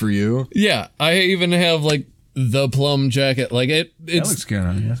tailored for you? Yeah, I even have like the plum jacket. Like it looks good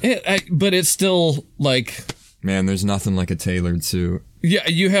on you. But it's still like, man, there's nothing like a tailored suit. Yeah,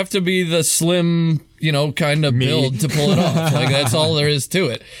 you have to be the slim, kind of build to pull it off. Like that's all there is to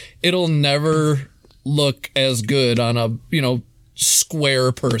it. It'll never look as good on a,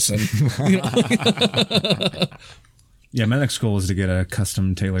 square person. Yeah, my next goal is to get a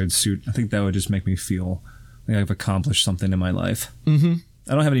custom tailored suit. I think that would just make me feel like I've accomplished something in my life. Mm-hmm.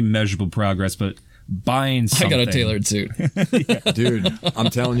 I don't have any measurable progress, but buying something. I got a tailored suit. Dude, I'm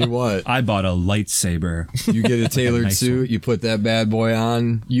telling you what. I bought a lightsaber. You get a tailored suit, you put that bad boy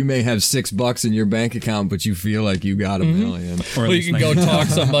on. You may have $6 in your bank account, but you feel like you got a million. Or well, you can go talk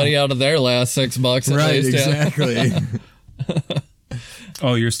somebody out of their last $6 at right, least. Exactly.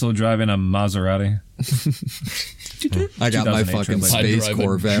 Oh, you're still driving a Maserati? I got my fucking space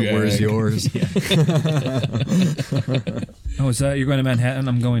Corvette. Where's yours? Oh, is that you're going to Manhattan?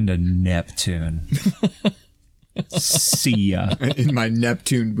 I'm going to Neptune. See ya. In my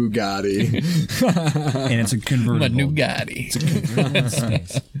Neptune Bugatti. And it's a convertible. My Nugatti. It's a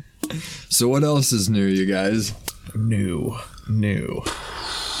convertible. So what else is new, you guys? New.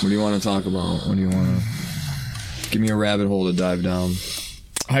 What do you want to talk about? What do you want to... Give me a rabbit hole to dive down.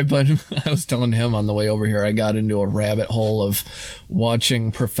 I was telling him on the way over here, I got into a rabbit hole of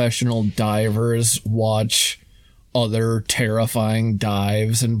watching professional divers watch other terrifying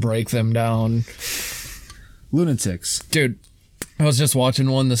dives and break them down. Lunatics. Dude, I was just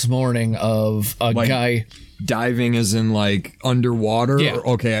watching one this morning of a guy... Diving as in like underwater? Yeah.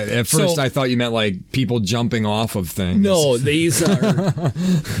 Okay, at first I thought you meant like people jumping off of things. No, these are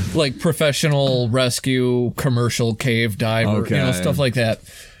like professional rescue commercial cave diver, stuff like that.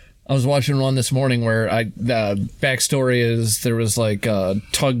 I was watching one this morning where the backstory is there was like a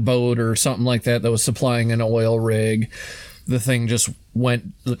tugboat or something like that was supplying an oil rig. The thing just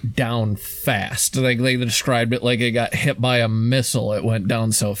went down fast. Like they described it like it got hit by a missile. It went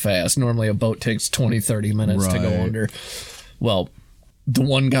down so fast. Normally a boat takes 20-30 minutes to go under. Well, the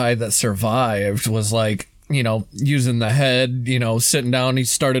one guy that survived was like, using the head, sitting down. He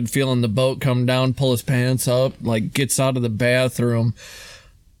started feeling the boat come down, pull his pants up, like gets out of the bathroom.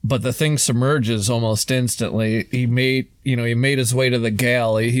 But the thing submerges almost instantly. He made his way to the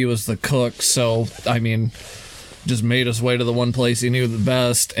galley. He was the cook. So, just made his way to the one place he knew the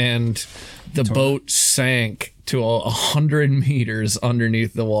best, and the boat sank to 100 meters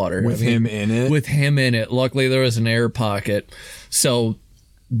underneath the water. With him in it? With him in it. Luckily, there was an air pocket. So,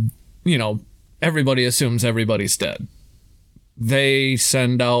 everybody assumes everybody's dead. They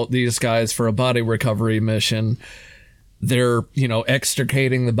send out these guys for a body recovery mission. They're,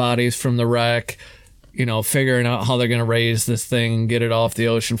 extricating the bodies from the wreck, figuring out how they're going to raise this thing, get it off the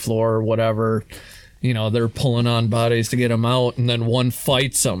ocean floor or whatever. They're pulling on bodies to get them out, and then one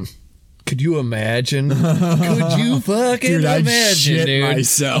fights them. Could you imagine? Could you fucking imagine, I'd shit dude?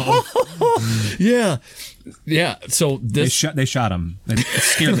 myself. Yeah. So they shot him. It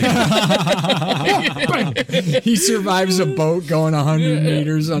scared me. He survives a boat going 100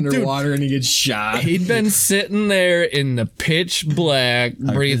 meters underwater, and he gets shot. He'd been sitting there in the pitch black,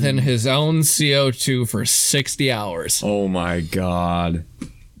 breathing his own CO2 for 60 hours. Oh my God.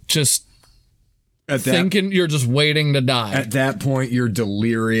 Just thinking you're just waiting to die. At that point, you're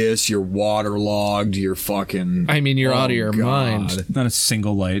delirious, you're waterlogged, you're fucking... you're out of your mind. Not a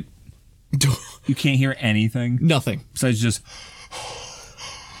single light. You can't hear anything. Nothing. Besides just...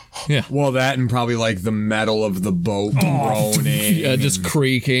 Yeah. Well, that and probably like the metal of the boat groaning. Yeah, just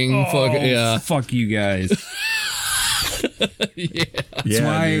creaking. Fuck you guys. Yeah. Yeah,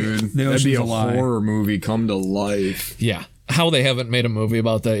 why dude. the That'd be a ocean's a lie. horror movie come to life. Yeah. How they haven't made a movie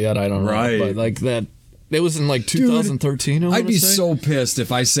about that yet, I don't know. Right. But like that, It was in like 2013. I'd be so pissed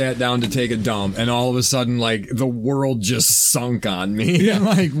if I sat down to take a dump and all of a sudden, like, the world just sunk on me. Yeah.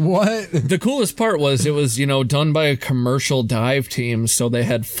 Like, what? The coolest part was it was, done by a commercial dive team. So they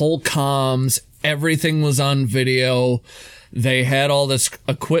had full comms. Everything was on video. They had all this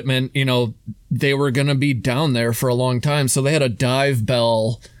equipment. They were going to be down there for a long time. So they had a dive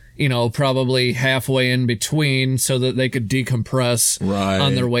bell, probably halfway in between so that they could decompress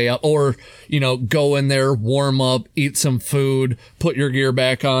on their way up, or, go in there, warm up, eat some food, put your gear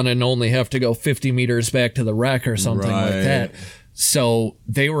back on and only have to go 50 meters back to the wreck or something like that. So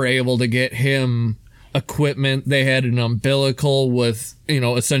they were able to get him equipment. They had an umbilical with,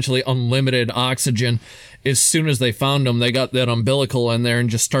 essentially unlimited oxygen. As soon as they found him, they got that umbilical in there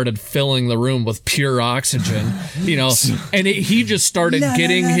and just started filling the room with pure oxygen, and he just started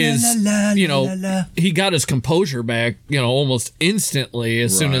getting his, he got his composure back, almost instantly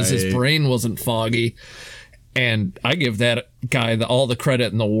as soon as his brain wasn't foggy. And I give that guy all the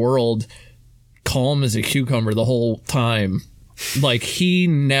credit in the world. Calm as a cucumber the whole time. Like, he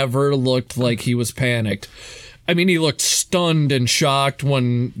never looked like he was panicked. I mean, he looked stunned and shocked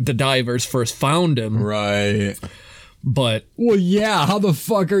when the divers first found him. Right. But... Well, yeah, how the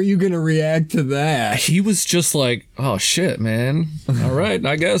fuck are you going to react to that? He was just like, oh, shit, man. All right,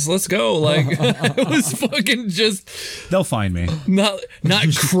 I guess, let's go. Like, it was fucking just... They'll find me. Not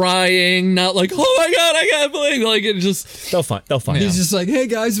crying, not like, oh my God, I can't believe... Like, it just... They'll find He's just like, hey,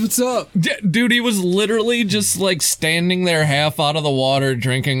 guys, what's up? Dude, he was literally just, like, standing there half out of the water,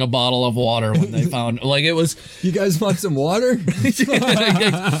 drinking a bottle of water when they found... Like, it was... You guys want some water?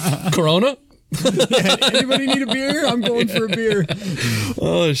 Corona? Yeah, anybody need a beer? I'm going for a beer.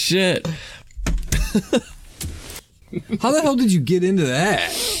 Oh, shit. How the hell did you get into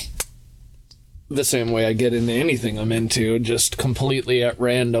that? The same way I get into anything I'm into, just completely at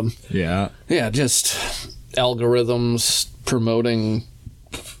random. Yeah. Yeah, just algorithms promoting.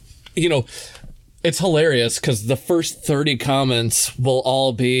 It's hilarious because the first 30 comments will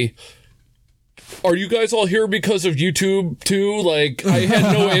all be, are you guys all here because of YouTube too? Like, I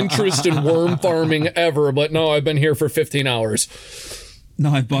had no interest in worm farming ever, but no, I've been here for 15 hours.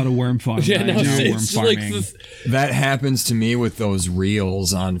 No, I bought a worm farm. Yeah, no, it's worm like farming. That happens to me with those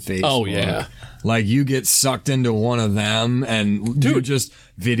reels on Facebook. Oh, yeah. Like, you get sucked into one of them and you just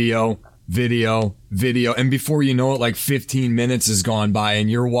video. And before you know it, like 15 minutes has gone by and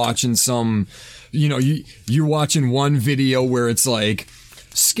you're watching some, you're watching one video where it's like,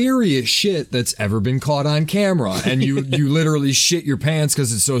 scariest shit that's ever been caught on camera, and you literally shit your pants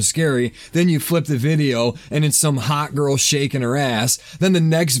because it's so scary. Then you flip the video and it's some hot girl shaking her ass. Then the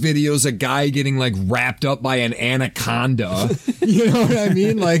next video is a guy getting like wrapped up by an anaconda. You know what I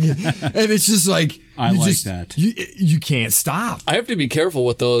mean? Like, and it's just like, that you can't stop. I have to be careful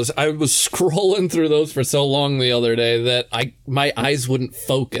with those. I was scrolling through those for so long the other day that my eyes wouldn't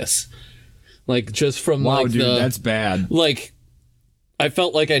focus. Like, just from dude, that's bad. Like, I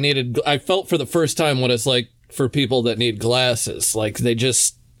felt for the first time what it's like for people that need glasses. Like, they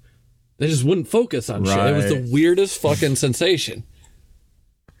just wouldn't focus on shit. It was the weirdest fucking sensation.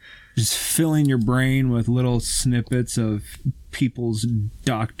 Just filling your brain with little snippets of people's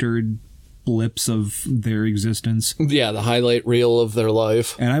doctored blips of their existence. Yeah, the highlight reel of their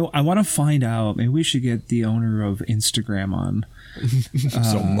life. And I want to find out, maybe we should get the owner of Instagram on.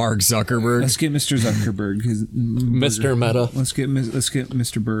 So Mark Zuckerberg. Let's get Mr. Zuckerberg. Mr. Meta. Let's get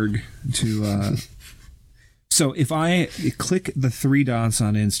Mr. Berg to... So if I click the 3 dots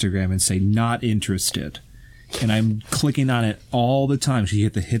on Instagram and say not interested, and I'm clicking on it all the time, so you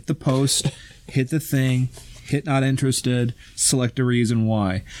have to hit the post, hit the thing, hit not interested, select a reason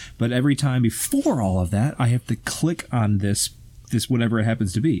why. But every time before all of that, I have to click on this whatever it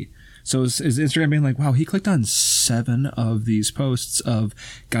happens to be. So is Instagram being like, wow, he clicked on 7 of these posts of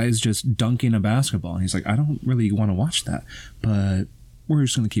guys just dunking a basketball. And he's like, I don't really want to watch that, but we're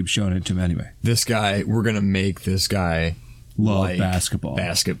just going to keep showing it to him anyway. This guy, we're going to make this guy love like basketball.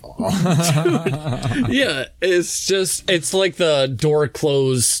 Yeah, it's like the door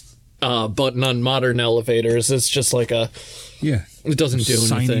close button on modern elevators. It's just like it doesn't do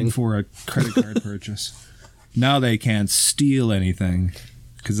signing anything. For a credit card purchase. Now they can't steal anything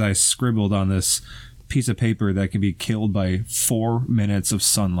because I scribbled on this piece of paper that can be killed by 4 minutes of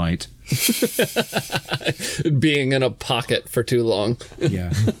sunlight. Being in a pocket for too long.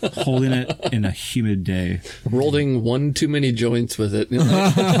 Yeah, holding it in a humid day. Rolling one too many joints with it.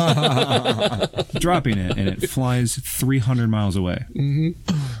 Dropping it, and it flies 300 miles away.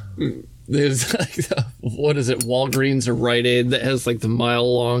 Mm-hmm. There's like, what is it, Walgreens or Rite Aid that has like the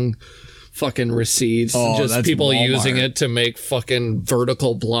mile-long fucking receipts. Oh, just that's people Walmart. using it to make fucking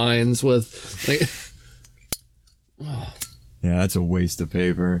vertical blinds with... Like, Yeah, that's a waste of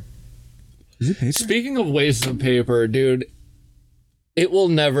paper. Is it paper? Speaking of wastes of paper, dude, it will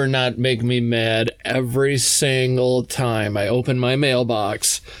never not make me mad every single time I open my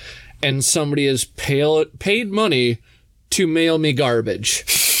mailbox and somebody has paid money to mail me garbage.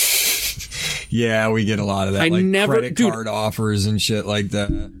 Yeah, we get a lot of that. Credit card offers and shit like that.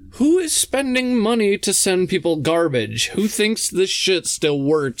 Who is spending money to send people garbage? Who thinks this shit still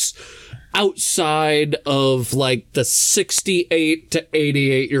works outside of like the 68 to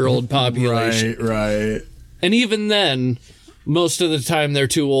 88-year-old population? Right. And even then, most of the time they're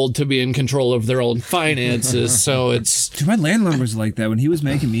too old to be in control of their own finances, so it's... Dude, my landlord was like that when he was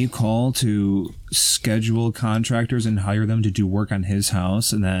making me call to schedule contractors and hire them to do work on his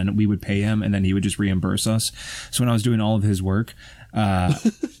house, and then we would pay him, and then he would just reimburse us. So when I was doing all of his work,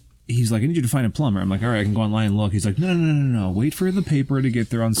 he's like, I need you to find a plumber. I'm like, all right, I can go online and look. He's like, no. Wait for the paper to get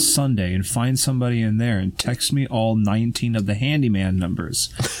there on Sunday and find somebody in there and text me all 19 of the handyman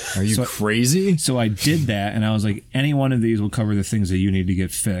numbers. Are you crazy? So I did that, and I was like, any one of these will cover the things that you need to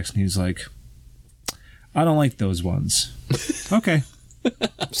get fixed. And he's like, I don't like those ones. Okay.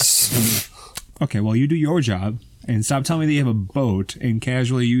 Okay, well, you do your job. And stop telling me that you have a boat and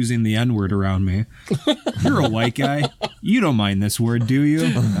casually using the N-word around me. You're a white guy. You don't mind this word, do you?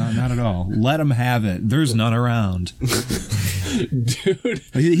 No, not at all. Let him have it. There's none around. Dude.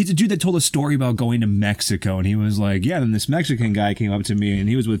 He's a dude that told a story about going to Mexico. And he was like, yeah, then this Mexican guy came up to me and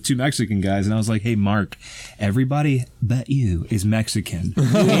he was with two Mexican guys. And I was like, hey, Mark, everybody but you is Mexican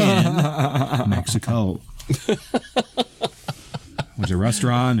in Mexico. Went to a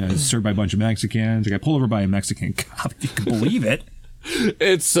restaurant, served by a bunch of Mexicans. I got pulled over by a Mexican cop, if you can believe it.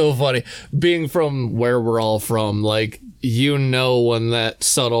 It's so funny. Being from where we're all from, like, you know when that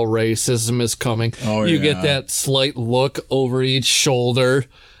subtle racism is coming. Oh, you yeah. get that slight look over each shoulder,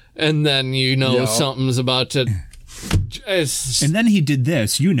 and then you know something's about to... And then he did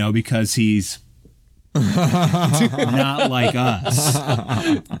this, because he's not like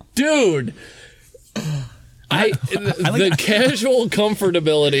us. Dude! The casual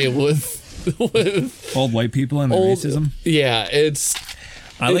comfortability with old white people and their racism. Yeah,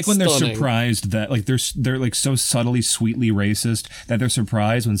 I like when they're stunning. surprised that they're like so subtly sweetly racist that they're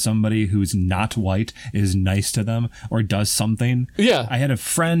surprised when somebody who's not white is nice to them or does something. Yeah. I had a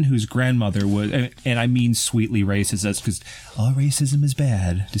friend whose grandmother was, and I mean sweetly racist. That's because all racism is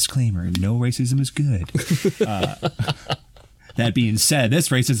bad. Disclaimer: no racism is good. That being said, this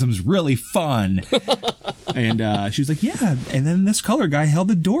racism's really fun. And she was like, yeah. And then this color guy held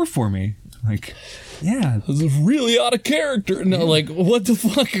the door for me. Like, yeah. This is really out of character. No, like, what the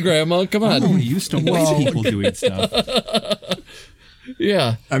fuck, Grandma? Come on. I'm used to white people doing stuff.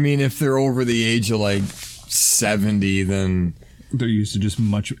 Yeah. I mean, if they're over the age of like 70, then... They're used to just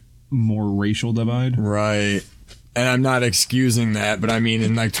much more racial divide. Right. And I'm not excusing that, but I mean,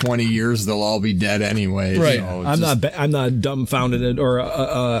 in like 20 years, they'll all be dead anyway. Right. So I'm not dumbfounded or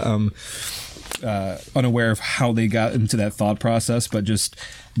unaware of how they got into that thought process, but just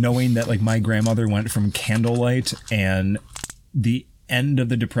knowing that like my grandmother went from candlelight and the end of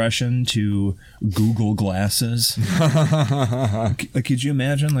the Depression to Google glasses. Like, could you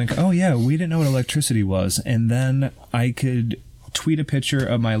imagine? Like, oh yeah, we didn't know what electricity was, and then I could tweet a picture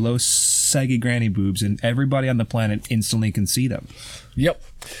of my low saggy granny boobs and everybody on the planet instantly can see them. Yep.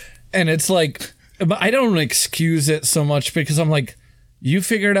 And it's like, but I don't excuse it so much because I'm like, you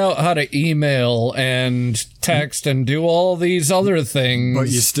figured out how to email and text and do all these other things. But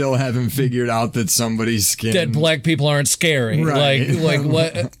you still haven't figured out that somebody's skin... That black people aren't scary. Right. Like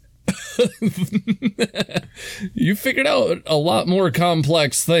what? You figured out a lot more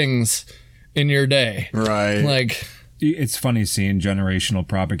complex things in your day. Right. Like... It's funny seeing generational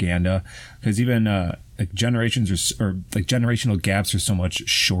propaganda because even like generational gaps are so much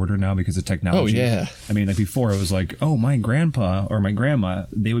shorter now because of technology. Oh, yeah. I mean, like before it was like, oh, my grandpa or my grandma,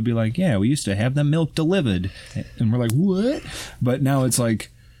 they would be like, yeah, we used to have the milk delivered. And we're like, what? But now it's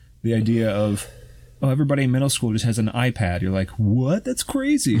like the idea of, oh, everybody in middle school just has an iPad. You're like, what? That's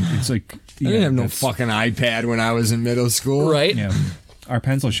crazy. It's like, I didn't have no fucking iPad when I was in middle school. Right? Yeah. Our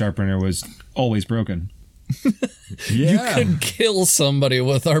pencil sharpener was always broken. You could kill somebody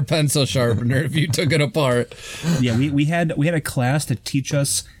with our pencil sharpener if you took it apart. Yeah, we had a class to teach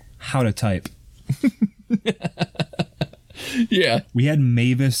us how to type. Yeah. We had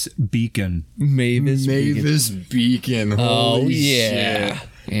Mavis Beacon. Mavis Beacon. Holy yeah. shit.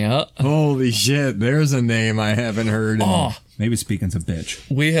 Yeah. Holy shit. There's a name I haven't heard. Oh, Mavis Beacon's a bitch.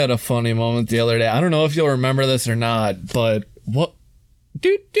 we had a funny moment the other day. I don't know if you'll remember this or not, but what?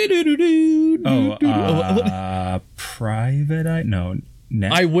 Private eye? No.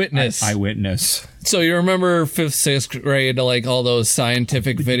 Eyewitness. Eyewitness. So you remember 5th, 6th grade, like all those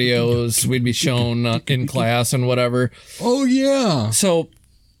scientific videos we'd be shown in class and whatever. Oh, yeah. So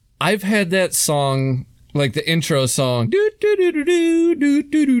I've had that song, like the intro song, do, do, do, do, do, do,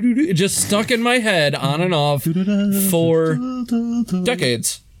 do, do, do, do, just stuck in my head on and off for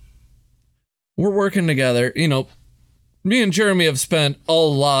decades. We're working together. You know, me and Jeremy have spent a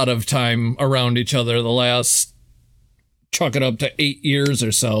lot of time around each other the last, chuck it up to 8 years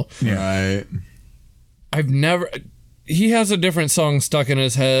or so. Yeah. Right. He has a different song stuck in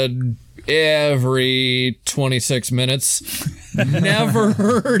his head every 26 minutes. Never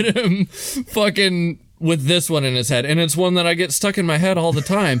heard him fucking with this one in his head. And it's one that I get stuck in my head all the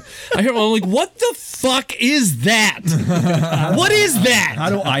time. I hear him, I'm like, what the fuck is that? What is that? How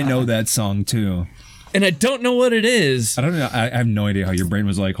do I know that song too? And I don't know what it is. I don't know. I have no idea how your brain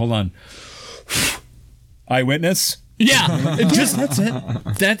was like, hold on. Eyewitness? Yeah.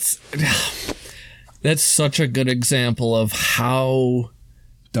 That's it. That's such a good example of how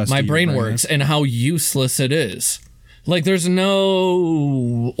Dusty my your brain works and how useless it is. Like, there's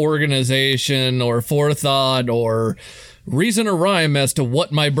no organization or forethought or reason or rhyme as to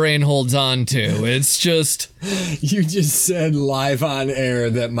what my brain holds on to. It's just... You just said live on air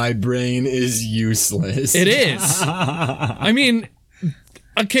that my brain is useless. It is. I mean,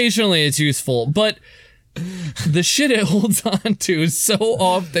 occasionally it's useful, but the shit it holds on to is so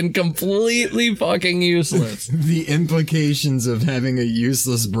often completely fucking useless. The implications of having a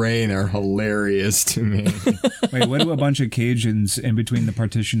useless brain are hilarious to me. Wait, what do a bunch of Cajuns in between the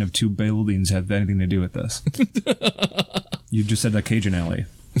partition of two buildings have anything to do with this? You just said the Cajun Alley.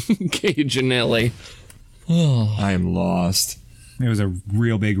 Cajun Alley. I am lost. It was a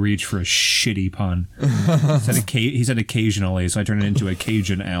real big reach for a shitty pun. He said occasionally, so I turned it into a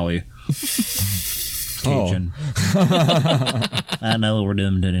Cajun Alley. Cajun. I know we're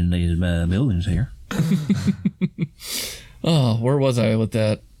doing in these buildings here. Oh, where was I with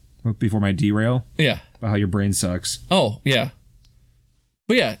that? Before my derail? Yeah. About how your brain sucks. Oh, yeah.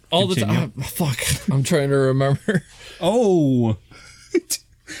 But yeah, all Continue. the time. Fuck. I'm trying to remember. Oh!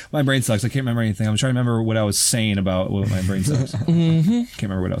 My brain sucks. I can't remember anything. I'm trying to remember what I was saying about what my brain sucks. Can't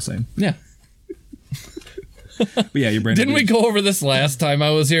remember what I was saying. Yeah. But yeah, your brain... Didn't we go over this last time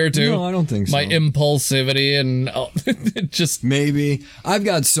I was here, too? No, I don't think so. My impulsivity and it just... Maybe. I've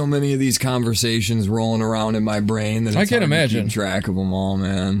got so many of these conversations rolling around in my brain that it's I can't hard to imagine. keep track of them all,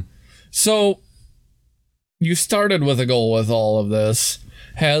 man. So, you started with a goal with all of this.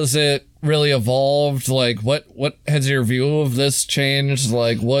 Has it really evolved? Like, what has your view of this changed?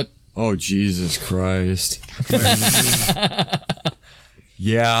 Like, what? Oh, Jesus Christ.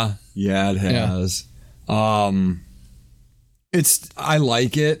 Yeah, it has. I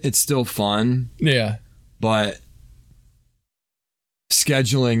like it. It's still fun, Yeah. but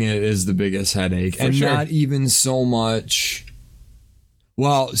scheduling it is the biggest headache. For and sure. not even so much.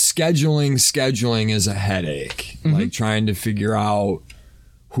 Well, scheduling is a headache. Like trying to figure out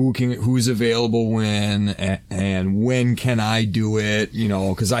who's available when and when can I do it,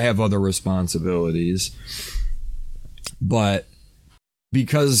 because I have other responsibilities. But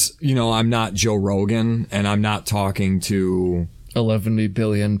because, I'm not Joe Rogan and I'm not talking to 11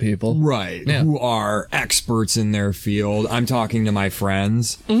 billion people. right, Yeah. who are experts in their field, I'm talking to my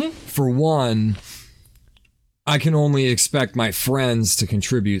friends. For one, I can only expect my friends to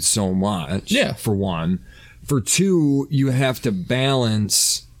contribute so much. Yeah. For one. For two, you have to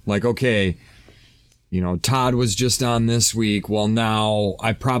balance, like, okay, Todd was just on this week. Well, now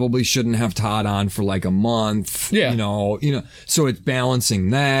I probably shouldn't have Todd on for like a month. Yeah. So it's balancing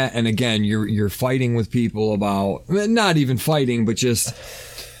that. And again, you're fighting with people about, not even fighting, but just,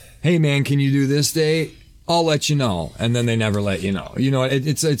 hey man, can you do this date? I'll let you know. And then they never let you know.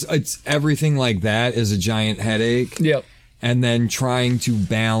 It's everything like that is a giant headache. Yep. And then trying to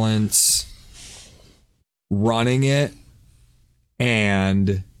balance running it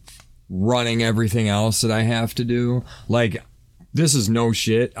and running everything else that I have to do. Like, this is no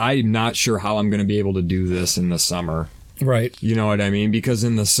shit. I'm not sure how I'm going to be able to do this in the summer. Right. You know what I mean? Because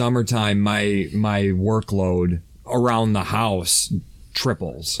in the summertime, my workload around the house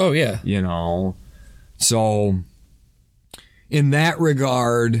triples. Oh, yeah. So in that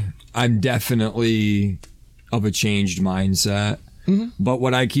regard, I'm definitely of a changed mindset. But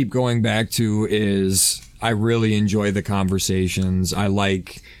what I keep going back to is I really enjoy the conversations. I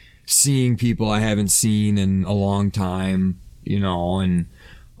like seeing people I haven't seen in a long time, and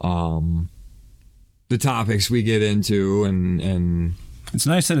the topics we get into and It's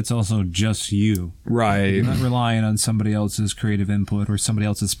nice that it's also just you. Right. You're not relying on somebody else's creative input or somebody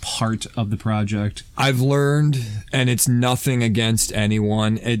else's part of the project. I've learned, and it's nothing against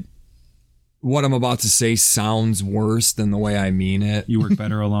anyone. What I'm about to say sounds worse than the way I mean it. You work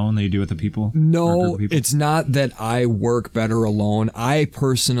better alone than you do with the people? No, it's not that I work better alone. I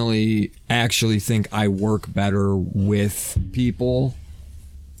personally actually think I work better with people.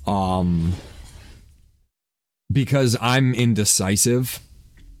 Because I'm indecisive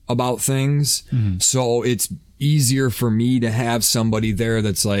about things. Mm-hmm. So it's easier for me to have somebody there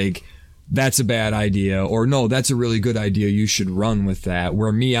that's like, that's a bad idea, or no, that's a really good idea. You should run with that.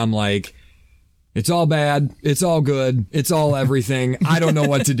 Where me, I'm like, it's all bad. It's all good. It's all everything. I don't know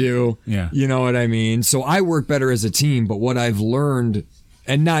what to do. Yeah. You know what I mean? So I work better as a team, but what I've learned,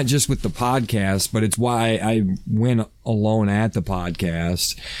 and not just with the podcast, but it's why I went alone at the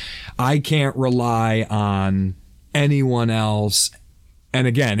podcast. I can't rely on anyone else. And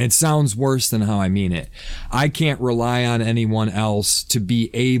again, it sounds worse than how I mean it. I can't rely on anyone else to be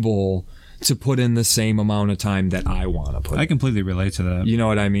able to put in the same amount of time that I want to put in. I completely relate to that. You know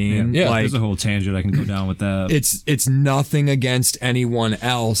what I mean? Yeah. Like, there's a whole tangent I can go down with that. It's nothing against anyone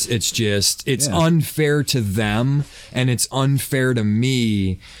else. It's just, it's unfair to them, and it's unfair to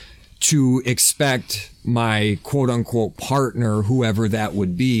me to expect my quote unquote partner, whoever that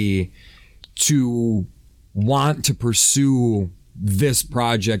would be, to want to pursue this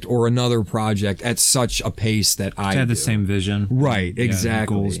project or another project at such a pace that I had the do. same vision. Right,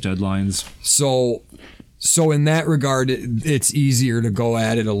 exactly. Goals, deadlines. So in that regard, it's easier to go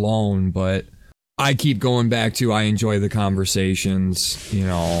at it alone, but I keep going back to, I enjoy the conversations. You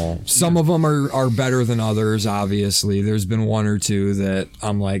know, some of them are better than others, obviously. There's been one or two that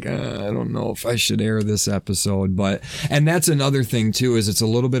I'm like, I don't know if I should air this episode, and that's another thing too, is it's a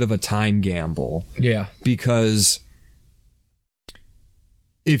little bit of a time gamble. Yeah. Because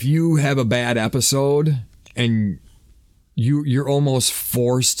if you have a bad episode and you're almost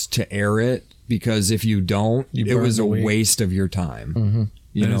forced to air it, because if you don't, it was a waste of your time. Mm-hmm.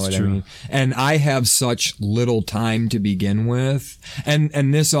 You know what I mean? And I have such little time to begin with.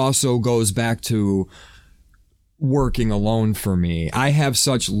 And this also goes back to working alone for me. I have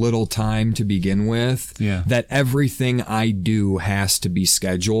such little time to begin with that everything I do has to be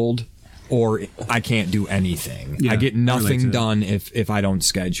scheduled, or I can't do anything. I get nothing done if I don't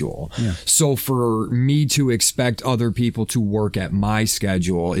schedule. Yeah. So for me to expect other people to work at my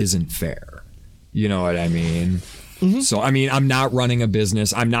schedule isn't fair. You know what I mean? Mm-hmm. So, I mean, I'm not running a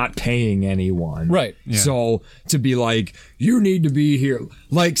business. I'm not paying anyone. Right. Yeah. So to be like, you need to be here,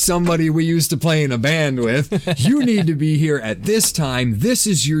 like somebody we used to play in a band with, you need to be here at this time. This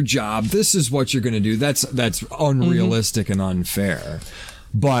is your job. This is what you're going to do. That's unrealistic and unfair.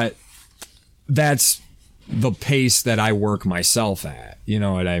 But that's the pace that I work myself at. You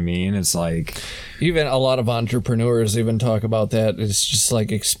know what I mean? It's like, even a lot of entrepreneurs even talk about that. It's just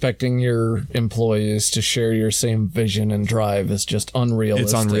like expecting your employees to share your same vision and drive is just unrealistic.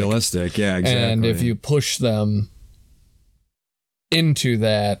 It's unrealistic. Yeah, exactly. And if you push them into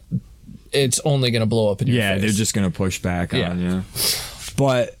that, it's only going to blow up in your face. Yeah, they're just going to push back on you.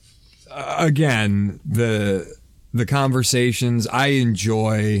 But again, the conversations I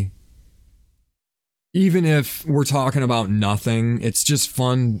enjoy. Even if we're talking about nothing, it's just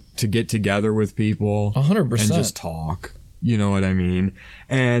fun to get together with people 100%. and just talk. You know what I mean?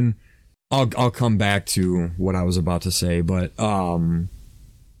 And I'll come back to what I was about to say, but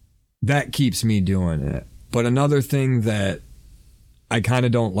that keeps me doing it. But another thing that I kind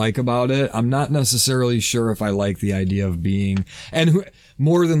of don't like about it, I'm not necessarily sure if I like the idea of being, and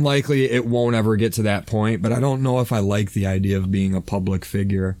more than likely it won't ever get to that point, but I don't know if I like the idea of being a public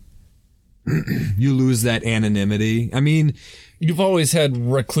figure. You lose that anonymity. I mean, you've always had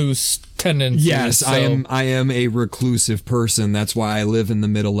recluse tendencies. Yes, so. I am a reclusive person. That's why I live in the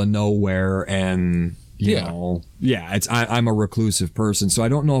middle of nowhere, and you know, I'm a reclusive person. So I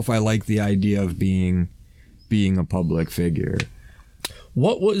don't know if I like the idea of being a public figure.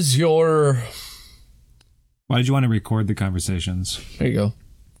 What was your? Why did you want to record the conversations? There you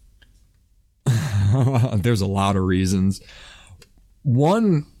go. There's a lot of reasons.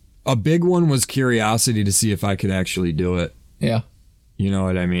 A big one was curiosity to see if I could actually do it. Yeah. You know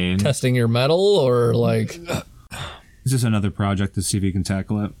what I mean? Testing your metal, or like... It's just another project to see if you can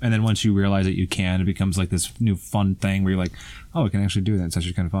tackle it. And then once you realize that you can, it becomes like this new fun thing where you're like, oh, I can actually do that. It's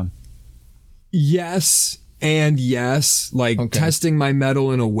actually kind of fun. Yes and yes. Like testing my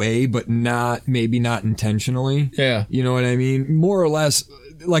metal in a way, but maybe not intentionally. Yeah. You know what I mean? More or less,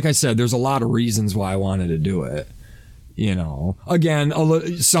 like I said, there's a lot of reasons why I wanted to do it. You know, again,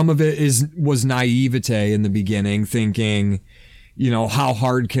 some of it was naivete in the beginning, thinking, how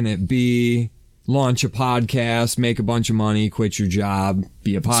hard can it be? Launch a podcast, make a bunch of money, quit your job,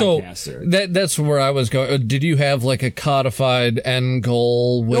 be a podcaster. So that's where I was going. Did you have like a codified end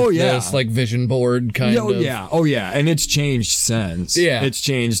goal with this like vision board kind of? Oh yeah, and it's changed since. Yeah, it's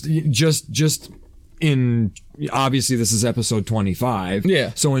changed. Just in obviously this is episode 25.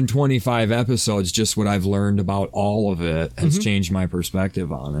 Yeah. So in 25 episodes, just what I've learned about all of it has changed my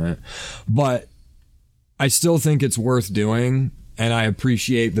perspective on it. But I still think it's worth doing. And I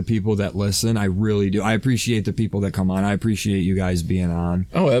appreciate the people that listen. I really do. I appreciate the people that come on. I appreciate you guys being on.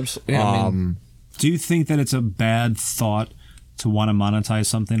 Oh, absolutely. Yeah, do you think that it's a bad thought to want to monetize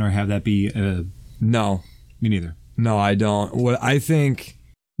something or have that be No. Me neither. No, I don't. What I think...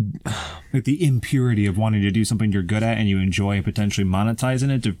 Like the impurity of wanting to do something you're good at and you enjoy and potentially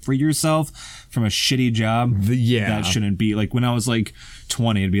monetizing it to free yourself from a shitty job. That shouldn't be. Like when I was like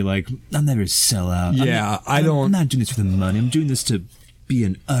 20, it'd be like, I'm never a sellout. Yeah, I'm not doing this for the money. I'm doing this to be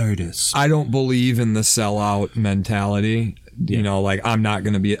an artist. I don't believe in the sellout mentality. Yeah. Like I'm not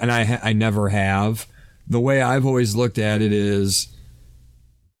going to be, and I never have. The way I've always looked at it is,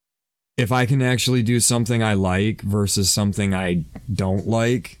 if I can actually do something I like versus something I don't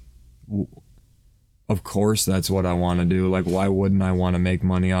like, of course that's what I want to do. Like, why wouldn't I want to make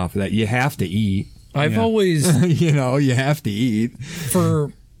money off of that? You have to eat. I've always... you have to eat.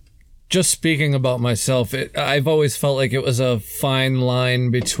 For just speaking about myself, I've always felt like it was a fine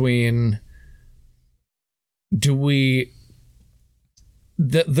line between... The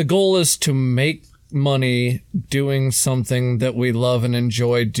goal is to make money doing something that we love and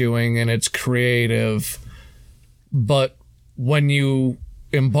enjoy doing, and it's creative. But when you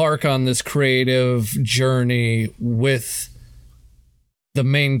embark on this creative journey with the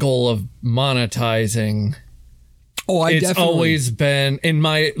main goal of monetizing, it's always been,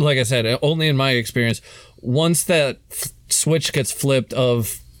 like I said, only in my experience, once that switch gets flipped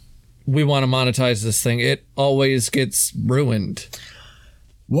of we want to monetize this thing, it always gets ruined.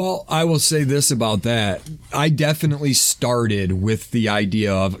 Well, I will say this about that. I definitely started with the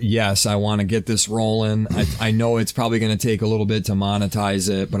idea of, yes, I want to get this rolling. I know it's probably going to take a little bit to monetize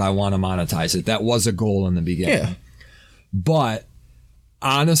it, but I want to monetize it. That was a goal in the beginning. Yeah. But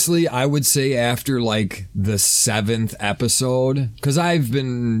honestly, I would say after like the 7th episode, because I've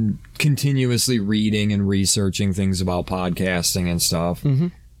been continuously reading and researching things about podcasting and stuff. Mm-hmm.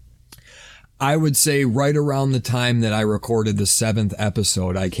 I would say right around the time that I recorded the 7th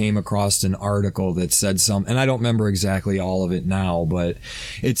episode, I came across an article that said and I don't remember exactly all of it now, but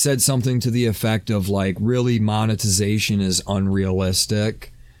it said something to the effect of like, really monetization is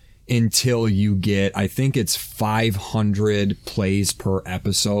unrealistic until you get, I think it's 500 plays per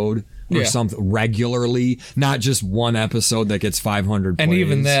episode or something regularly, not just one episode that gets 500 plays. And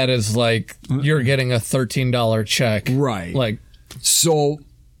even that is like, you're getting a $13 check. Right. Like, so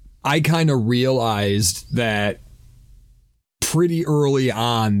I kind of realized that pretty early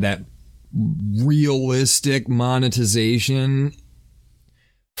on that realistic monetization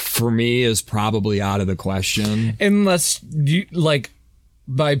for me is probably out of the question. Unless you, like,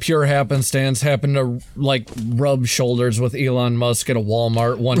 by pure happenstance, happen to like rub shoulders with Elon Musk at a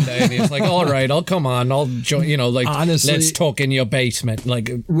Walmart one day, and he's like, "All right, I'll come on, I'll join." Like, honestly, let's talk in your basement.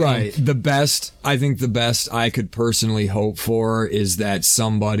 Like, right. I think the best I could personally hope for is that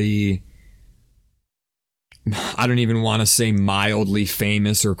somebody, I don't even want to say mildly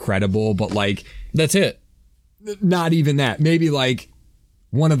famous or credible, but like, that's it. Not even that. Maybe like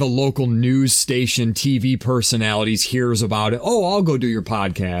one of the local news station TV personalities hears about it. Oh, I'll go do your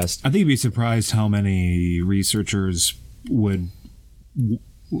podcast. I think you'd be surprised how many researchers would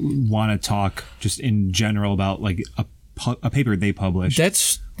want to talk just in general about like a paper they published.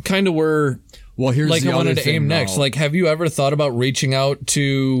 That's kind of where, well, here's like, the I wanted other to aim thing, next. though. Like, have you ever thought about reaching out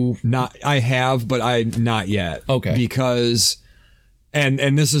to? I have, but not yet. Okay. Because,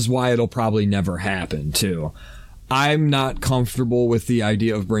 and this is why it'll probably never happen too. I'm not comfortable with the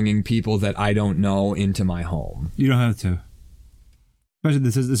idea of bringing people that I don't know into my home. You don't have to. Especially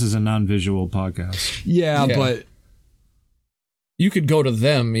this is a non-visual podcast. Yeah, but you could go to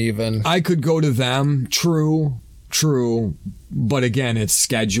them even. I could go to them. True. But again, it's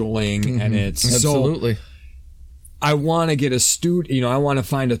scheduling and it's absolutely. So I want to get a studio. I want to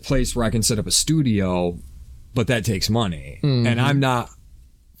find a place where I can set up a studio, but that takes money, and I'm not.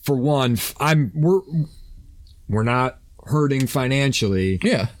 For one, we're not hurting financially.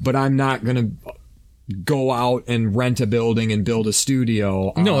 Yeah. But I'm not going to go out and rent a building and build a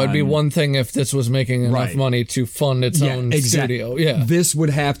studio. No, it'd be one thing if this was making enough money to fund its own studio. Yeah. This would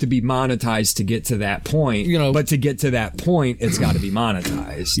have to be monetized to get to that point. But to get to that point, it's got to be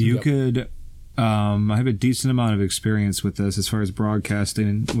monetized. You could I have a decent amount of experience with this as far as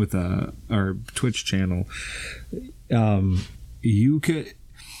broadcasting with our Twitch channel. You could,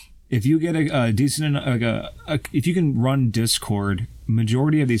 if you get a decent, if you can run Discord,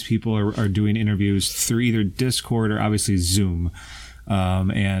 majority of these people are doing interviews through either Discord or obviously Zoom.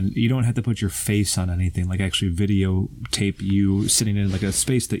 And you don't have to put your face on anything, like actually videotape you sitting in like a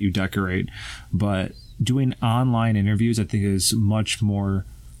space that you decorate. But doing online interviews, I think, is much more.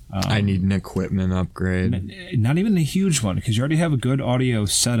 I need an equipment upgrade. Not even a huge one, because you already have a good audio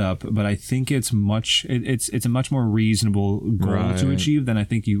setup. But I think it's a much more reasonable goal to achieve than I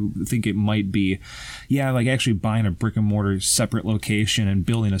think you think it might be. Yeah, like actually buying a brick and mortar separate location and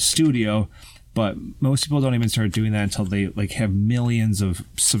building a studio. But most people don't even start doing that until they like have millions of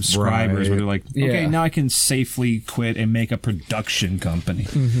subscribers, where they're like, okay, now I can safely quit and make a production company.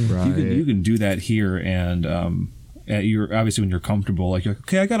 You can do that here, and you're obviously when you're comfortable, like,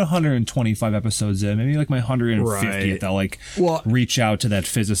 okay, I got 125 episodes in, maybe like my 150th, I'll like reach out to that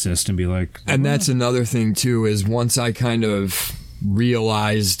physicist and be like, and that's another thing too, is once I kind of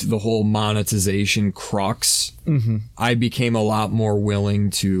realized the whole monetization crux, I became a lot more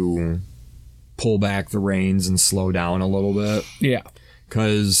willing to pull back the reins and slow down a little bit. Yeah.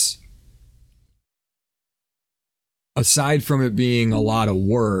 Because aside from it being a lot of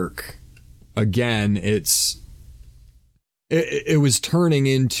work, again, it was turning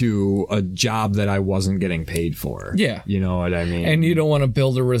into a job that I wasn't getting paid for. Yeah. You know what I mean? And you don't want to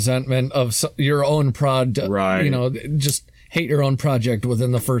build a resentment of your own right. You know, just hate your own project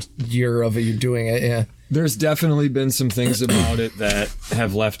within the first year of you doing it. Yeah. There's definitely been some things about it that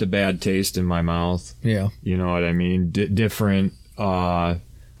have left a bad taste in my mouth. Yeah. You know what I mean? Different, again,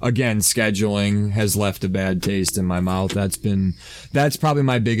 scheduling has left a bad taste in my mouth. That's probably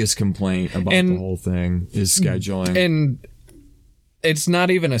my biggest complaint about the whole thing, is scheduling. And it's not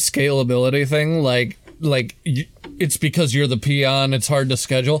even a scalability thing. It's because you're the peon, it's hard to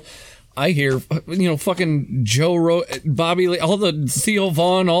schedule. I hear, fucking Joe Bobby Lee, all the Theo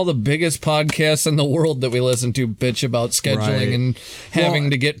Vaughn, all the biggest podcasts in the world that we listen to bitch about scheduling and having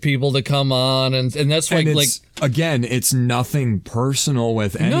to get people to come on. And that's why, again, it's nothing personal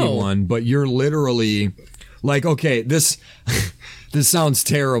with anyone, but you're literally like, okay, this sounds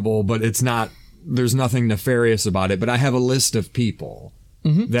terrible, but it's not, there's nothing nefarious about it. But I have a list of people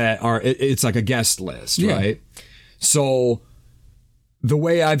that are, it's like a guest list, right? So the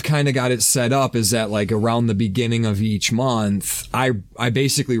way I've kind of got it set up is that, like, around the beginning of each month, I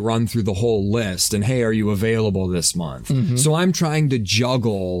basically run through the whole list and, hey, are you available this month? So I'm trying to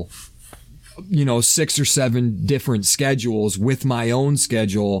juggle, 6 or 7 different schedules with my own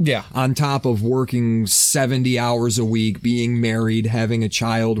schedule on top of working 70 hours a week, being married, having a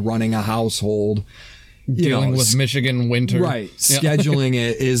child, running a household. Dealing with Michigan winter. Right. Scheduling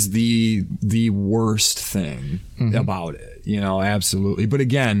it is the worst thing about it. Absolutely. But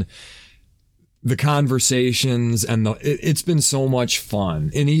again, the conversations and it's been so much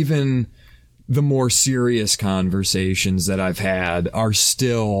fun. And even the more serious conversations that I've had are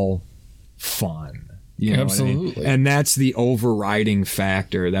still fun. Absolutely. What I mean? And that's the overriding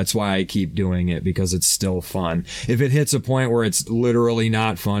factor. That's why I keep doing it, because it's still fun. If it hits a point where it's literally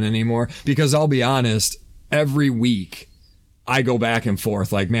not fun anymore, because I'll be honest, every week I go back and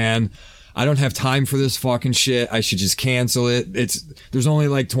forth like, man, I don't have time for this fucking shit. I should just cancel it. There's only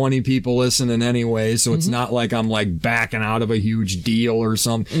like 20 people listening anyway, so it's not like I'm like backing out of a huge deal or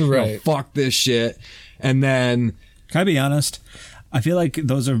something. Right. Fuck this shit. And then, can I be honest? I feel like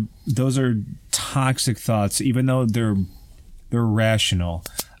those are toxic thoughts, even though they're rational.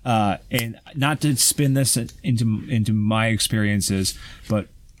 And not to spin this into my experiences, but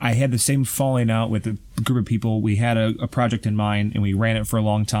I had the same falling out with a group of people. We had a project in mind and we ran it for a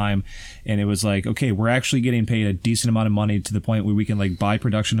long time, and it was like, okay, we're actually getting paid a decent amount of money to the point where we can like buy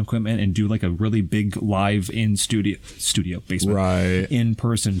production equipment and do like a really big live in studio basement, in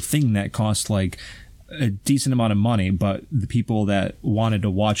person thing that cost like a decent amount of money, but the people that wanted to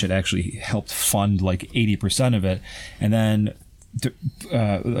watch it actually helped fund like 80% of it. And then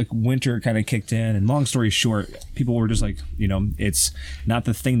like winter kind of kicked in, and long story short, people were just like, it's not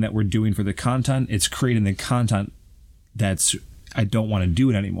the thing that we're doing for the content, it's creating the content that's, I don't want to do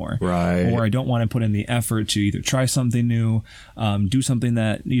it anymore. Right. Or I don't want to put in the effort to either try something new, do something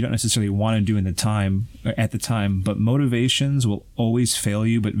that you don't necessarily want to do at the time. But motivations will always fail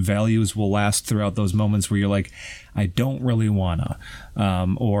you, but values will last throughout those moments where you're like, I don't really wanna,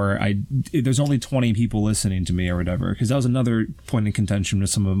 there's only 20 people listening to me or whatever. Because that was another point in contention with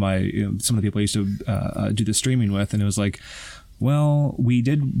some of the people I used to do the streaming with, and it was like, well, we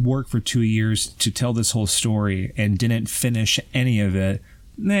did work for 2 years to tell this whole story and didn't finish any of it,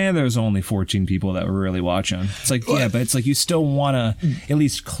 nah, there's only 14 people that were really watching. It's like, yeah, but it's like you still want to at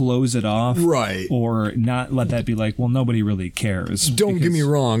least close it off. Right. Or not let that be like, well, nobody really cares. Don't get me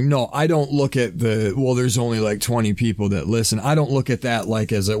wrong. No, I don't look at there's only like 20 people that listen. I don't look at that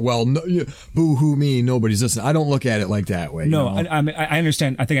like as boo-hoo me, nobody's listening. I don't look at it like that way. No, you know? I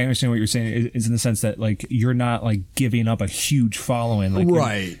understand. I think I understand what you're saying is in the sense that like you're not like giving up a huge following. Like,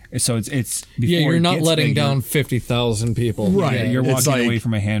 right. So it's yeah, you're not letting down 50,000 people. Right. Yeah, you're It's walking like away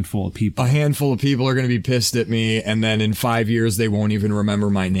from a handful of people. A handful of people are going to be pissed at me, and then in 5 years they won't even remember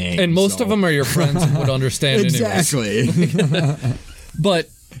my name. And most of them are your friends and would understand exactly. But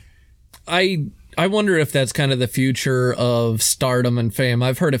I wonder if that's kind of the future of stardom and fame.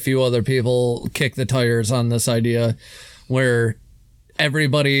 I've heard a few other people kick the tires on this idea where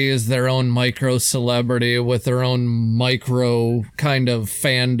everybody is their own micro celebrity with their own micro kind of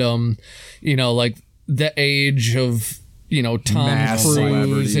fandom, you know, like the age of, you know, Tom Mass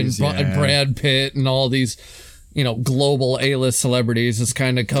Cruise and celebrities, Brad Pitt and all these, you know, global A-list celebrities is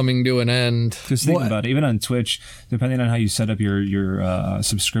kind of coming to an end. Just think about it. Even on Twitch, depending on how you set up your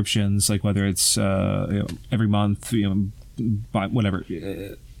subscriptions, like whether it's every month, whatever.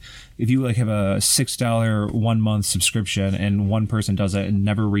 If you like have a $6 1 month subscription and one person does it and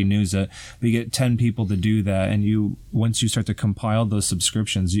never renews it, but you get 10 people to do that, and once you start to compile those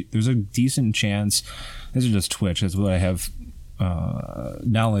subscriptions, there's a decent chance. This is just Twitch. That's what I have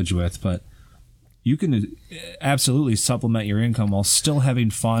knowledge with, but you can absolutely supplement your income while still having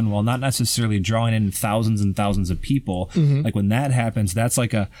fun, while not necessarily drawing in thousands and thousands of people. Mm-hmm. Like when that happens, that's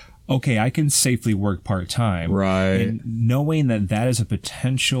like okay, I can safely work part-time. Right. And knowing that is a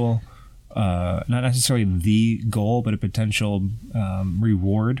potential, not necessarily the goal, but a potential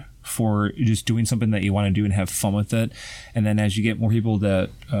reward for just doing something that you want to do and have fun with it. And then as you get more people that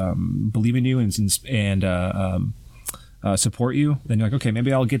believe in you and support you, then you're like, okay,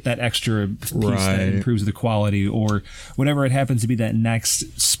 maybe I'll get that extra piece that improves the quality, or whatever it happens to be, that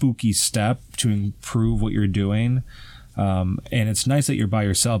next spooky step to improve what you're doing. And it's nice that you're by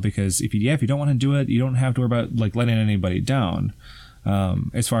yourself, because if you don't want to do it, you don't have to worry about like letting anybody down.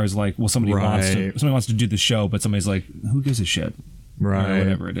 As far as like, well, somebody wants to do the show, but somebody's like, who gives a shit? Right. Or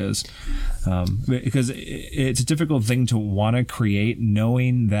whatever it is. Because it's a difficult thing to want to create,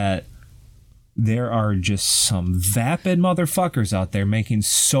 knowing that there are just some vapid motherfuckers out there making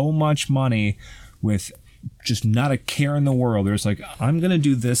so much money with just not a care in the world. There's like, I'm going to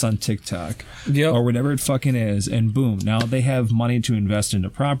do this on TikTok or whatever it fucking is. And boom, now they have money to invest into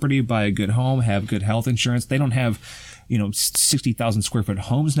property, buy a good home, have good health insurance. They don't have, 60,000 square foot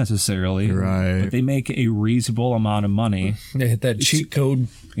homes necessarily. Right. But they make a reasonable amount of money. They hit that cheat code.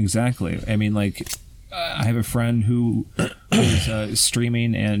 Exactly. I mean, like, I have a friend who is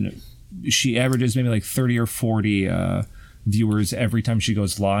streaming, and she averages maybe like 30 or 40 viewers every time she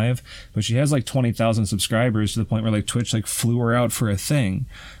goes live, but she has like 20,000 subscribers, to the point where like Twitch like flew her out for a thing,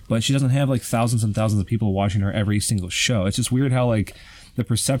 but she doesn't have like thousands and thousands of people watching her every single show. It's just weird how like the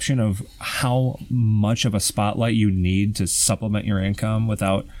perception of how much of a spotlight you need to supplement your income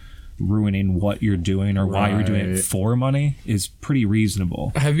without ruining what you're doing or why you're doing it for money is pretty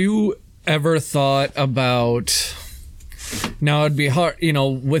reasonable. Have you ever thought about, now it'd be hard,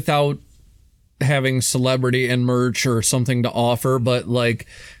 without having celebrity and merch or something to offer, but like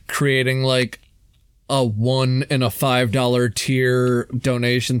creating like a $1 and a $5 tier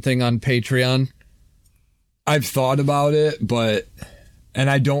donation thing on Patreon? I've thought about it, and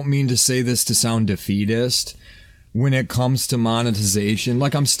I don't mean to say this to sound defeatist, when it comes to monetization,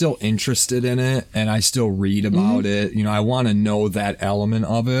 like I'm still interested in it and I still read about it. I want to know that element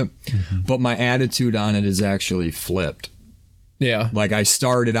of it, but my attitude on it is actually flipped. Yeah. Like I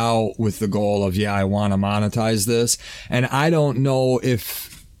started out with the goal of, I want to monetize this. And I don't know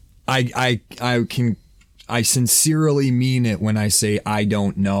if I sincerely mean it when I say I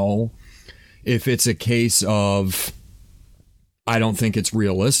don't know if it's a case of I don't think it's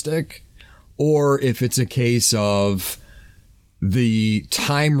realistic, or if it's a case of the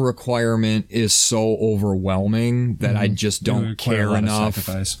time requirement is so overwhelming that I just don't care enough.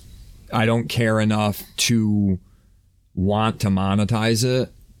 I don't care enough to want to monetize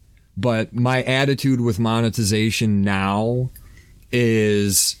it. But my attitude with monetization now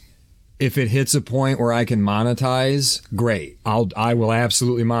is, if it hits a point where I can monetize, great. I will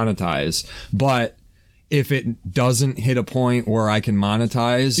absolutely monetize. But if it doesn't hit a point where I can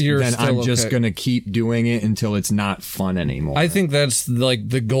monetize, then I'm just going to keep doing it until it's not fun anymore. I think that's like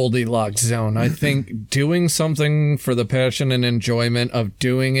the Goldilocks zone. I think doing something for the passion and enjoyment of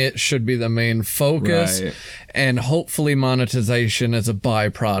doing it should be the main focus. Right. And hopefully monetization is a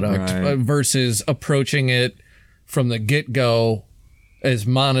byproduct versus approaching it from the get-go as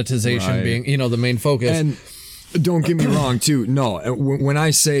monetization being, the main focus. And don't get me wrong, too. No, when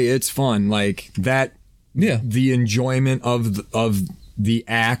I say it's fun, like that, the enjoyment of the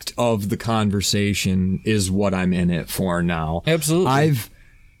act of the conversation is what I'm in it for now. Absolutely.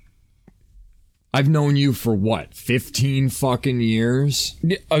 I've known you for what, 15 fucking years?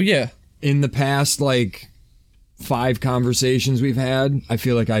 Yeah. Oh, yeah. In the past, like, 5 conversations we've had, I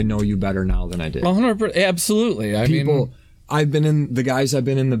feel like I know you better now than I did. 100%. Absolutely. I've been in the guys I've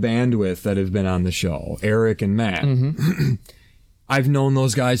been in the band with that have been on the show, Eric and Matt. Mm-hmm. I've known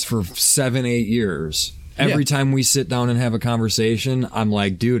those guys for 7-8 years. Every time we sit down and have a conversation, I'm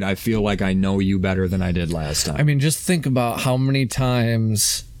like, dude, I feel like I know you better than I did last time. I mean, just think about how many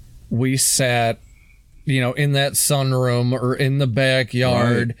times we sat, in that sunroom or in the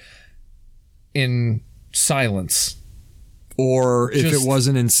backyard in silence. Or if it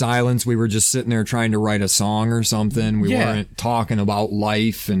wasn't in silence, we were just sitting there trying to write a song or something. We weren't talking about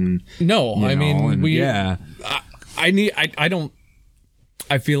life and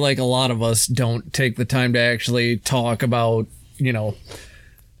I feel like a lot of us don't take the time to actually talk about,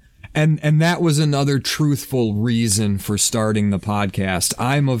 And that was another truthful reason for starting the podcast.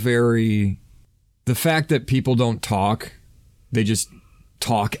 The fact that people don't talk, they just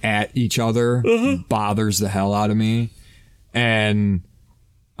talk at each other bothers the hell out of me. And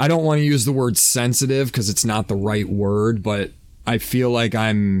I don't want to use the word sensitive because it's not the right word, but I feel like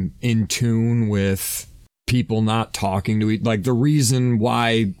I'm in tune with people not talking to each other. Like the reason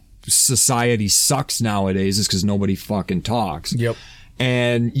why society sucks nowadays is because nobody fucking talks. Yep.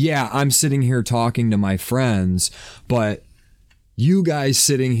 And I'm sitting here talking to my friends, but you guys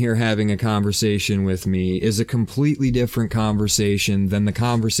sitting here having a conversation with me is a completely different conversation than the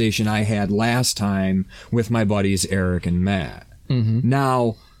conversation I had last time with my buddies Eric and Matt. Mm-hmm.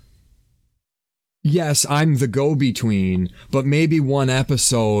 Now, yes, I'm the go-between, but maybe one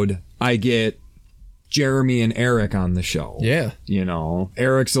episode I get Jeremy and Eric on the show. Yeah.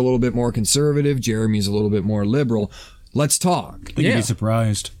 Eric's a little bit more conservative, Jeremy's a little bit more liberal. Let's talk. You'd be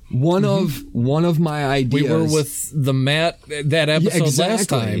surprised. One of my ideas. We were with the Matt that episode last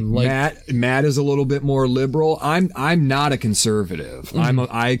time. Matt is a little bit more liberal. I'm not a conservative.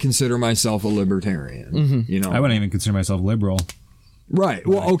 Mm-hmm. I consider myself a libertarian. Mm-hmm. I wouldn't even consider myself liberal. Right.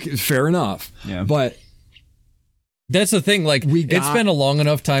 Well, okay, fair enough. Yeah. But that's the thing. Like, it's been a long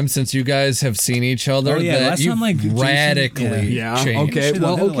enough time since you guys have seen each other that you've radically changed. Okay.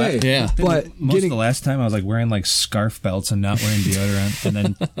 Well, okay. Yeah. But most of the last time I was like wearing like scarf belts and not wearing deodorant, and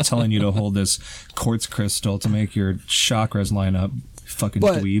then telling you to hold this quartz crystal to make your chakras line up. Fucking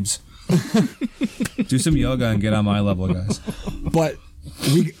dweebs. Do some yoga and get on my level, guys. But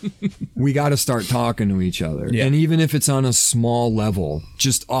we got to start talking to each other, and even if it's on a small level,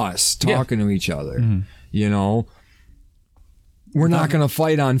 just us talking to each other. Mm-hmm. We're not going to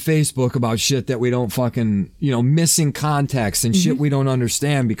fight on Facebook about shit that we don't fucking, missing context and shit we don't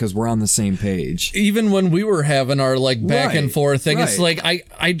understand because we're on the same page. Even when we were having our like back and forth thing, it's like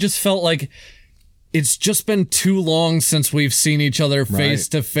I just felt like it's just been too long since we've seen each other face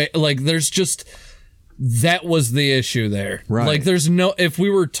to face. Like that was the issue there. Right. Like if we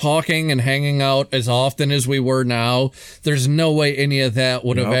were talking and hanging out as often as we were now, there's no way any of that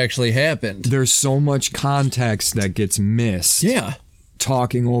would have actually happened. There's so much context that gets missed. Yeah.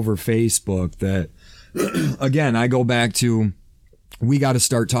 Talking over Facebook that, again, I go back to, we got to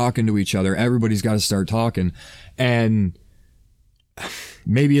start talking to each other. Everybody's got to start talking. And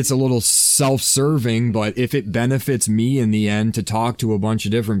maybe it's a little self-serving, but if it benefits me in the end to talk to a bunch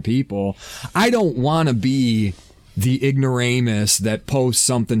of different people, I don't want to be the ignoramus that posts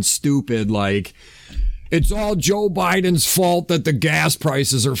something stupid like, it's all Joe Biden's fault that the gas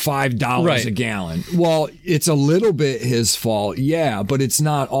prices are $5 a gallon. Well, it's a little bit his fault, but it's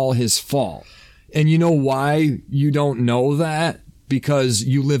not all his fault. And you know why you don't know that? Because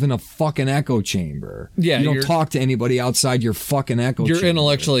you live in a fucking echo chamber. Yeah, you don't talk to anybody outside your fucking echo chamber. You're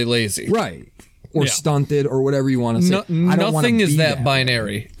intellectually lazy. Right. Or stunted or whatever you want to say. Nothing is that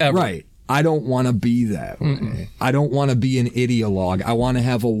binary, ever. Right. I don't want to be that way. Mm-mm. I don't want to be an ideologue. I want to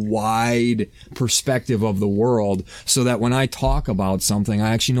have a wide perspective of the world so that when I talk about something,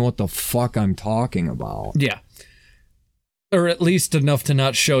 I actually know what the fuck I'm talking about. Yeah. Or at least enough to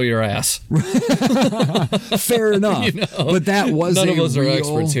not show your ass. Fair enough. But that was none of us are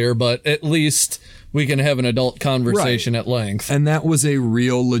experts here, but at least we can have an adult conversation at length. And that was a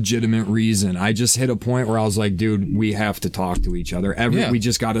real legitimate reason. I just hit a point where I was like, dude, we have to talk to each other. We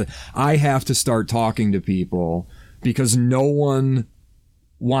just got to, I have to start talking to people because no one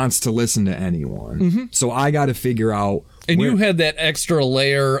wants to listen to anyone. Mm-hmm. So I got to figure out And you had that extra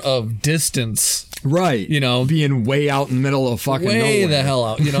layer of distance. Right. You know, being way out in the middle of fucking way nowhere. the hell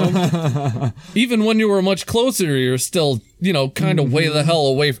out, you know? Even when you were much closer, you're still, you know, kind of way the hell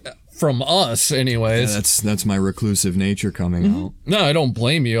away from us anyways. Yeah, that's my reclusive nature coming out. No, I don't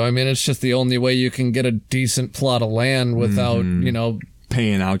blame you. I mean, it's just the only way you can get a decent plot of land without, you know,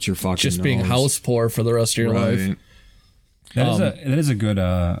 paying out your fucking just being nose. house poor for the rest of your life. That is a good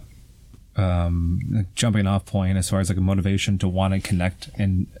jumping off point as far as like a motivation to want to connect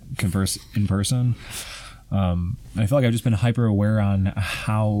and converse in person. I feel like I've just been hyper aware on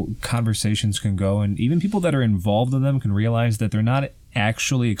how conversations can go, and even people that are involved in them can realize that they're not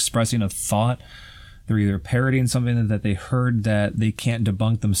actually expressing a thought. They're either parroting something that they heard that they can't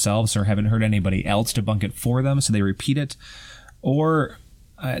debunk themselves or haven't heard anybody else debunk it for them, so they repeat it. Or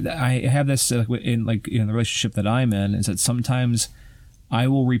I have this in the relationship that I'm in, is that sometimes I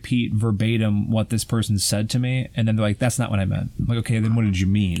will repeat verbatim what this person said to me, and then they're like, that's not what I meant. I'm like, okay, then what did you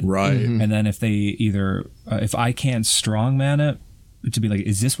mean? Right. And then if they either, if I can't strongman it, to be like,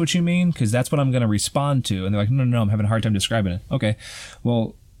 is this what you mean? Because that's what I'm going to respond to. And they're like, no, I'm having a hard time describing it. Okay,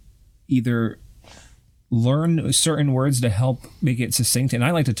 well, either learn certain words to help make it succinct. And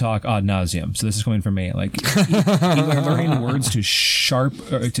I like to talk ad nauseum, so this is coming from me. Like, either learning words to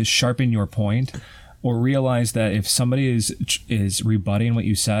sharpen your point, or realize that if somebody is rebutting what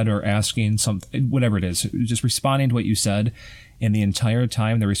you said or asking something, whatever it is, just responding to what you said, and the entire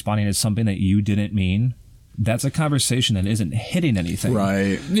time they're responding to something that you didn't mean, that's a conversation that isn't hitting anything.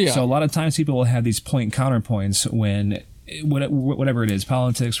 Right. Yeah. So a lot of times people will have these point counterpoints when whatever it is,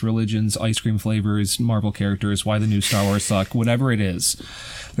 politics, religions, ice cream flavors, Marvel characters, why the new Star Wars suck, whatever it is.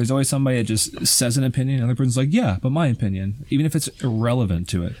 There's always somebody that just says an opinion, and the other person's like, yeah, but my opinion, even if it's irrelevant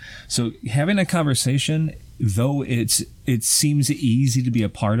to it. So having a conversation, though it seems easy to be a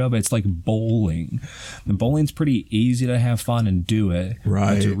part of, it's like bowling. And bowling's pretty easy to have fun and do it.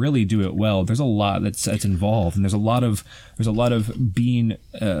 Right. But to really do it well, there's a lot that's involved, and there's a lot of being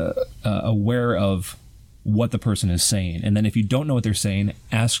aware of what the person is saying. And then if you don't know what they're saying,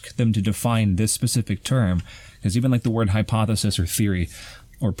 ask them to define this specific term, because even like the word hypothesis or theory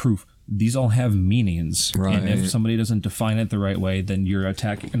or proof, these all have meanings. Right. And if somebody doesn't define it the right way, then you're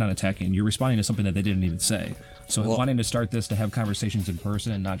you're responding to something that they didn't even say. So wanting to start this to have conversations in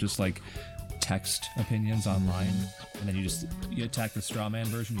person and not just like text opinions online, and then you attack the straw man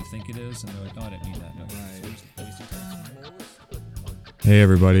version you think it is, and they're like, no, I didn't mean that. No, Hey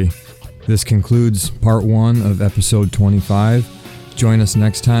everybody, this concludes part 1 of episode 25. Join us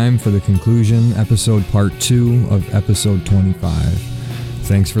next time for the conclusion, episode part 2 of episode 25.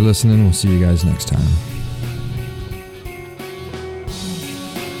 Thanks for listening. We'll see you guys next time.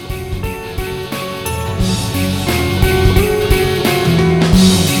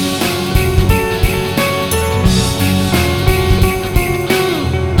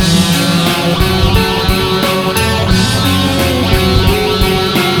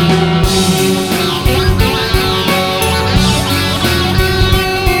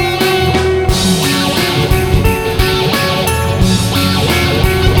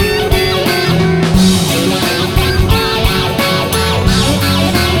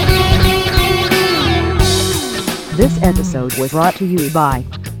 This episode was brought to you by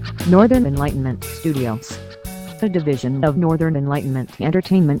Northern Enlightenment Studios, a division of Northern Enlightenment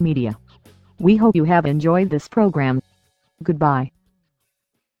Entertainment Media. We hope you have enjoyed this program. Goodbye.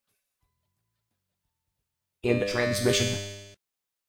 In transmission.